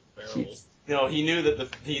fires both barrels. No, he knew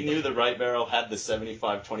the right barrel had the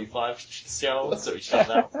 75-25 shell, so he shot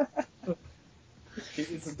that one.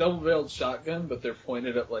 It's a double-barreled shotgun, but they're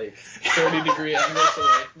pointed at like 30-degree angles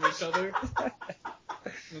away from each other.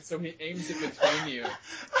 And so he aims it between you.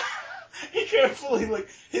 He carefully,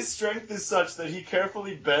 his strength is such that he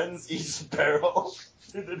carefully bends each barrel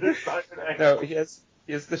to the desired angle. No, he has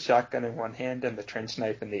the shotgun in one hand and the trench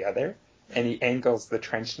knife in the other, and he angles the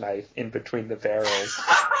trench knife in between the barrels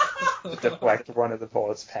to deflect one of the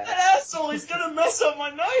bullets past. That asshole, he's gonna mess up my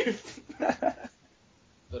knife! That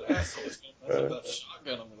asshole is gonna mess up that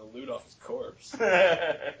shotgun. I'm gonna loot off his corpse.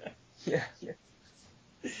 Yeah.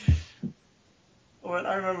 When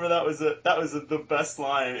I remember that was the best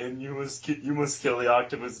line in You Must Kill the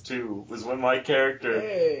Octopus 2 was when my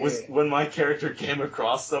character came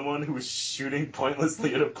across someone who was shooting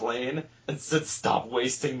pointlessly at a plane and said, "Stop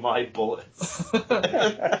wasting my bullets."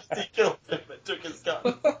 He killed him and took his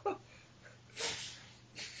gun.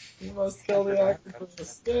 You must kill the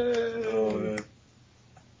octopus. Yay!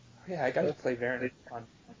 Yeah, I got to play Baron von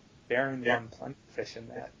Plunderfish in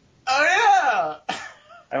that. Oh yeah!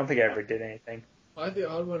 I don't think I ever did anything. Am I the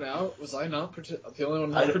odd one out? Was I not the only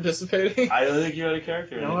one not participating? I don't think you had a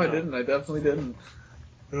character. No, I didn't. I definitely didn't.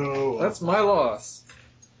 Oh. That's my loss.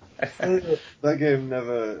 That game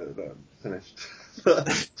never finished. Yeah,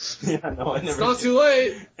 no, I never. It's not too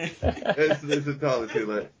late. It's entirely too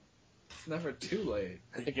late. It's never too late.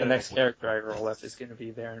 I think the next character I roll up is going to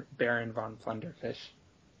be Baron von Plunderfish.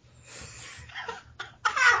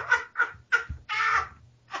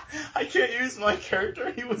 I can't use my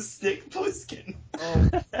character. He was Snake Plissken. Oh,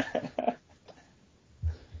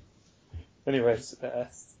 Anyways,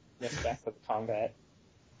 yes, back to the combat.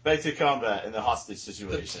 Back to combat in the hostage the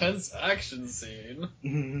situation. tense action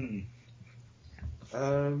scene.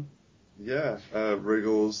 Yeah,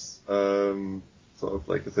 Wriggles sort of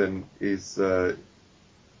like as in he's sort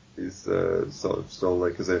of still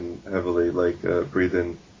like as in heavily like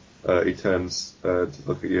breathing. He turns to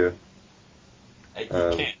look at you. He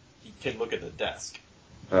can't. He can look at the desk.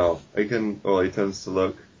 Oh, he can. Well, he turns to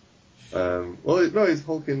look. No, he's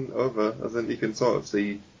hulking over, as in he can sort of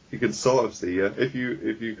see. He can sort of see you. If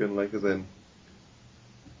you can like as in.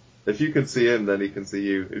 If you can see him, then he can see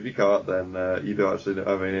you. If you can't, then you don't actually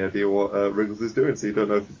have any idea what Wriggles is doing, so you don't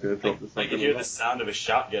know if he's going to drop this. I can hear the sound of a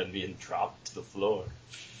shotgun being dropped to the floor.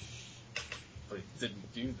 But he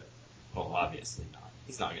didn't do that. Well, obviously not.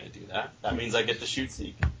 He's not going to do that. That means I get to shoot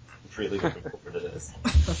Zeke. I'm really looking forward to this.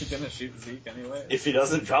 Is he gonna shoot Zeke anyway? If he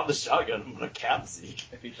doesn't drop the shotgun, I'm going to cap Zeke.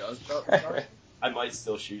 If he does drop the shotgun? I might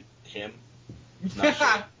still shoot him. Not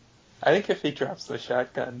sure. I think if he drops the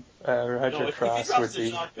shotgun, Roger No, if he Cross drops would the be.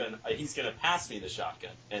 shotgun, he's going to pass me the shotgun,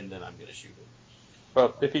 and then I'm going to shoot him.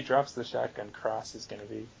 Well, if he drops the shotgun, Cross is going to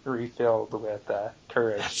be refilled with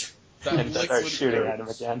courage That and start liquid shooting courage. at him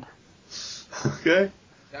again. Okay.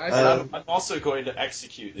 Yeah, I said I'm also going to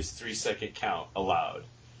execute this 3-second count aloud.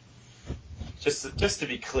 Just to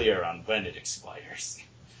be clear on when it expires.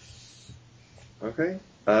 Okay.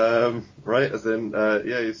 Right, as in,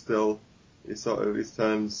 he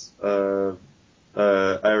turns,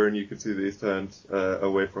 Aaron, you can see that he's turned,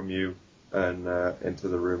 away from you and, into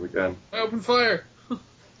the room again. I open fire.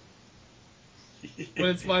 When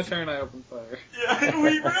it's my turn, I open fire. Yeah,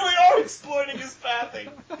 we really are exploiting his pathing.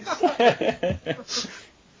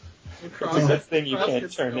 It's a good thing you Cross can't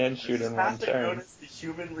gets turn to go in, shoot in one Pathing turn. notice the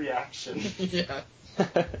human reaction. Yeah.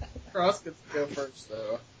 Cross gets to go first,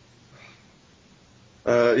 though.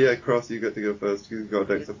 Cross, you get to go first. You've got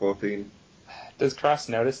a dex of 14. Does Cross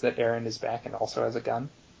notice that Aaron is back and also has a gun?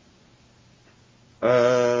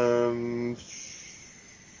 I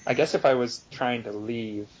guess if I was trying to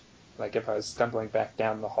leave, like if I was stumbling back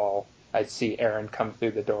down the hall, I'd see Aaron come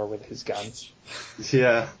through the door with his gun.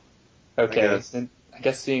 Yeah. Okay, guess. then I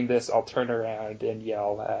guess seeing this, I'll turn around and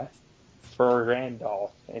yell, for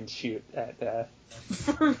Randolph, and shoot at,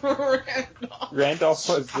 Randolph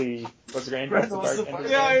was Randolph the bartender?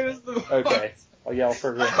 Yeah, he was the Okay, I'll yell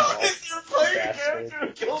for Randolph. You're playing a Bastard. character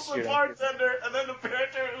who kills the Shoot him. bartender, and then the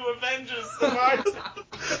character who avenges the bartender.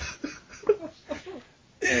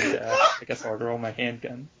 And, I guess I'll roll my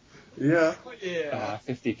handgun. Yeah. Yeah.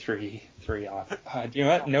 53, 3 off. Do you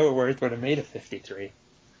know what? Noah Worth would have made a 53.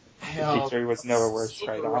 53 was Noah Worth's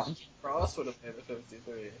right on. Cross would have made a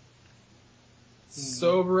 53.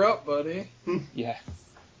 Sober up, buddy. Yeah.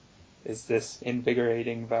 Is this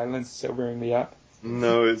invigorating violence sobering me up?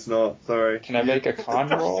 No, it's not. Sorry. Can I make a con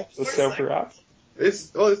roll to sober up?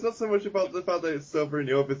 It's not so much about the fact that it's sobering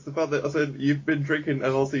you up, it's the fact that, I said, you've been drinking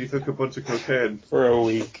and also you took a bunch of cocaine. For a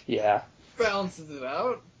week, yeah. Balances it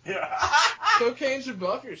out. Yeah. Cocaine should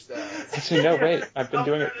buff your stats. Actually, no, wait. I've been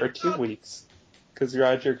doing it for 2 weeks. Because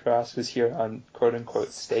Roger Cross was here on quote-unquote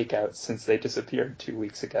stakeout since they disappeared 2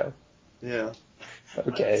 weeks ago. Yeah.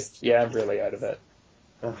 Okay, yeah, I'm really out of it.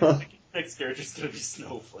 Next character's gonna be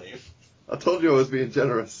Snowflame. I told you I was being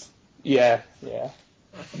generous. Yeah. Now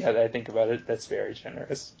that I think about it, that's very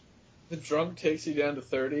generous. The drunk takes you down to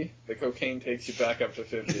 30. The cocaine takes you back up to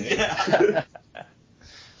 50. Yeah.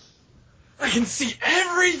 I can see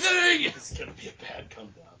everything! It's gonna be a bad come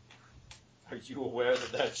down. Are you aware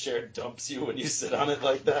that chair dumps you when you sit on it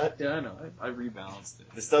like that? Yeah, I know. I rebalanced it.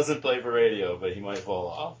 This doesn't play for radio, but he might fall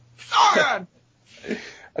off. Oh, God!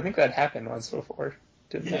 I think that happened once before,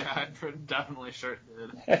 didn't Yeah, I'm definitely sure it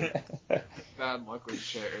did. it? Bad luck with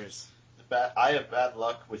chairs. I have bad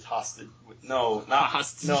luck with No, not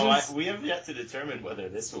Hostages? No, we have yet to determine whether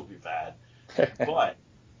this will be bad. But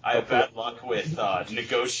I have bad luck with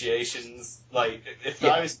negotiations. Like, if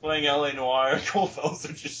I was playing L.A. Noire, Goldfells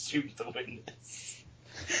would just shoot the witness.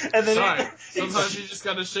 And then Sometimes you just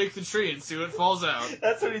gotta shake the tree and see what falls out.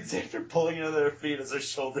 That's what he'd say after pulling into their feet as their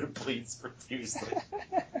shoulder bleeds profusely.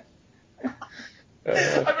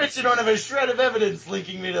 I bet you don't have a shred of evidence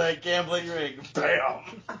linking me to that gambling ring.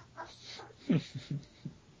 Bam!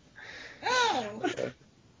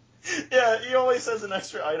 Yeah, he always has an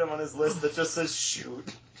extra item on his list that just says shoot.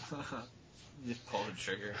 You pull the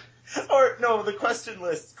trigger. Or, no, the question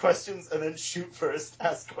list. Questions and then shoot first,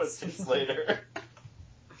 ask questions later.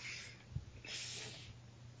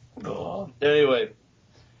 Anyway,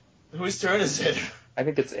 whose turn is it? I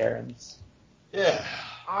think it's Aaron's. Yeah.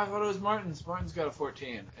 Oh, I thought it was Martin's. Martin's got a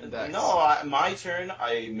 14 in Dex. No, my turn.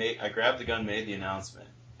 I grabbed the gun, made the announcement.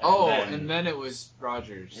 And then it was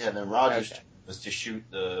Rogers. Yeah, then Rogers' turn was to shoot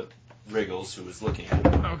the Wriggles who was looking at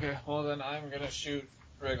him. Okay, well then I'm gonna shoot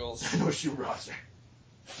Wriggles. No, shoot Roger.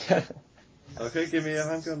 Okay, give me a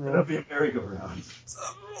handgun roll. It'll be a merry-go-round.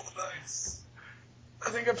 Roll the dice. I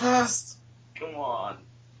think I passed. Come on.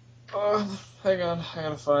 Hang on. I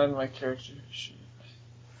gotta find my character sheet.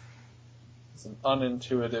 It's an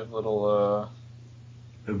unintuitive little,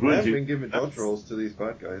 I have been giving dodge rolls to these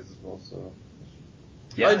bad guys as well, so.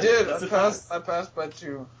 Yeah, I did. that's I passed by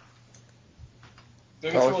 2.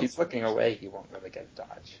 Well, if he's looking away, he won't really get a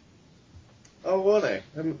dodge. Oh, won't I?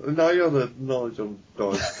 And now you're the knowledge on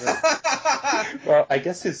dodge. Well, I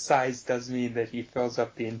guess his size does mean that he fills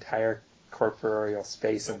up the entire corporeal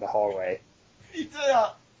space in the hallway.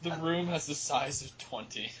 The room has the size of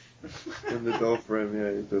 20. In the door frame, yeah,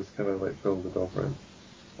 it does kind of like fill the door frame.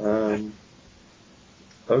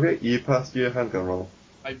 Okay, you passed your handgun roll.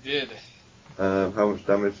 I did. How much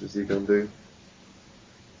damage is he going to do?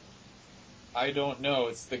 I don't know.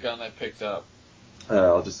 It's the gun I picked up.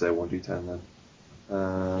 I'll just say 1d10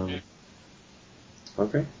 then.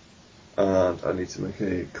 Okay. And I need to make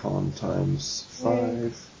a con times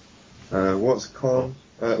 5. What's con?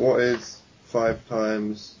 What is 5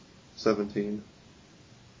 times 17?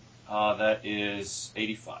 That is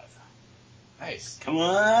 85. Nice. Come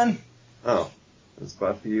on. Oh, that's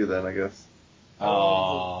bad for you then, I guess.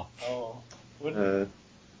 Oh. What?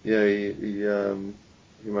 Yeah,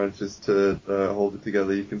 he manages to hold it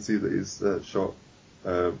together. You can see that he's shot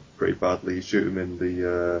pretty badly. You shoot him in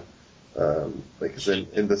the like it's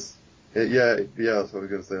in this. Yeah, that's what I was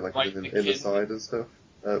gonna say. Like Right in the side and stuff.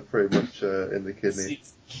 Pretty much in the kidney. See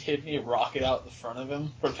kidney rocket out the front of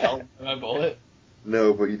him, propelled by my bullet.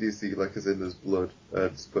 No, but you do see like as in there's blood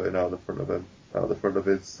spurting out the front of him, out the front of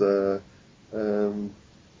his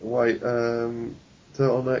white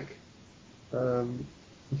turtleneck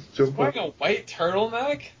jumper. Wearing a white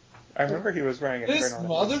turtleneck? I remember he was wearing a This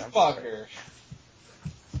turtleneck. motherfucker.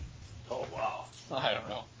 Oh, wow. I don't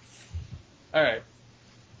know. Alright.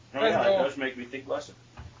 Oh, yeah, it does make me think less of it.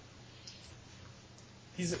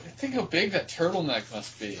 Think how big that turtleneck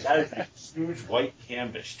must be. That is a huge white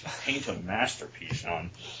canvas to paint a masterpiece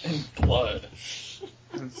on. In blood.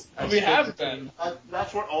 We have been.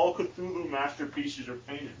 That's what all Cthulhu masterpieces are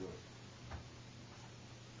painted with.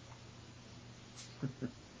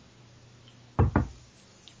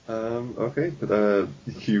 Okay, but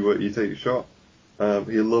you take a shot.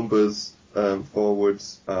 He lumbers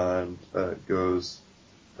forwards and goes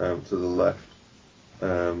to the left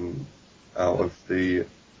out of the,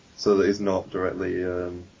 so that he's not directly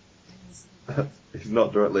he's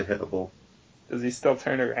not directly hittable. Does he still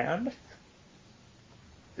turn around?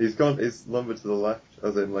 He's lumbered to the left,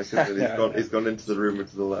 as in like he's gone into the room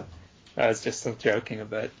to the left. I was just still joking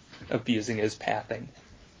about abusing his pathing.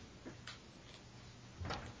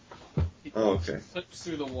 Oh, okay. He slips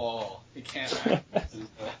through the wall. He can't access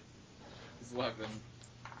his weapon.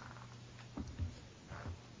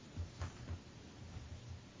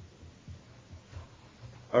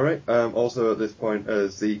 Alright, also at this point,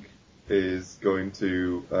 Zeke is going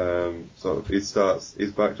to, he's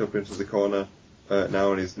backed up into the corner,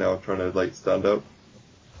 now, and he's now trying to, like, stand up,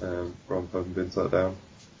 from having been sat down.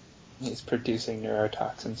 He's producing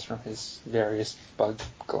neurotoxins from his various bug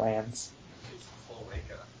glands. His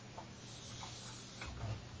cloaca.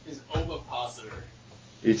 His ovipositor.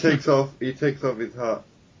 He takes off his hat,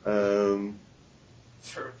 To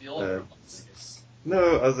reveal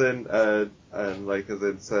no, as in,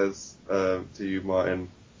 says, to you, Martin,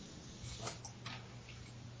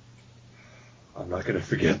 I'm not gonna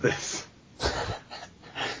forget this.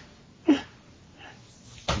 He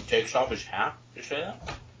takes off his hat, you say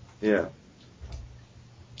that? Yeah.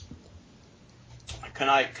 Can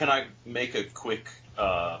I make a quick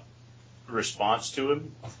response to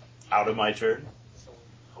him out of my turn?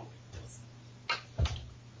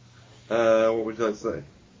 What would you like to say?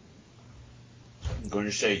 I'm going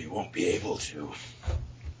to say you won't be able to.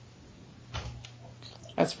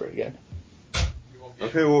 That's pretty good.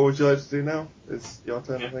 Okay, what would you like to do now? It's your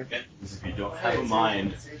turn, I think. If you don't have a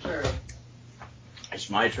mind, It's your turn. it's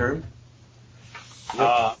my turn.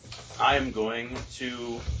 Yep. I am going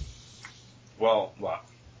to. Well,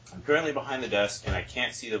 I'm currently behind the desk and I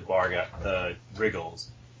can't see the wriggles,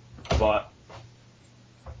 but.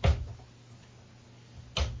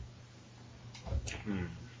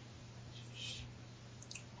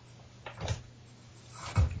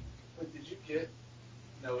 Wait, did you get?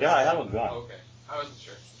 No. Yeah, I have a gun. Okay, I wasn't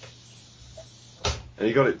sure. And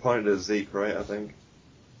you got it pointed at Zeke, right, I think?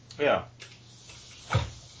 Yeah.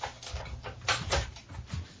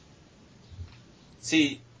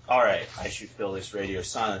 See, alright, I should fill this radio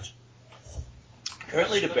silence.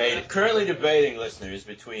 Currently debating, listeners,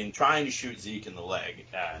 between trying to shoot Zeke in the leg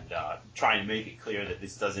and trying to make it clear that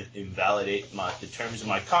this doesn't invalidate the terms of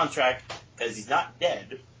my contract because he's not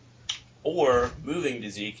dead, or moving to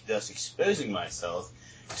Zeke, thus exposing myself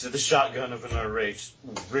to the shotgun of an irate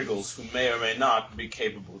Wriggles, who may or may not be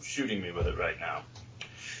capable of shooting me with it right now.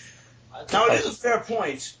 Now, it is a fair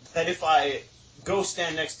point that if I go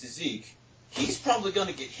stand next to Zeke, he's probably going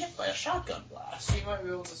to get hit by a shotgun blast. He might be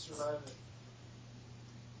able to survive it.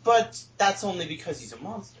 But that's only because he's a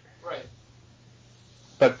monster. Right.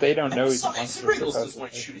 But they don't know And he's a besides, monster. Wriggles doesn't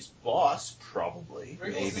want to supposedly. shoot his boss, probably.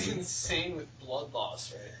 Wriggles is Maybe. insane with blood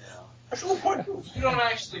loss right now. That's the point. You don't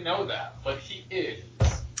actually know that, but he is.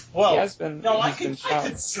 Well, He has been- no, I he's been could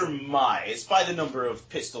shot. surmise by the number of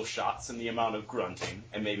pistol shots and the amount of grunting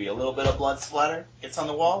and maybe a little bit of blood splatter gets on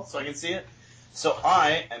the wall so I can see it. So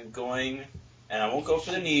I am going, and I won't go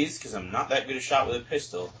for the knees because I'm not that good a shot with a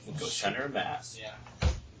pistol. I'll go center of mass. Yeah.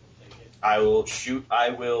 I will shoot. I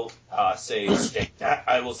will say stay.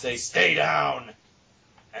 I will say stay down,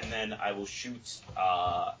 and then I will shoot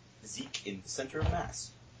Zeke in the center of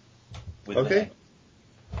mass. With the Okay.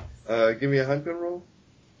 head. Give me a handgun roll.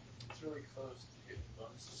 It's really close to getting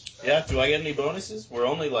bonuses. Yeah. Do I get any bonuses? We're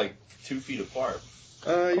only like 2 feet apart.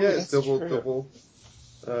 Yeah, it's that's true. double.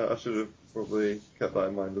 I should have probably kept that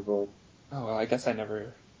in mind as well. Oh, well, I guess I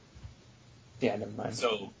never... Yeah, never mind.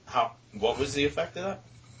 So what was the effect of that?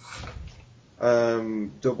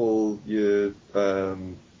 Double your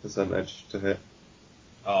percentage to hit.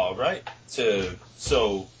 All right.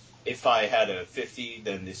 So if I had a 50,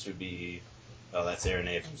 then this would be. Oh, that's Aaron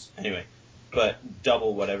Abrams. Anyway, but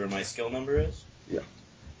double whatever my skill number is. Yeah.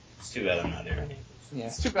 It's too bad I'm not Aaron Abrams. Yeah.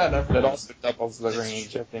 It's too bad That everyone. also doubles the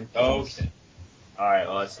range of influence. Okay. All right.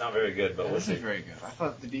 Well, it's not very good, but That we'll isn't see. very good. I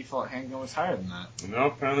thought the default handgun was higher than that. No,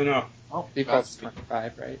 apparently not. Oh, Default's that's-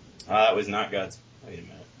 25, right? That was not God's. Wait a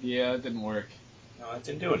minute. Yeah, it didn't work. No, it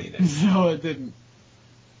didn't do anything. No, it didn't.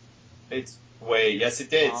 Yes, it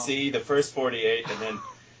did. Oh. See, the first 48, and then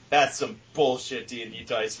that's some bullshit D&D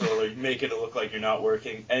dice roller, making it look like you're not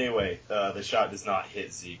working. Anyway, the shot does not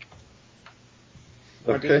hit Zeke.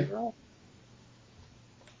 What did Okay. he roll?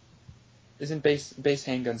 Isn't base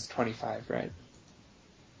handguns 25, right?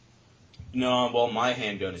 No, well, my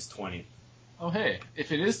handgun is 20. Oh, hey.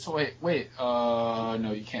 If it is to wait,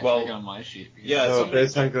 no, you can't Well, take it on my sheet. because- yeah, No, somebody-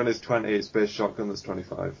 base handgun is 20, it's base shotgun that's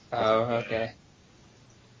 25. Oh, okay.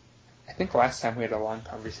 I think last time we had a long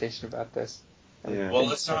conversation about this. Yeah. Well,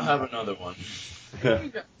 let's not have another one. We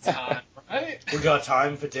got time, right? We got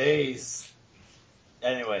time for days.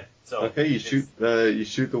 Anyway, so Okay, you shoot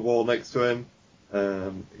the wall next to him.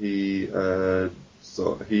 He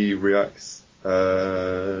reacts.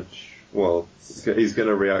 He's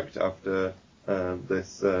gonna react after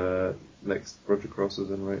this next Roger Cross is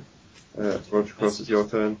in, right? Roger Cross, it's your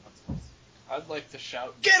turn. I'd like to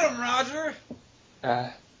shout, "Get him, Roger!"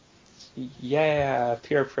 Yeah,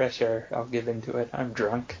 peer pressure. I'll give into it. I'm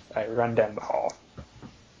drunk. I run down the hall.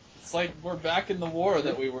 It's like we're back in the war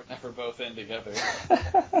that we were never both in together.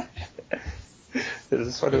 Is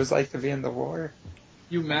this what it was like to be in the war?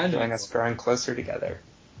 You imagine Feeling us drawing closer together.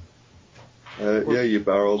 You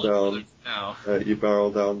barrel down. now. You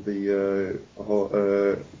barrel down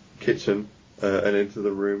the kitchen and into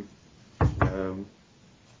the room.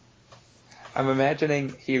 I'm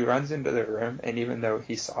imagining he runs into the room, and even though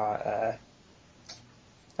he saw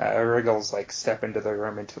Wriggles like step into the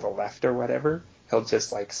room into the left or whatever, he'll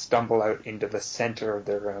just like stumble out into the center of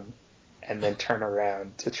the room, and then turn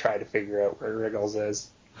around to try to figure out where Wriggles is.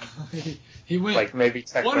 He went. Like maybe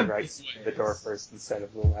check one the of right these side of the door ways. first instead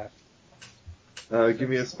of the left. Give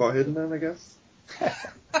me a spot hidden then, I guess.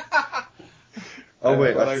 Oh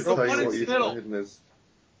wait, Well, I I should rolled tell you one what in your the middle. spot hidden is.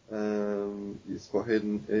 Your spot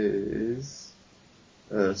hidden is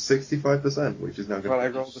 65%, which is now going Well,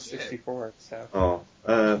 I to rolled a 64, so Oh,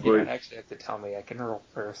 you don't but actually have to tell me. I can roll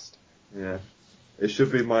first. yeah. It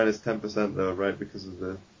should be minus 10% though, right? Because of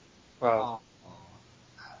the, Well,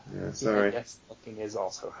 yeah, I sorry. guess looking is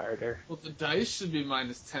also harder. Well, the dice should be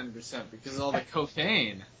minus 10% because of all the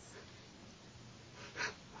cocaine.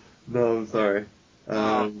 No, I'm sorry.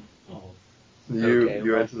 Oh. You Okay,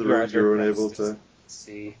 you well, enter the room, Roger you're tries unable to to.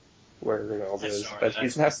 see where Wriggles That's is, all right, but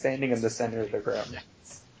he's that's- now standing in the center of the room.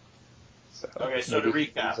 So Okay, so to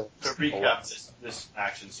maybe recap, this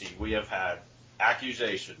action scene, we have had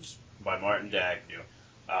accusations by Martin Dagnew.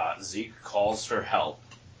 Zeke calls for help.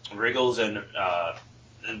 Wriggles and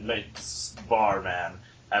Barman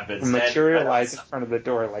have been materialize in front of the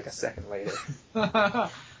door like a second later.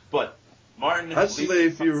 But Martin Actually,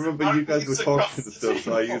 if you remember, you guys were leaps talking across and the stuff,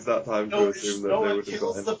 so I table. used that time to No assume that one they would have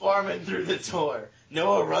kills gone. the barman through the door.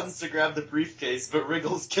 Noah runs to grab the briefcase, but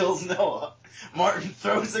Wriggles kills Noah. Martin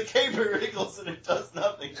throws a cape at Wriggles and it does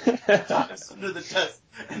nothing. Dives under the desk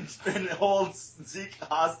and holds Zeke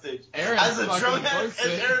hostage. Aaron As a fucking drunk books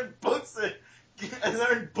as it. Aaron books it. As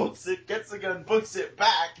Aaron books it, gets the gun, books it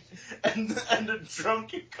back, and a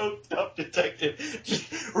drunk and coked up detective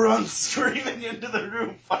just runs screaming into the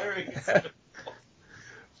room, firing his pistol.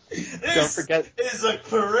 Don't forget, Is a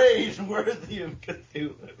parade worthy of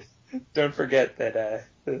Cthulhu. don't forget that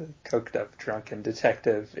the coked up drunken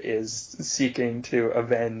detective is seeking to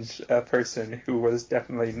avenge a person who was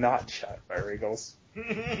definitely not shot by Wriggles. Could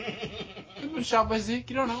have been shot by Zeke.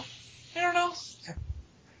 You don't know. You don't know.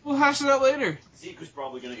 We'll hash it out later. Zeke was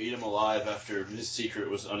probably going to eat him alive after his secret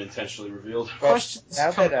was unintentionally revealed. Questions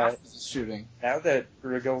now come that, after the shooting. Now that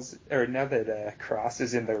Cross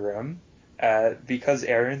is in the room, because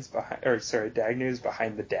Dagnu's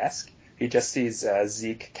behind the desk, he just sees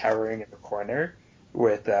Zeke cowering in the corner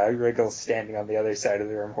with Wriggles standing on the other side of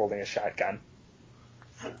the room holding a shotgun.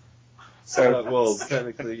 So well,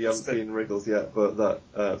 technically you haven't seen Wriggles yet, but that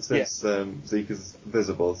since Zeke is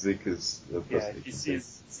visible, Zeke is the person. Yeah, he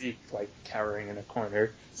sees Zeke like cowering in a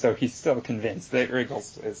corner, so he's still convinced that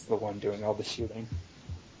Wriggles is the one doing all the shooting.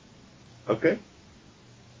 Okay.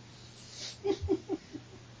 Is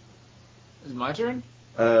it my turn?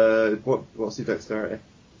 What's your dexterity?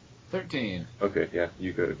 13. Okay, yeah,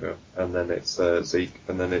 you go. And then it's Zeke,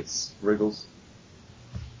 and then it's Wriggles.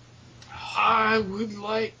 I would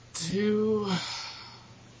like to...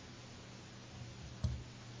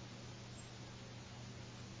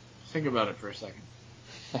 think about it for a second.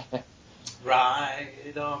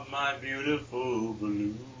 Ride on my beautiful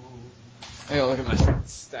balloon. I gotta look at my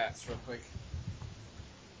stats real quick.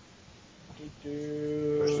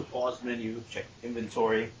 Push the pause menu, check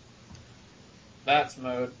inventory. That's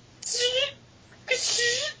mode.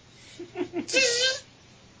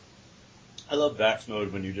 I love Vax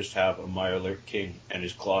mode when you just have a Mirelurk King and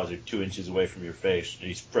his claws are 2 inches away from your face and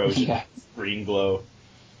he's frozen. Yeah. Green glow.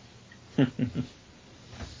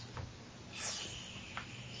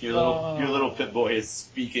 Your little Pip Boy is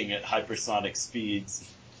speaking at hypersonic speeds.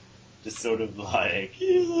 Just sort of like...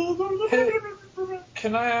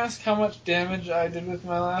 Can I ask how much damage I did with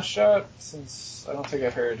my last shot? Since I don't think I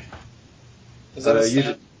heard. Is that a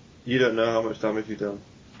stat? You don't know how much damage you've done.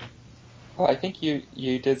 Well, I think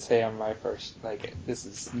you did say on my first, this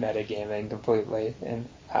is metagaming completely in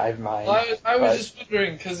Hive Mind. I was just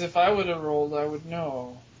wondering, because if I would have rolled, I would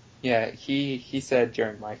know. Yeah, he said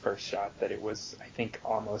during my first shot that it was, I think,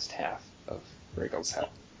 almost half of Wriggles' health.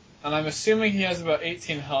 And I'm assuming he has about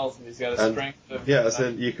 18 health, and he's got a strength of... Yeah, as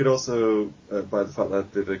in, you could also, by the fact that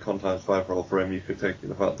I did a con times 5 roll for him, you could take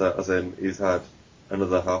the fact that, as in, he's had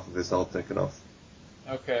another half of his health taken off.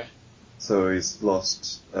 Okay. So he's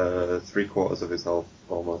lost 3/4 of his health,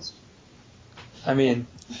 almost. I mean,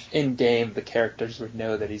 in game, the characters would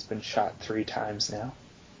know that he's been shot 3 times now,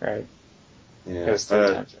 right? Yeah. It was 3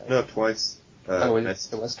 times, right? No, twice. It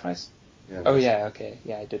missed. was twice? Yeah, Oh, missed. yeah, okay.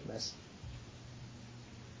 Yeah, I did miss.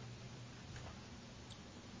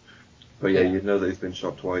 But yeah, you'd know that he's been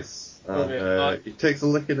shot twice. And Okay, he takes a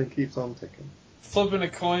licking and keeps on ticking. Flipping a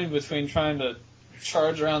coin between trying to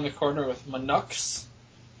charge around the corner with my knucks,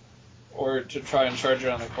 or to try and charge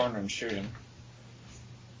around the corner and shoot him.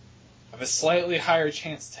 I have a slightly higher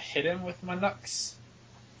chance to hit him with my knucks,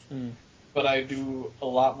 but I do a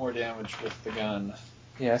lot more damage with the gun.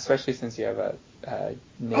 Yeah, especially since you have a it's an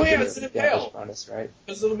negative impale. damage bonus, right?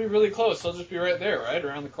 Because it'll be really close. I'll just be right there, right?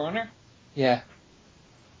 Around the corner? Yeah.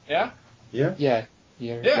 Yeah? Yeah? Yeah.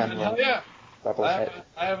 Your Yeah, gun man, will hell yeah. double hit.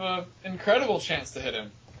 I have an incredible chance to hit him.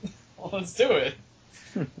 Well, let's do it.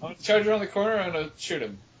 I'm going to charge around the corner and I'm going to shoot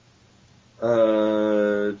him.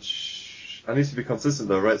 I need to be consistent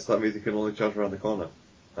though, right? So that means you can only charge around the corner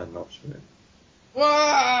and not shoot him.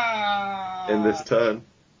 Wow! In this turn.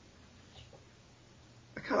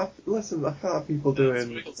 I can't have people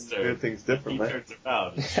doing things differently. He turns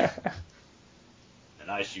around and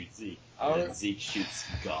I shoot Zeke. And then Zeke shoots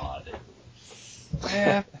God.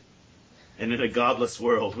 Man. And in a godless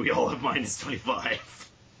world, we all have minus 25.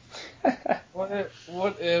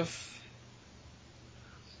 What if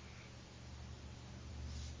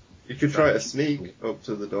You could try to sneak up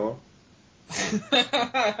to the door.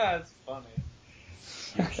 That's funny.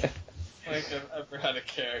 Like I've ever had a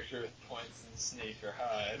character with points in sneak or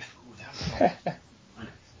hide.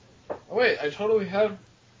 Oh wait, I totally have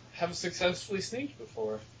successfully sneaked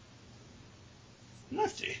before.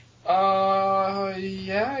 Nifty.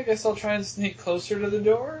 Yeah, I guess I'll try and sneak closer to the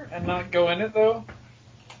door and not go in it though.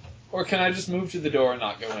 Or can I just move to the door and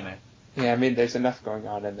not go in it? Yeah, I mean, there's enough going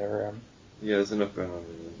on in the room. Yeah, there's enough going on.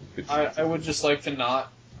 You could I would just like to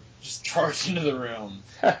not just charge into the room.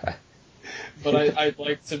 But I'd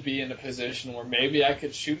like to be in a position where maybe I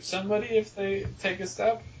could shoot somebody if they take a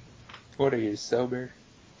step. What are you, sober?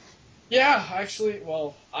 Yeah, actually,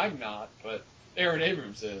 well, I'm not, but Aaron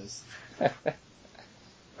Abrams is.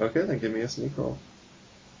 Okay, then give me a sneak roll.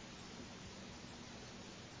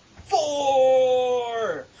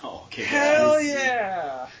 4! Oh, okay. Hell guys.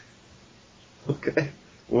 yeah! Okay.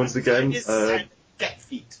 Once again, Get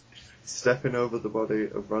feet. stepping over the body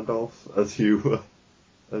of Randolph as you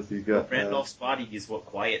get. Randolph's body is what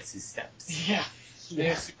quiets his steps. Yeah.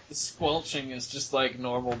 The squelching is just like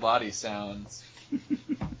normal body sounds.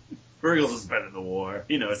 Burgles has been in the war.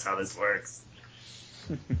 He knows how this works.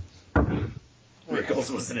 Burgles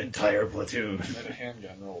was an entire platoon. I made a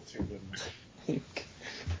handgun roll too, didn't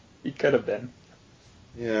He could have been.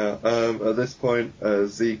 Yeah. At this point,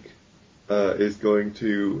 Zeke is going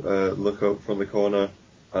to look up from the corner,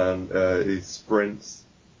 and he sprints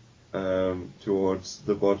towards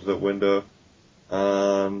the bottom window,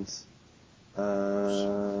 and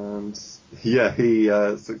yeah, he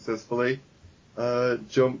successfully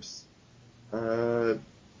jumps in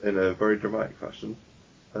a very dramatic fashion,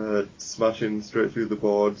 smashing straight through the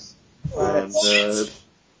boards, and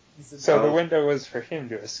So the window was for him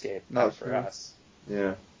to escape, not for Absolutely. us.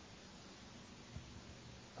 yeah.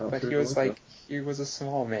 But he was like, he was a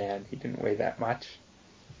small man. He didn't weigh that much.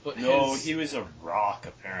 But No, his, he was a rock,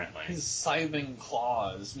 apparently. his scything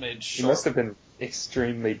claws made He sure. must have been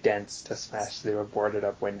extremely dense to smash through a boarded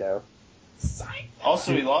up window.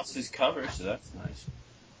 Also, he lost his cover, so that's nice.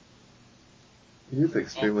 He's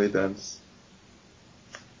extremely dense.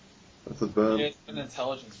 That's a burn. He had an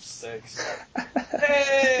intelligence of 6.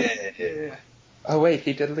 Hey! Oh wait,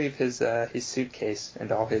 he did leave his suitcase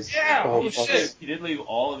and all his Yeah, old oh books. shit. He did leave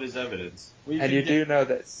all of his evidence. We And could you get- do know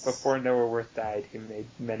that before Noah Worth died, he made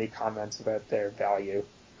many comments about their value.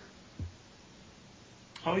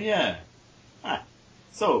 Oh, yeah. Huh.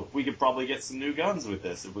 So, we could probably get some new guns with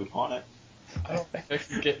this if we want it. I don't think I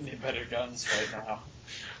can get any better guns right now.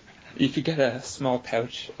 You could get a small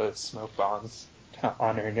pouch of smoke bombs to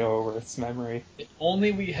honor Noah Worth's memory. If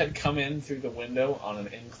only we had come in through the window on an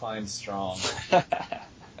incline strong.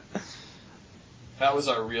 That was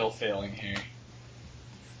our real failing here.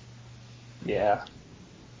 Yeah,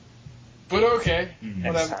 But okay.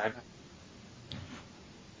 next Whatever. time.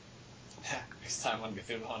 Next time when we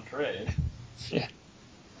through the on parade. Yeah.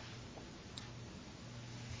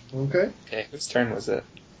 Okay. Okay, whose turn was it?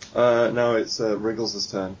 Now it's Wriggles'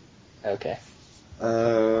 turn. Okay.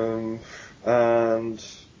 And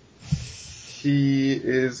he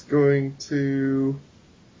is going to.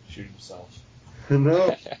 Shoot himself.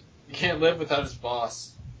 No. You can't live without his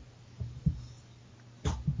boss.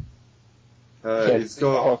 He's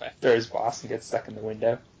got. after his boss and get stuck in the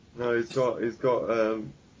window. No, he's got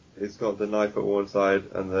the knife at one side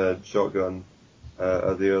and the shotgun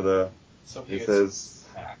at the other. So He gets says,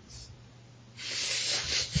 attacked.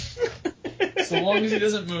 So long as he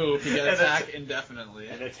doesn't move, he can And attack indefinitely.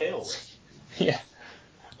 And a tail whip. Yeah.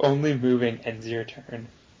 Only moving ends your turn.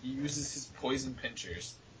 He uses his poison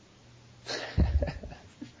pinchers.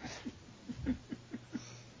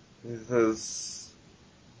 he says,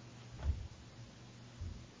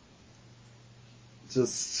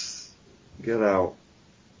 just get out.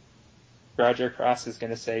 Roger Cross is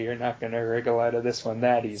going to say you're not going to wriggle out of this one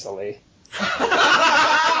that easily.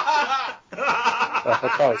 Well, he'll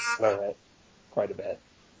probably slow it quite a bit.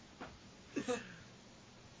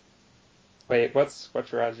 Wait, what's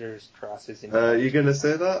Roger Cross's You intelligence? gonna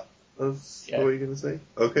say that? That's Yeah. what you're gonna say?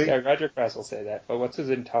 Okay. Yeah, Roger Cross will say that, but what's his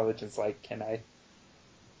intelligence like? Can I?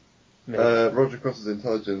 Maybe. Roger Cross's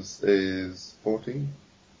intelligence is 14.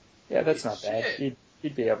 Yeah, that's not bad. Shit.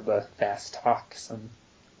 He'd be able to fast talk some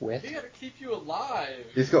He wit. gotta keep you alive.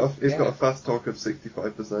 He's got a Yeah. fast talk of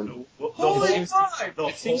 65%. Holy fuck!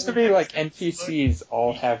 It seems to be like NPCs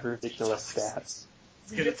all have ridiculous stats.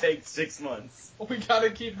 It's gonna take 6 months. We gotta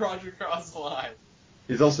keep Roger Cross alive.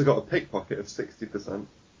 He's also got a pickpocket of 60%.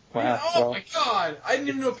 Wow. Oh Well, my god! I didn't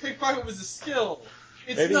even know pickpocket was a skill.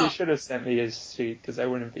 It's maybe you not. should have sent me his sheet because I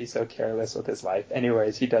wouldn't be so careless with his life.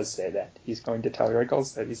 Anyways, he does say that he's going to tell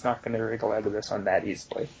Wriggles that he's not going to wriggle out of this one that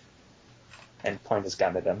easily, and point his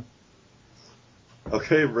gun at him.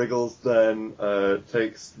 Okay, Wriggles then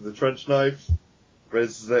takes the trench knife,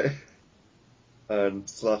 raises it, and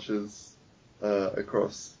slashes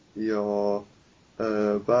across your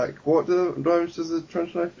back. What damage does a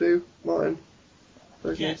trench knife do, Martin?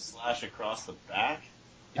 You can't slash across the back.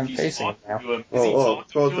 I'm If he's facing talking now. to him, is he Oh,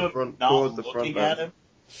 talking towards to the him, front- not towards the looking front at then. him?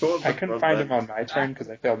 I couldn't find him on my turn because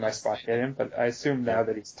I failed my spot hit him, but I assume now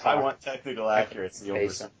that he's I talked. want technical accuracy over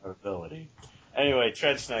Face him. survivability. Anyway,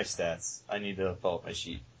 trench knife stats. I need to pull up my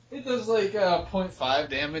sheet. It does like 0.5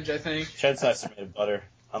 damage, I think. Trench knives are made of butter,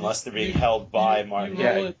 unless they're being held by Martin.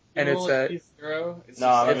 Yeah, roll it, and roll it's it P0. It's No,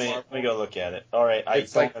 just let like me, a let me go look at it. Alright,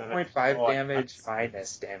 It's like don't- 0.5 oh, damage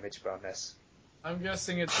minus damage bonus. I'm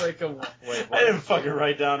guessing it's like a wait. I didn't fucking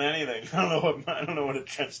write down anything. I don't know what a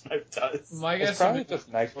trench knife does. My It's guess probably would be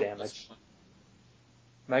just knife damage.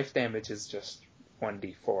 Knife damage is just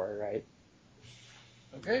 1d4, right?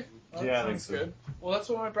 Okay. Well, Yeah, I that think sounds so. good. Well, that's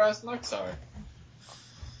what my brass knucks are.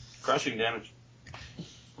 Crushing damage.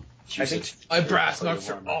 I think- My brass knucks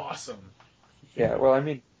are awesome. Yeah, well, I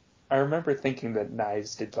mean, I remember thinking that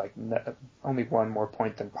knives did like only one more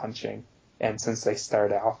point than punching, and since they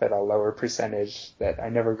start off at a lower percentage, that I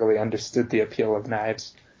never really understood the appeal of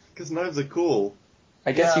knives. Because knives are cool.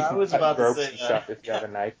 I guess Yeah, you I can was cut about to ropes say and that. stuff if you have a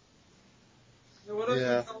knife.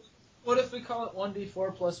 Yeah. What if we call it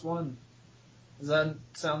 1d4 plus 1? Does that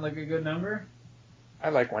sound like a good number? I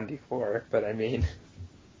like 1d4, but I mean,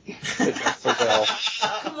 it's also well.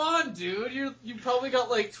 Come on, dude. You probably got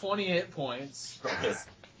like 20 hit points.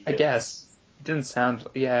 I guess it didn't sound.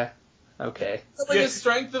 Yeah, okay. Like a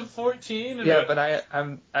strength of 14. And Yeah, but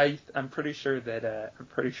I'm pretty sure that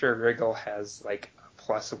Wriggle has like a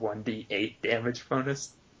plus 1d8 damage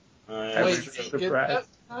bonus. I'm, Wait, sure, you get that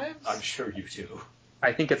times? I'm sure you do.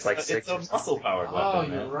 I think it's like It's 6 a or something. muscle powered Oh,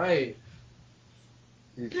 weapon, you're man. right.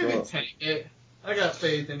 You've You can got- take it. I got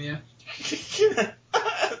faith in you.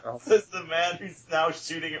 Says the man who's now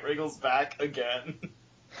shooting at Wriggle's back again.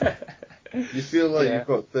 You feel like Yeah. you've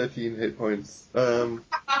got 13 hit points.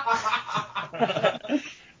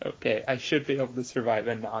 Okay, I should be able to survive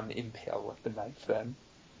a non-impale with the knife then.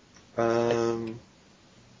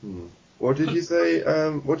 What did you say?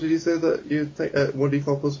 What did you say that you take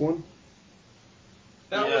 1d4 plus 1?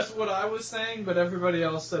 That Yeah. was what I was saying, but everybody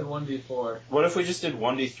else said 1d4. What if we just did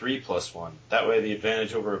 1d3 plus 1? That way the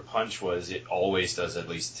advantage over a punch was it always does at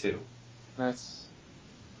least 2. That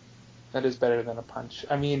is better than a punch.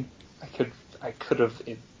 I mean, I could have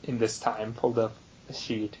in this time pulled up a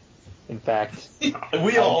sheet. In fact,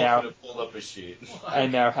 We all now- could have pulled up a sheet. I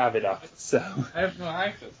now have it up. So I have no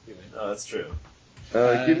access to it. No, that's true.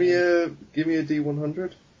 Give me a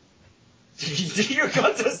D100. Your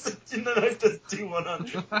contest in the knife does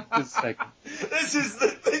D100. just a second. This is the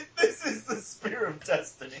thing. This is the spear of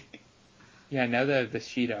destiny. Yeah, now that I have the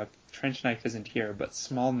sheet up, trench knife isn't here, but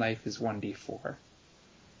small knife is 1d4.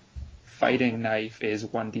 Fighting knife is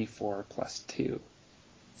 1d4 plus 2.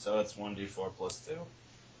 So it's 1d4 plus 2.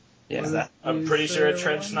 Yeah. Is that, I'm pretty sure a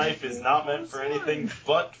trench knife is not meant for anything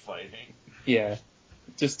but fighting. Yeah.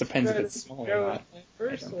 It just depends if it's small or not.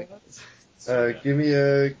 First I don't one. think it's- Give me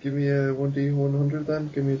a 1d100 then.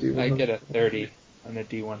 Give me a D100. I get a 30 on a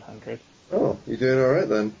D100. Oh, you're doing alright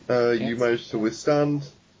then. You Yes. managed to withstand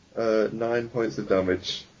 9 points of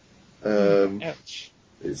damage. Ouch.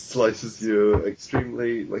 It slices you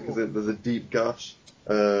extremely, like as in there's a deep gash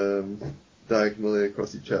diagonally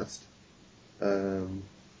across your chest.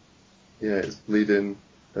 It's bleeding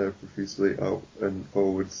profusely out and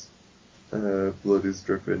forwards. Blood is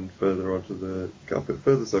dripping further onto the carpet,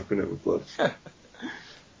 further soaking it with blood.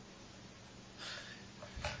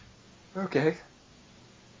 Okay.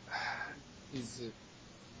 Is it?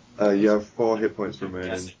 You have 4 hit points I'm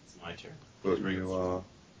remaining, guessing it's my turn. but you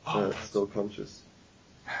are still conscious.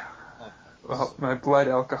 Well, my blood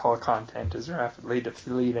alcohol content is rapidly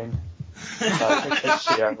depleting.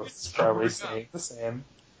 It's probably staying the same.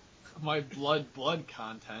 My blood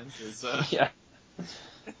content is Yeah.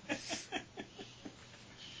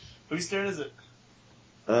 Whose turn is it?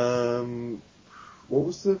 What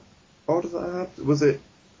was the order that I had? Was it?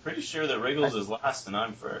 Pretty sure that Wriggles is last and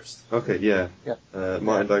I'm first. Okay, yeah. Yeah.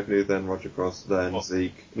 Martin Dagny, then Roger Cross, then Well-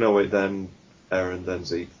 Zeke. No, wait, then Aaron, then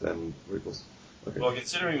Zeke, then Wriggles. Okay. Well,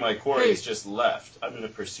 considering my quarry is just left, I'm going to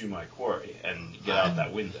pursue my quarry and get out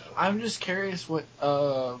that window. I'm just curious what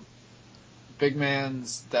Big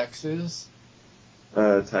Man's dex is.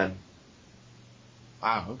 10.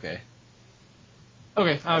 Wow. Okay.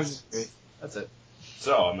 Okay. I was just curious. That's it.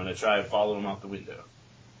 So I'm going to try and follow him out the window.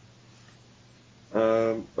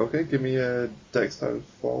 Okay, give me a dex times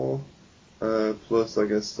 4, plus I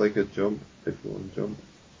guess like a jump, if you want to jump.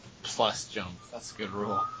 plus jump. That's a good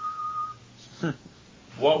rule.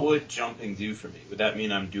 What would jumping do for me? Would that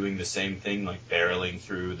mean I'm doing the same thing, like barreling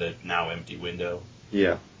through the now empty window?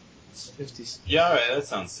 Yeah. It's 50. Yeah, alright, that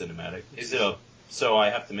sounds cinematic. Is it so I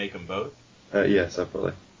have to make them both? Yeah,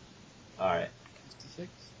 separately. Alright. 56.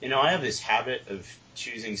 You know, I have this habit of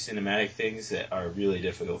choosing cinematic things that are really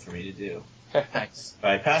difficult for me to do. Nice.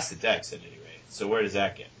 I passed the dex at any rate. So where does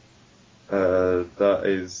that get? That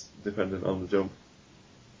is dependent on the jump.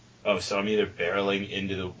 Oh, so I'm either barreling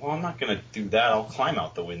into the. Well, I'm not gonna do that. I'll climb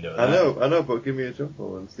out the window. I know, but give me a jump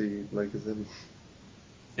roll and see, like, as in.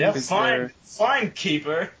 Yeah, Is fine, there- fine,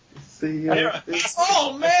 keeper. See,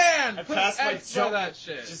 Oh man! I Put passed my X by jump. that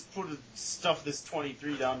shit. Just stuff this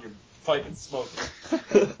 23 down your pipe and smoke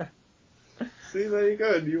it. see, there you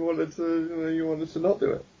go. And you wanted to not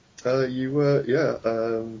do it. I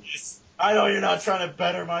know you're not trying to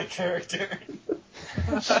better my character.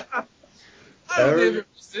 I don't Aaron- have your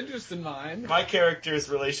best interest in mind. My character's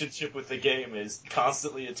relationship with the game is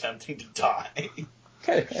constantly attempting to die.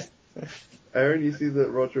 Aaron, you see that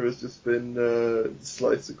Roger has just been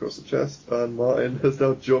sliced across the chest, and Martin has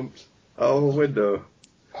now jumped out of a window.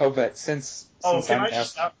 Oh, but since Can I'm I now,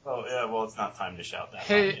 shout? Oh, yeah, well, it's not time to shout that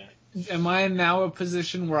Hey- loud yet. Am I now a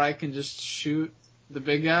position where I can just shoot the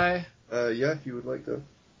big guy? Yeah, if you would like to.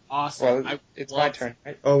 Awesome. well, it's my turn,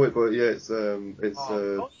 right? Oh wait, but yeah, it's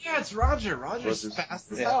Oh yeah, it's Roger. Roger's Roger's-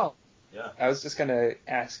 fast as yeah. hell. I was just gonna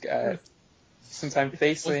ask, since I'm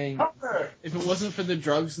facing, If it wasn't for the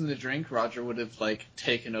drugs and the drink, Roger would have like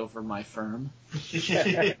taken over my firm.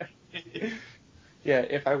 yeah,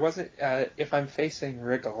 if I wasn't, if I'm facing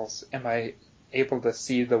Wriggles, am I able to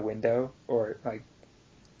see the window, or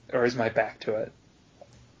is my back to it?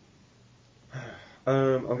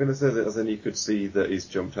 I'm gonna say that as in you could see that he's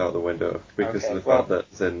jumped out the window because Okay, of the well- fact that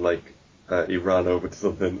as in he ran over to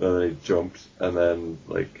something and then he jumped and then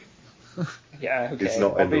Yeah, okay. It's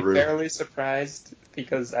not I'll in the be room. fairly surprised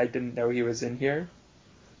because I didn't know he was in here.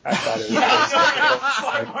 I thought it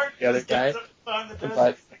was the other guy.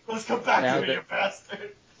 But Let's come back now to me, that- you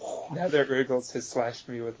bastard. now that Wriggles has slashed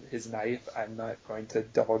me with his knife, I'm not going to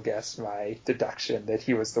double guess my deduction that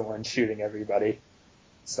he was the one shooting everybody.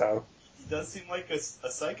 So, He does seem like a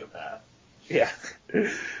psychopath. yeah.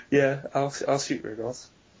 Yeah, I'll shoot Wriggles.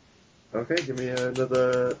 Okay, give me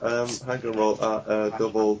another hanger roll at a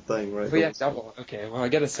double thing, right? Oh yeah, double. Okay, well I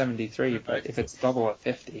get a 73, but if it's double at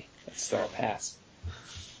 50, it's still a pass.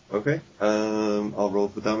 Okay, I'll roll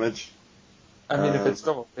for damage. I mean, if it's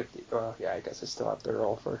double 50, well, yeah, I guess I still have to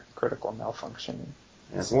roll for critical malfunction.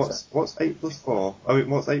 Yeah, so what's 8 plus 4? I mean,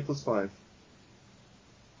 what's 8 plus 5?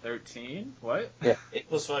 13? What? 8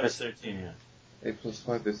 plus 5 is 13, yeah. 8 plus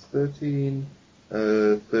 5 is 13.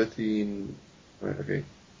 13. Right, okay.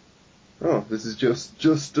 Oh, this is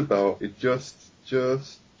just about. It just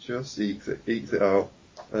ekes it out.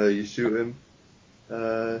 You shoot him.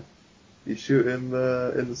 You shoot him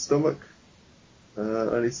in the stomach,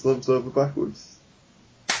 and he slumps over backwards.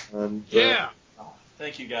 And Yeah! Oh,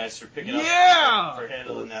 thank you guys for picking up Yeah! for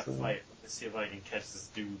handling that fight. Let's see if I can catch this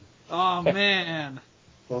dude. Oh man.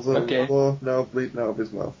 falls over Okay. the floor, now bleeding out of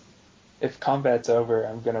his mouth. If combat's over,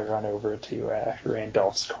 I'm gonna run over to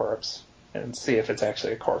Randolph's corpse and see if it's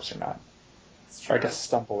actually a corpse or not. Or I guess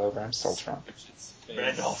stumble over. I'm still drunk.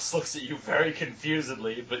 Randolph looks at you very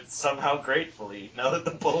confusedly, but somehow gratefully. Now that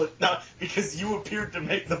the bullet, because you appeared to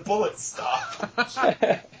make the bullet stop.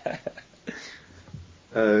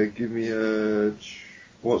 Give me a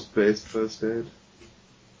what's base first aid?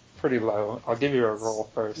 Pretty low. I'll give you a roll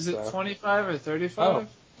first. Is it though. 25 or 35?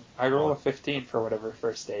 I roll a 15 for whatever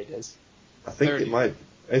first aid is. I think 30. it might.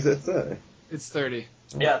 Is it 30? It's 30.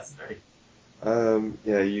 Yeah, it's very.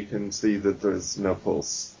 Yeah, you can see that there's no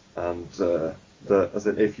pulse, and that as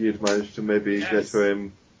in if you'd managed to maybe Yes. get to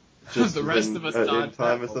him just The rest of us in dodged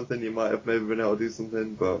time that or bullet. something, you might have maybe been able to do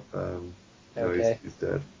something, but no, Okay. he's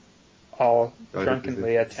dead. I'll I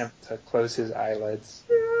drunkenly did. attempt to close his eyelids.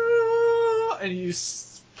 And you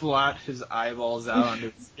splat his eyeballs out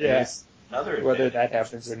onto his Yeah. face. Another Whether advantage. that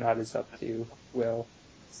happens or not is up to Will.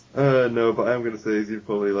 No, but I'm going to say is you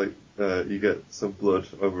probably you get some blood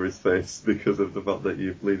over his face because of the fact that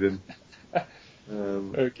you're bleeding.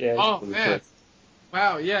 Okay. Oh on the man. chest.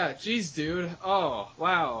 Wow, yeah, jeez, dude. Oh,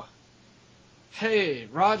 wow. Hey,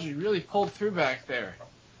 Roger, you really pulled through back there.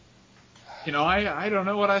 You know, I don't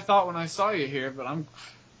know what I thought when I saw you here, but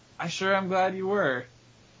I sure am glad you were.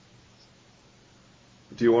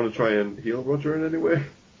 Do you want to try and heal Roger in any way?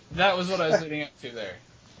 That was what I was leading up to there.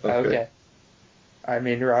 Okay. I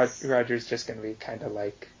mean, Roger's just going to be kind of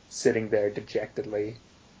like sitting there dejectedly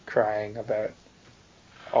crying about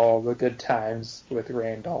all the good times with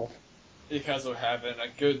Randolph. Because we're having a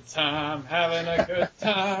good time, having a good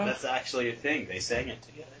time. That's actually a thing. They sang it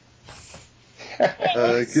together.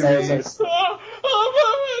 Give me.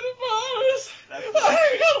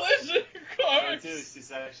 It's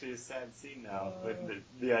just actually a sad scene now. But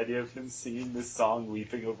the idea of him singing this song,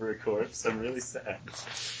 weeping over a corpse, I'm really sad.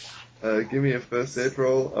 Give me a first aid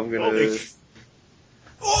roll. I'm gonna. Okay.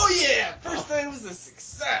 Oh yeah! First night was a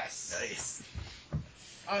success! Nice.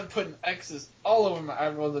 I'm putting X's all over my. I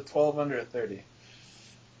rolled a 12 under a 30.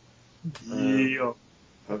 Yeah.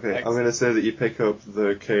 Okay, I'm Excellent. gonna say that you pick up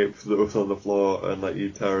the cape that was on the floor and like you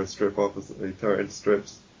tear a strip off, you tear it into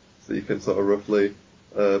strips, so you can sort of roughly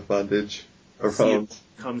bandage See around. it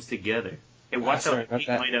comes together. Hey, watch sorry out. about He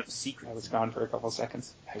that. might have I secrets. was gone for a couple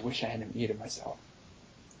seconds. I wish I hadn't muted myself.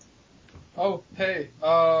 Oh, hey,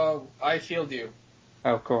 I healed you.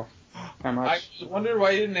 Oh, cool. How I much? wondered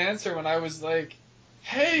why you didn't answer when I was like,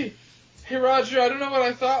 hey Roger, I don't know what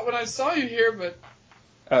I thought when I saw you here, but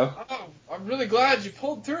Oh, I'm really glad you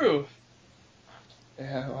pulled through.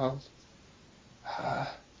 yeah, well,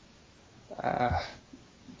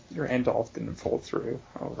 Randolph didn't pull through.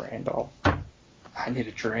 Oh, Randolph. I need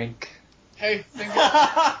a drink. Hey,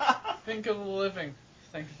 think of the living.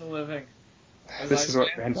 Think of the living. As This I is what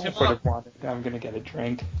bandage Randolph him would up. have wanted. I'm gonna get a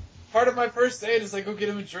drink. Part of my first aid is I go get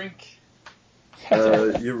him a drink. You Pour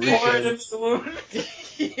it regain, into the wound.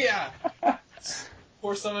 Yeah.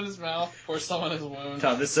 Pour some in his mouth, pour some on his wound.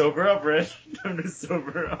 Time to sober up, Red. Time to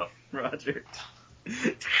sober up, Roger.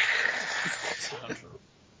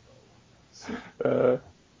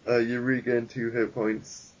 you regain 2 hit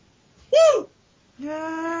points. Woo!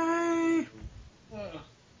 Yay!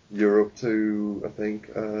 You're up to, I think,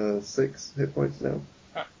 6 hit points now.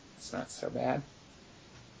 It's not so bad.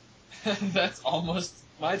 That's almost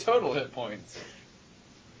my total hit points.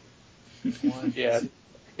 Yeah,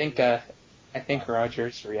 I think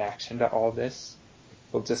Roger's reaction to all this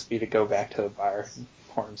will just be to go back to the bar and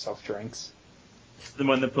pour himself drinks. Then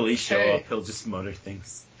when the police show Hey. up, he'll just mutter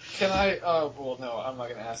things. Can I, well, no, I'm not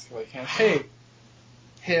gonna ask if I can. Hey,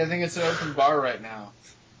 I think it's an open bar right now.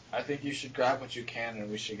 I think you should grab what you can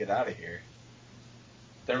and we should get out of here.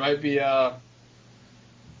 There might be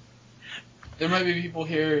people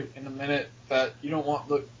here in a minute that you don't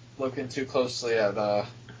want looking too closely at,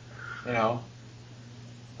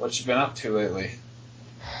 what you've been up to lately.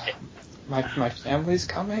 My family's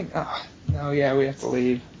coming? Oh, no, yeah, we have to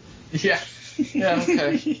leave. Yeah. Yeah,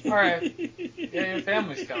 okay. Alright. Yeah, your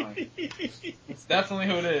family's coming. It's definitely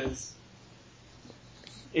who it is.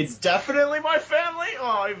 It's definitely my family?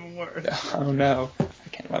 Oh, even worse. Oh no, I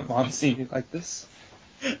can't let Mom see me like this.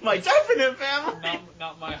 My definite family!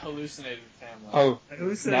 Not my hallucinated family. Oh,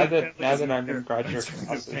 Who said now family that is I'm in better? Roger Definite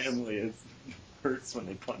Cross's. family is hurts when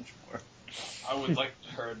they punch more. I would like to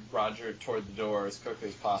herd Roger toward the door as quickly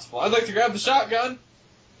as possible. I'd like to grab the shotgun.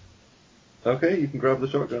 Okay, you can grab the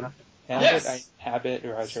shotgun. Now Yes! that I inhabit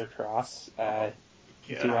Roger Cross, Yeah.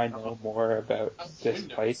 do I know more about this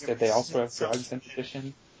place? Did they also have drugs in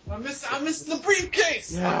addition? I missed the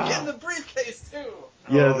briefcase. Yeah. I'm getting the briefcase too.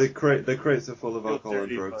 Yeah, Oh. the crates are full of alcohol and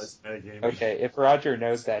Dirty drugs. buzz metagame. Okay, if Roger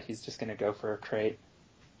knows that, he's just gonna go for a crate.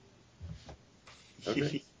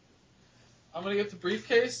 Okay. I'm gonna get the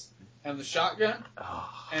briefcase and the shotgun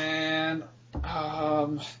Oh. and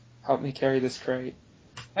Help me carry this crate.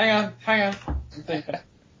 hang on. I'm thinking.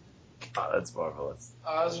 Oh, that's marvelous. Is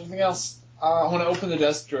there anything else? I want to open the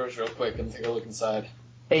desk drawers real quick and take a look inside.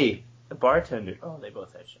 Hey, the bartender. Oh, they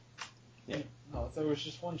both had shit. No, there was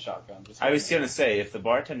just one shotgun. Just I was one. gonna say, if the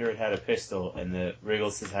bartender had a pistol and the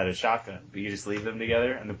Wriggles had a shotgun, we could just leave them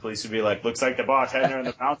together, and the police would be like, "Looks like the bartender and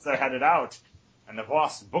the bouncer had it out, and the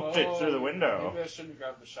boss booked it through the window." Maybe I shouldn't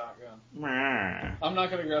grab the shotgun. Meh. I'm not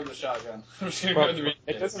gonna grab the shotgun. I'm just gonna Well, grab the it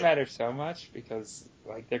briefcase. doesn't matter so much because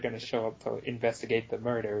like they're gonna show up to investigate the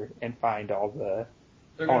murder and find all the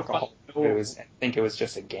They're gonna alcohol find- booze and think it was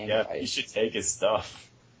just a gang Yeah, fight. you should take his stuff.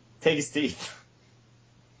 Take his teeth.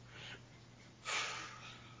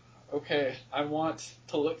 Okay, I want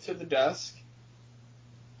to look to the desk,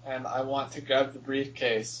 and I want to grab the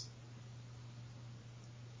briefcase,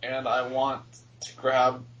 and I want to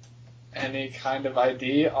grab any kind of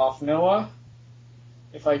ID off Noah,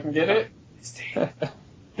 if I can get it. His teeth.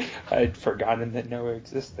 I'd forgotten that Noah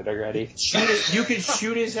existed already. Shoot it. You could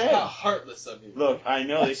shoot his How head. heartless of you. Look, I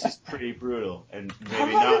know this is pretty brutal, and I'm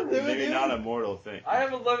maybe not not, gonna do it, maybe dude. not a mortal thing. I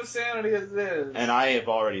have a low sanity as it is. And I have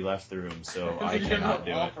already left the room, so I You're cannot not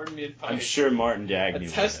do it. offering me advice. I'm sure Martin A Dagny would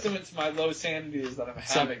have. testament to my low sanity is that I'm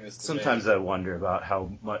having this debate. Sometimes I wonder about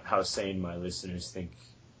how sane my listeners think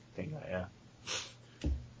I am.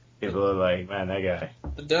 People are like, man, that guy.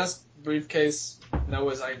 The desk, briefcase,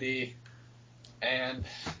 Noah's ID, and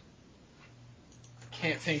I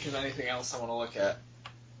can't think of anything else I want to look at.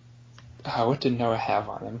 What did Noah have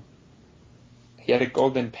on him? He had a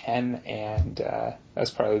golden pen, and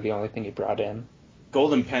that's probably the only thing he brought in.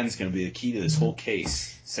 Golden pen's going to be the key to this whole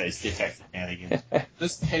case, says Detective Hannigan.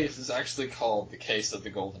 This case is actually called the Case of the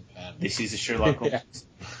Golden Pen. This is a Sherlock Holmes. Yeah.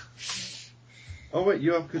 Oh wait,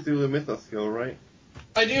 you have Cthulhu Mythos skill, right?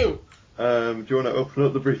 I do. Do you want to open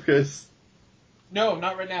up the briefcase? No,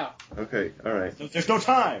 not right now. Okay, alright. There's no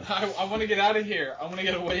time. I want to get out of here. I want to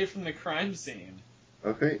get away from the crime scene.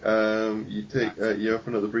 Okay, you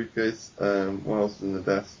open up the briefcase, what else is in the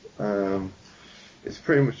desk? It's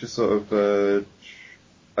pretty much just sort of,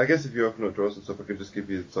 I guess if you open up drawers and stuff, I could just give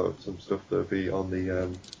you sort of some stuff that'll be on the,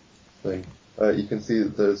 thing. You can see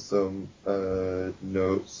that there's some,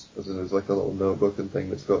 notes, as in there's like a little notebook and thing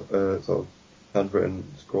that's got, sort of handwritten,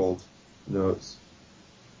 scrawled notes.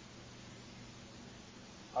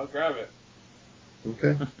 I'll grab it.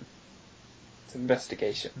 Okay, It's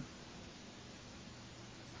investigation.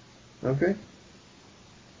 okay.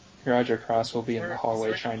 Roger Cross will be in the hallway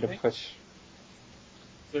Sorry, trying to Anthony? push.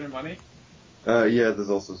 Is there any money? Yeah, there's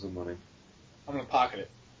also some money. I'm gonna pocket it.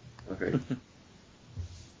 Okay.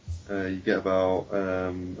 You get about, I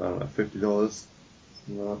don't know, $50.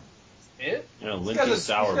 No. It? You know, This Lincoln guy's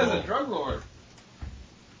Sour a Bowl. drug lord.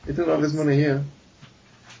 He doesn't have his money here.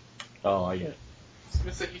 Oh, I get it. I was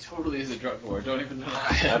gonna say he totally is a drug lord. Don't even deny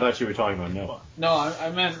I it. thought you were talking about Noah. No, I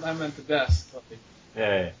meant the best. Like,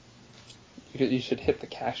 Yeah. You should hit the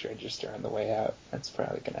cash register on the way out. That's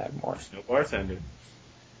probably going to have more. There's no bartender.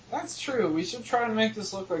 that's true. We should try and make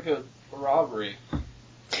this look like a robbery.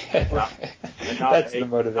 That's the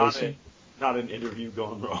motivation. Not an interview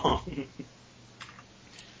gone wrong.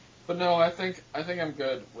 But no, I think I'm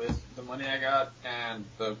good with the money I got and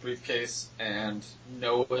the briefcase and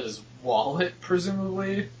Noah's wallet,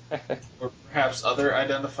 presumably, or perhaps other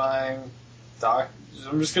identifying I'm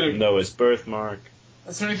just gonna. Noah's birthmark.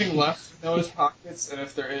 Is there anything left in Noah's pockets? And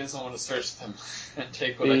if there is, I want to search them and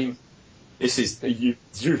take what I can. This is you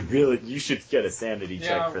should get a sanity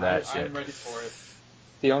check for that shit. I'm ready for it.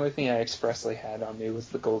 The only thing I expressly had on me was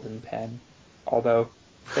the golden pen. Although,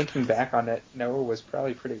 thinking back on it, Noah was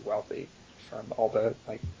probably pretty wealthy from all the,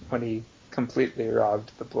 like, when he completely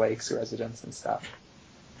robbed the Blake's residence and stuff.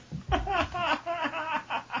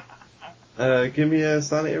 Give me a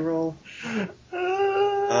sanity roll.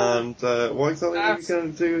 And, what exactly were you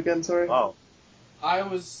going to do again, sorry? Oh, I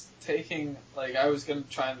was going to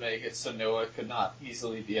try and make it so Noah could not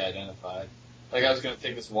easily be identified. Like, I was going to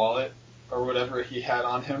take his wallet, or whatever he had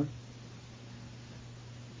on him,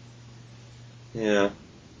 Yeah.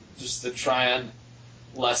 just to try and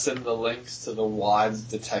lessen the links to the WAD's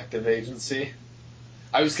detective agency.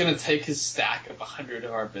 I was going to take his stack of 100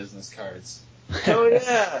 of our business cards. oh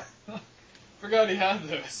yeah. Forgot he had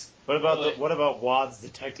those. What about Wad's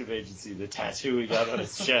detective agency? The tattoo he got on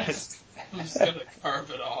his chest. I'm just going to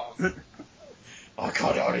carve it off. I'll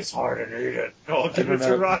cut out his heart and eat it. I'll give don't it to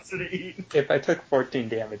know. Ross to eat. If I took 14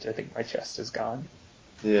 damage, I think my chest is gone.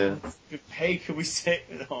 Yeah. Hey, can we say?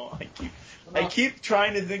 No, I keep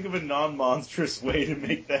trying to think of a non-monstrous way to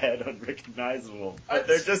make the head unrecognizable, but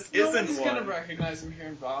there just isn't Nobody's one. going to recognize him here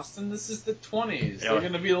in Boston. This is the 20s. Yeah. They're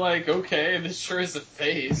going to be like, okay, this sure is a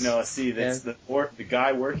face. No, see, that's the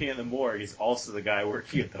guy working in the morgue is also the guy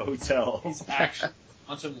working at the hotel. He's actually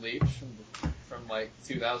Quantum Leap from like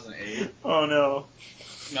 2008. Oh no.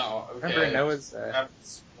 No, okay. Remember Noah's... Grab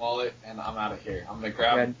his wallet and I'm out of here. I'm going to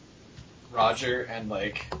grab Roger and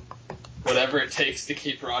like whatever it takes to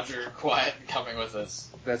keep Roger quiet and coming with us.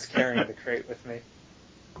 that's carrying the crate with me.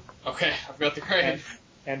 Okay, I've got the crate.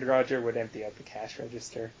 And Roger would empty out the cash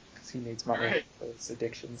register, because he needs money Right. for his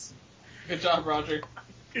addictions. Good job, Roger.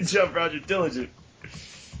 Good job, Roger. Diligent.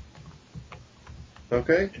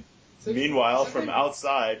 Okay. Meanwhile, from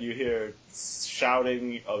outside, you hear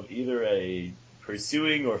shouting of either a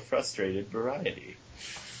pursuing or frustrated variety.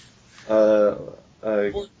 We'll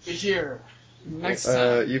be here next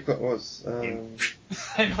time. You've got what's,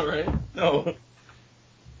 I know, right? No.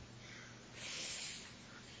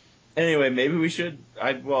 Anyway, maybe we should.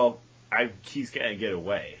 He's gonna get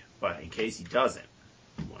away, but in case he doesn't,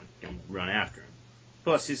 want to run after him.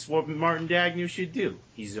 Plus, it's what Martin Dagnew should do.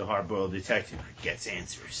 He's a hard-boiled detective who gets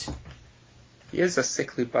answers. He is a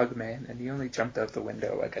sickly bug man, and he only jumped out the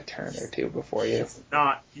window like a turn or two before you.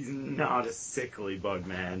 He's not a sickly bug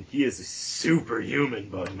man. He is a superhuman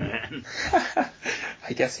bug man.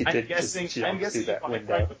 I guess he did I'm just guessing jump through that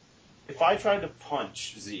window. If I tried to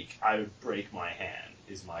punch Zeke, I would break my hand,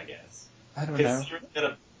 is my guess. I don't know. Considering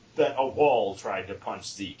that a wall tried to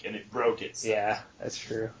punch Zeke, and it broke it. Yeah, that's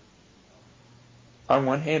true. On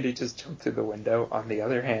one hand, he just jumped through the window. On the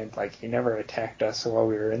other hand, like, he never attacked us while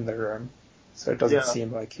we were in the room. So it doesn't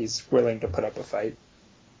seem like he's willing to put up a fight.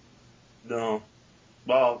 No.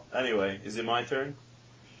 Well, anyway, is it my turn?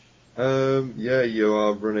 yeah, you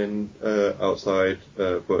are running, outside,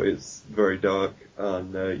 but it's very dark,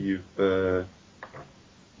 and, you've,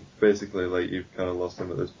 basically, like, you've kind of lost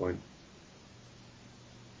him at this point.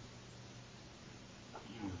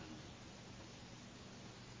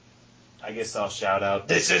 I guess I'll shout out,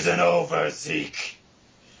 "This isn't over, Zeke!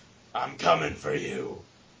 I'm coming for you!"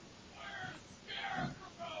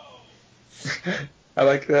 I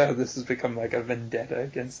like that this has become like a vendetta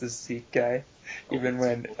against this Zeke guy, even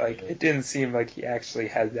when like it didn't seem like he actually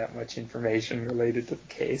had that much information related to the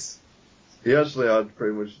case. He actually had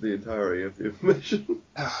pretty much the entirety of the information.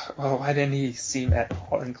 Well, why didn't he seem at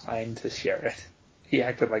all inclined to share it? He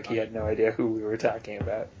acted like he had no idea who we were talking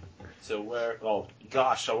about. So where, oh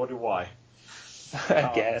gosh, I wonder why.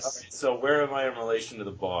 I guess. Alright, so where am I in relation to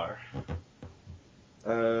the bar?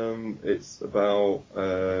 It's about,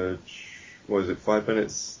 what is it, 5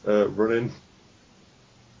 minutes, running?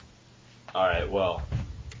 Alright, well,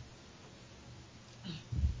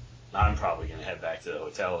 I'm probably gonna head back to the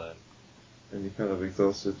hotel then. And you're kind of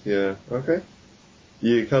exhausted, yeah, okay.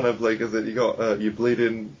 You kind of, like, as it, you got, you're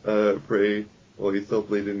bleeding, pretty, well, you're still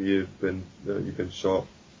bleeding, you've been shot.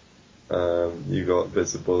 You got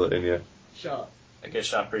bits of bullet in you. Shot. I get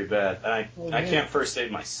shot pretty bad. And I can't first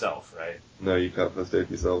aid myself, right? No, you can't first aid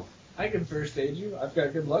yourself. I can first aid you. I've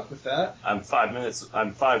got good luck with that. I'm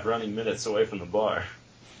 5 running minutes away from the bar.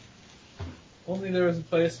 Only there was a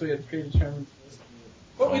place we had predetermined for this to be.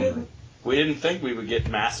 But We didn't think we would get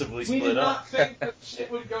massively we split did up. not think that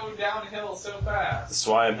shit would go downhill so fast. That's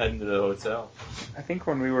why I'm heading to the hotel. I think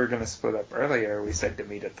when we were going to split up earlier, we said to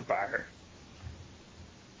meet at the bar.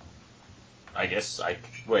 I guess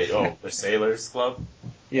the Sailors Club?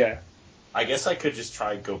 Yeah. I guess I could just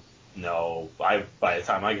try go. No, by the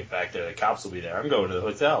time I get back there, the cops will be there. I'm going to the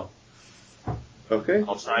hotel. Okay,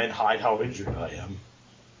 I'll try and hide how injured I am.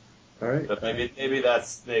 alright. But maybe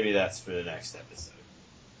that's for the next episode.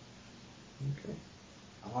 Okay.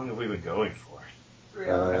 How long have we been going for? 3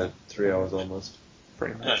 hours. 3 hours almost.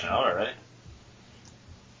 Pretty much. Alright.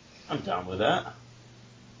 I'm down with that.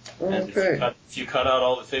 And Okay. if you cut out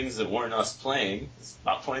all the things that weren't us playing, it's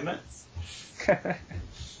about 20 minutes.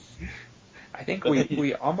 I think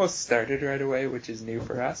we almost started right away, which is new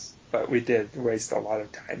for us, but we did waste a lot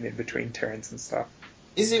of time in between turns and stuff.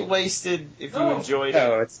 Is it wasted if you No. enjoyed it?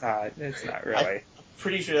 No, it's not. It's not really.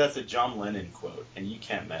 Pretty sure that's a John Lennon quote, and you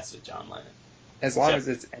can't mess with John Lennon. As long as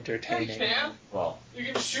it's Yeah, you entertaining. can. Well, You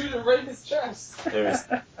can shoot him right in his chest. there's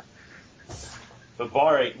the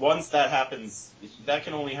bar. Once that happens, that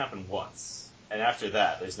can only happen once, and after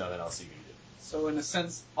that, there's nothing else you can do. So in a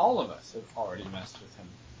sense, all of us have already messed with him.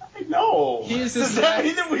 I know. He's Does as that mad-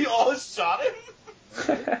 mean that we all shot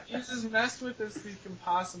him? He's as messed with as he can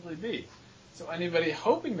possibly be. So anybody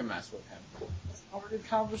hoping to mess with him has already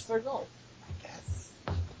accomplished their goal.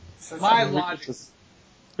 My logic.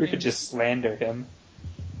 We could just slander him.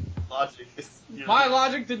 Logic is. My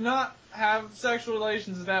logic did not have sexual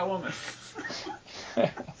relations with that woman.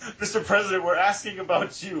 Mr. President, we're asking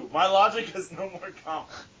about you. My logic has no more comment.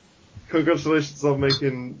 Congratulations on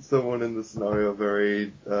making someone in the scenario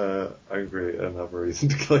very angry and have a reason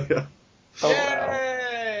to kill you. Oh, wow.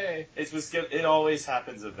 Yay! It always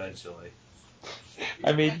happens eventually.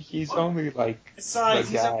 I mean, he's only like Besides,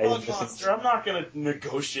 the he's a guy bug who doesn't- monster. I'm not gonna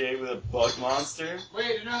negotiate with a bug monster. We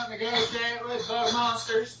do not negotiate with bug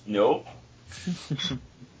monsters. Nope.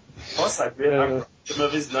 Plus, I'm him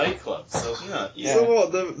of his nightclub, so Yeah. So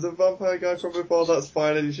what, the vampire guy from before, that's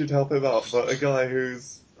fine and you should help him out, but a guy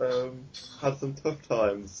who's had some tough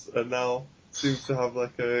times and now seems to have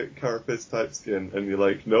like a carapace type skin, and you're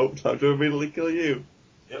like, nope, time to immediately kill you.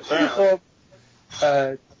 Yeah, apparently.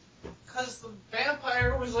 Well, Because the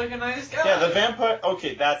vampire was like a nice guy. Yeah, the vampire.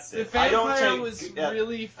 Okay, that's The it. I don't vampire take. was yeah,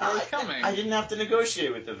 really forthcoming. I didn't have to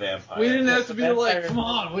negotiate with the vampire. We didn't have to be like, vampire- come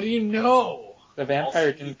on, what do you know? the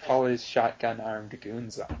vampire didn't call his shotgun-armed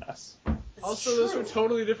goons on us. It's Also, those true. were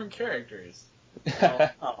totally different characters.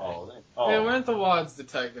 Oh, They weren't the Wads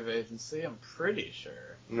Detective Agency, I'm pretty sure.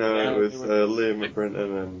 No, Yeah, it was it was- Liam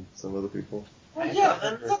Brenton and some other people. Well, yeah,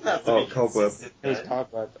 that doesn't have to Oh, be Cobweb. consistent, It was then.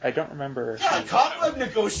 Cobweb. I don't remember. Yeah, Cobweb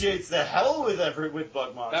negotiates the hell with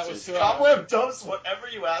bug monsters. That was who I- Cobweb does whatever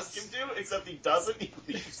you ask him to, except he doesn't. He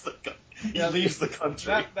leaves the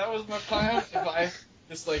country. That was my plan. If I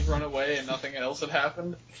just like run away and nothing else had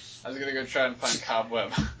happened, I was gonna go try and find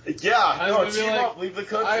Cobweb. Yeah, I was no, gonna be team like, up, leave the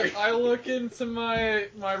country. I look into my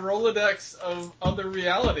Rolodex of other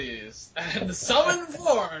realities and summon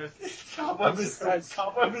forth. Cobweb is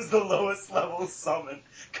the lowest level summon.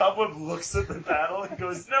 Cobweb looks at the battle and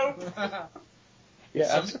goes, nope.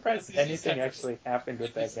 Yeah, I'm surprised anything actually happened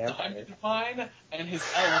with that His vampire. diamond mine and his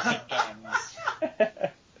elephant guns.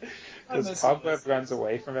 Because Cobweb runs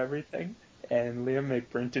away from everything, and Liam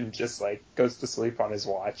McBrinton just like goes to sleep on his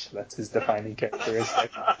watch. That's his defining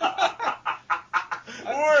characteristic.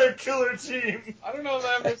 We're a killer team. I don't know if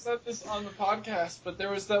I ever said this on the podcast, but there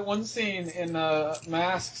was that one scene in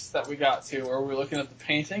Masks that we got to where we were looking at the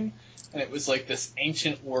painting, and it was like this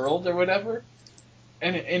ancient world or whatever.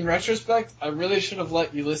 And in retrospect, I really should have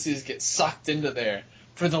let Ulysses get sucked into there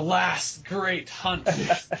for the last great hunt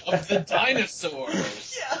of the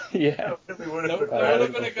dinosaurs. Yeah. That really That would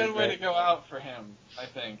have been a good way to go out for him, I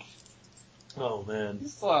think. Oh man.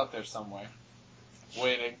 He's still out there somewhere,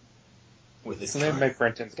 waiting. With his So then Mike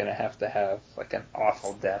Brenton's gonna have like an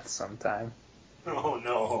awful death sometime. Oh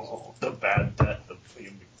no, the bad death of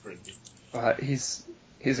Liam McBrendan.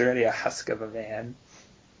 He's already a husk of a man.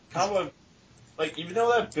 Even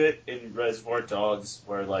though that bit in Reservoir Dogs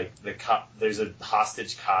where like there's a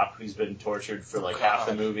hostage cop who's been tortured for like half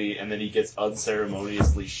the movie, and then he gets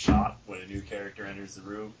unceremoniously shot when a new character enters the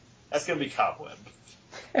room. That's gonna be Cobweb.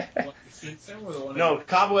 No,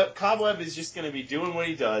 Cobweb is just going to be doing what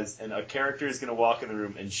he does, and a character is going to walk in the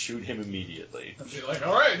room and shoot him immediately. And be like,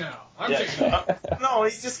 all right now, I'm taking it. No,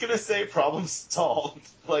 he's just going to say problem solved.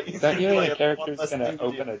 Like, he's Don't gonna you be think like, the character's "One less gonna thing to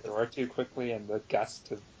open do." a door too quickly and the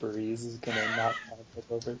gust of breeze is gonna knock it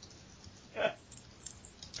over?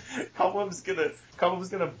 Cobweb's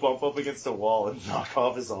gonna bump up against a wall and knock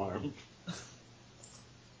off his arm.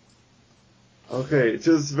 Okay,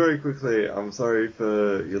 just very quickly, I'm sorry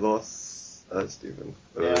for your loss, Stephen.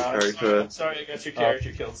 I'm sorry I got your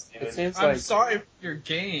character killed, Steven. It seems I'm like sorry for your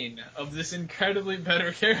gain of this incredibly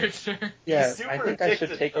better character. yeah, He's super I think I should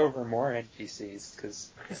addicted, take though. over more NPCs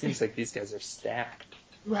because it seems like these guys are stacked.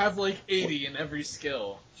 You have like 80 in every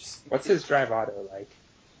skill. What's his drive auto like?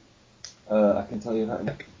 I can tell you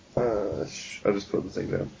that. I'll just put the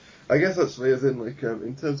thing down. I guess actually, as in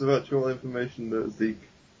in terms of actual information that Zeke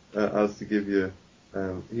has to give you,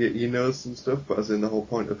 he knows some stuff, but as in the whole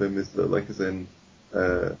point of him is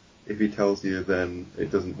that if he tells you, then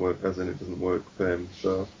it doesn't work. As in, it doesn't work for him.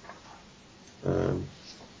 So,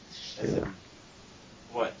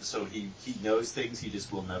 What? So he knows things, he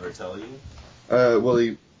just will never tell you? well,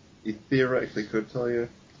 he theoretically could tell you,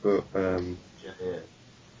 but Yeah.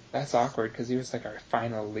 That's awkward because he was like our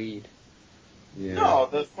final lead, yeah. No,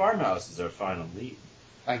 the farmhouse is our final lead.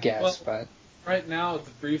 I guess. Well- but Right now, the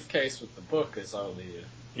briefcase with the book is all the...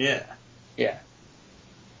 Yeah. yeah.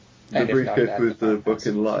 The And if not briefcase that, with the book farmhouse.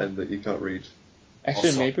 in Latin that you can't read. Actually,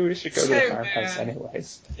 Also- maybe we should go to the Hey, farmhouse man.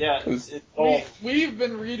 anyways. Yeah. Who's- We've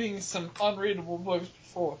been reading some unreadable books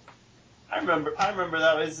before. I remember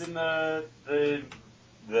that was in the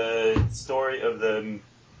story of the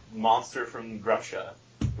monster from Russia.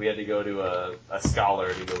 We had to go to a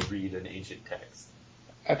scholar to go read an ancient text.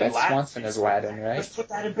 I bet Latin. Swanson is Latin, right? Let's put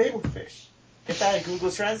that in Babelfish. Get that in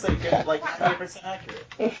Google Translate. Get it like 98%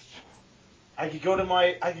 accurate. I could go to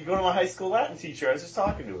my high school Latin teacher. I was just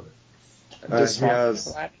talking to her. Does he Swanson has-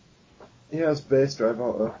 is Latin? He has base drive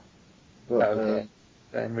auto. But, Okay.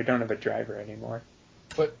 Then we don't have a driver anymore.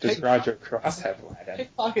 But Does Roger Cross have Latin?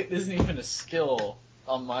 pickpocket isn't even a skill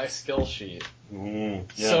on my skill sheet. Yeah,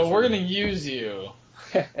 So we're going to use you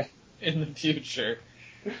in the future.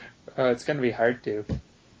 Oh, it's going to be hard to.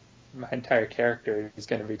 My entire character is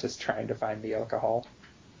going to be just trying to find the alcohol.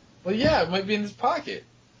 Well, yeah, it might be in his pocket.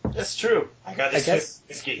 That's true. I got this I guess-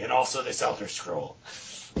 whiskey and also this Elder Scroll.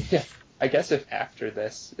 I guess if after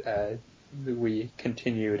this we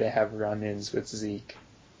continue to have run-ins with Zeke,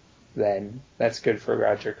 then that's good for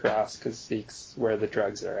Roger Cross because Zeke's where the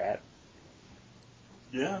drugs are at.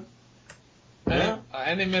 Yeah.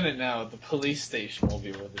 Any minute now, the police station will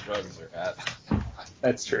be where the drugs are at.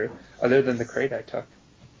 That's true. Other than the crate I took.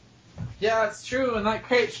 Yeah, it's true, and that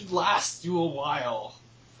crate should last you a while.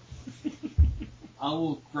 I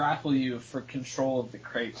will grapple you for control of the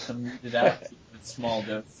crate to mete it out to you in small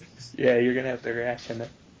doses. Yeah, you're going to have to ration it.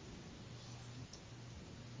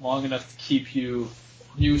 Long enough to keep you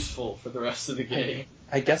useful for the rest of the game.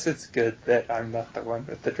 I guess it's good that I'm not the one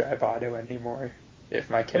with the drive auto anymore. If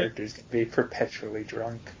my character's going to be perpetually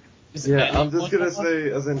drunk. Is Yeah, anyone I'm just gonna the one-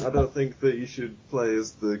 say, as in, I don't think that you should play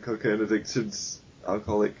as the cocaine addicted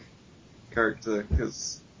alcoholic character,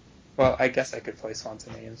 because Well, I guess I could play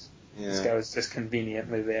Swanson Ames. This guy yeah, was just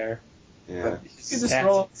conveniently there. yeah. But his You just stats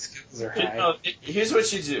roll- and skills are You high. know, here's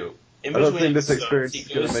what you do. In I don't between think this episodes, experience he is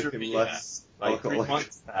gonna goes make through him rehab. less Like 3 alcoholic.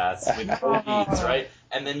 months pass with no needs, right?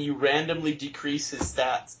 And then you randomly decrease his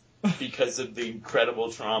stats because of the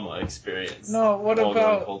incredible trauma experience. No, what while going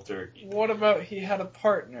about cold turkey. what about he had a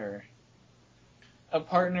partner? A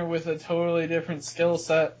partner with a totally different skill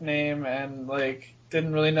set, name, and like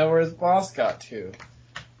didn't really know where his boss got to.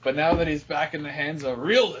 But now that he's back in the hands of a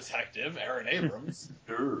real detective, Aaron Abrams,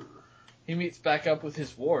 Grr. he meets back up with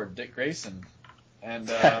his ward, Dick Grayson. And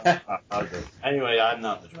Okay. Anyway, I'm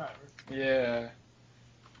not the driver. yeah.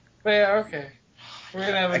 But yeah, okay. We're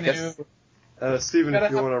gonna have I a guess- new. Stephen, Gotta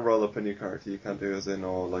if you have- want to roll up a new character, you can do as in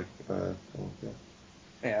or like. Yeah.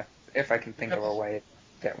 Yeah, if I can think of a way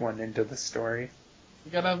to get one into the story.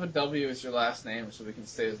 You gotta have a W as your last name so we can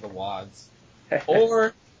stay as the Wads.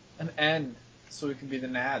 Or an N so we can be the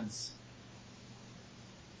Nads.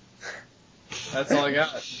 That's all I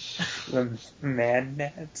got. The man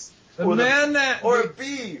nets. The Or the- Man-Nad! Or a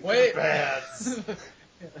B for Wait. the Bads.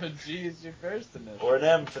 A G is your first initial. Or an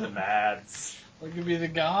M for the Mads. Or it could be the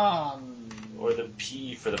Gon. Or the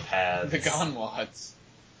P for the Pads. The Gon Wads.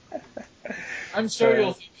 I'm sure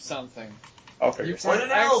you'll think of something. I'll figure You Or something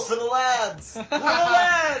an L for the lads. We're the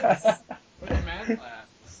lads. Or the Man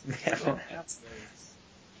Lads. out.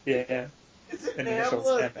 Yeah. Is it Initials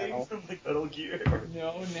NAMBLA a thing ML. from the Metal Gear?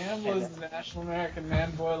 No, NAMBLA is the National American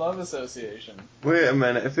Man-Boy Love Association. Wait a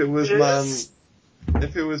minute. If it was Yes.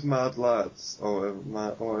 if it was Mad Lads or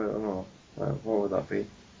Mad or I don't know, what would that be?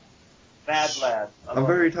 Mad lad. I'm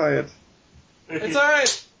very tired. It's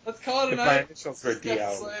alright! Let's call it a If my night. initials were Discuss DL,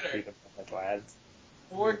 this would later. be the Mad Lads.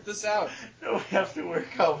 We'll work this out. No, we have to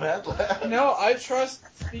work out Mad lad. No, I trust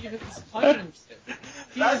Steven's punmanship.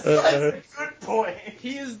 That's a good point.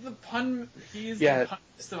 He is the pun. He is Yeah. the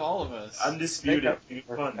punist of all of us. Undisputed. Make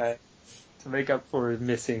Good up fun. to make up for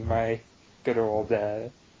missing my good old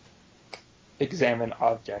examine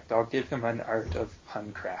object, I'll give him an art of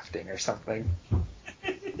pun crafting or something.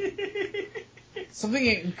 Something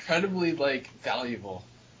incredibly valuable.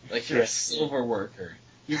 Like you're a Yes. silver worker.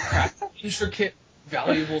 You craft intricate,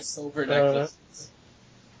 valuable silver necklaces.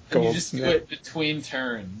 And you just do Goldsmith. it between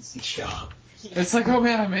turns. It's like, oh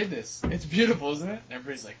man, I made this. It's beautiful, isn't it? And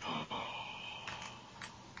everybody's like, oh,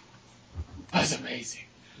 that's amazing.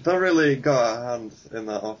 That really got a hand in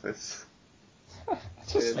that office.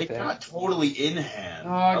 Just It there. got totally in hand.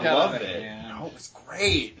 Oh, I it got love out of it. hand. Oh, it was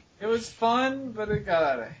great. It was fun, but it got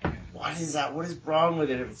out of hand. What is that? What is wrong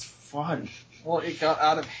with it if it's fun? Well, it got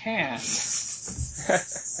out of hand. It's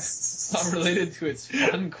not related to its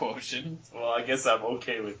fun quotient. Well, I guess I'm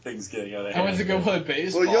okay with things getting out of I hand. went to go play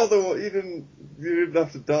baseball. Well, you're the one. You didn't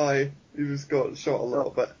have to die. You just got shot a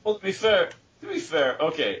little bit. Well, to be fair,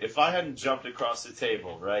 okay, if I hadn't jumped across the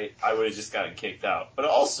table, right, I would have just gotten kicked out. But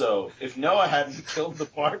also, if Noah hadn't killed the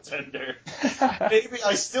bartender, maybe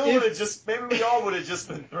I still would have maybe we all would have just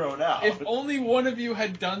been thrown out. If only one of you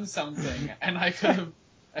had done something, and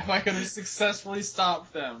if I could have successfully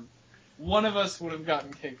stopped them, one of us would have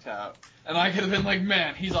gotten kicked out. And I could have been like,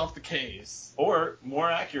 man, he's off the case. Or,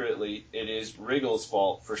 more accurately, it is Wriggle's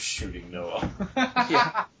fault for shooting Noah.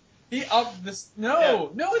 Yeah. He upped this.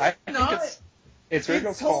 No, it's I think not. it's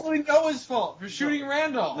Wriggle's It's fault. totally Noah's fault for shooting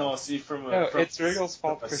Randolph. No, see, from No, from it's Wriggle's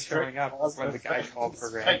fault from a for strict showing up cause when and the guy effect called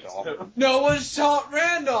for perspective. Randolph. Noah shot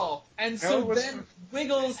Randolph, and No, so it was- then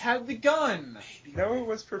Wiggles had the gun. Noah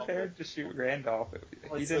was prepared to shoot Randolph.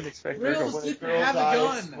 He didn't expect Wriggles Wriggle. didn't have a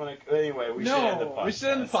gun. Anyway, we should end the No, podcast. we should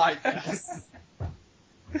end the podcast.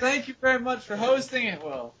 Thank you very much for hosting it,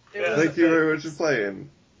 Will. It Yeah. was Thank you very much for playing.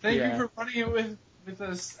 Thank Yeah. you for running it with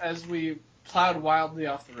us as we plowed wildly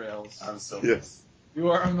off the rails. I'm so Yes. You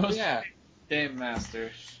are our most Yeah, game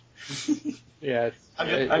master. yeah. I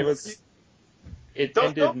It was. It Don't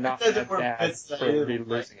ended not pretend that that we're bad bits that for you me like.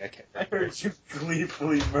 losing a I character. heard you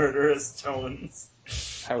gleefully murderous tones.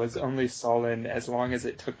 I was only sullen as long as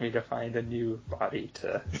it took me to find a new body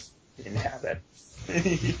to inhabit.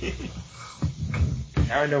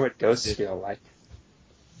 Now I know what ghosts feel like.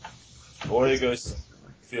 Or the ghosts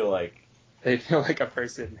feel like They feel like a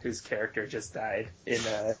person whose character just died in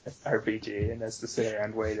a RPG and has to sit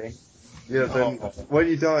around waiting. Yeah, then Oh. when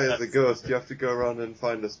you die as a ghost, you have to go around and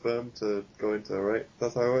find a sperm to go into, right?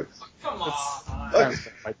 That's how it works? Come on. Sounds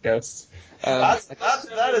like ghosts.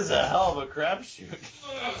 that is a hell of a crapshoot.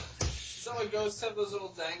 Some of ghosts have those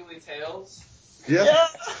little dangly tails. Yeah.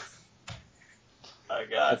 Oh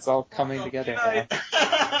god. It's all coming Good together now. night.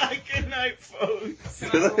 Good night, folks.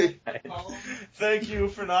 Good night. Thank you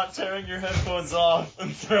for not tearing your headphones off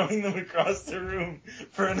and throwing them across the room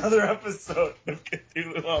for another episode of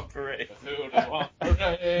Cthulhu on Parade. Cthulhu on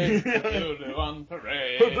parade. Cthulhu on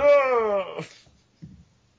parade. Hurrah!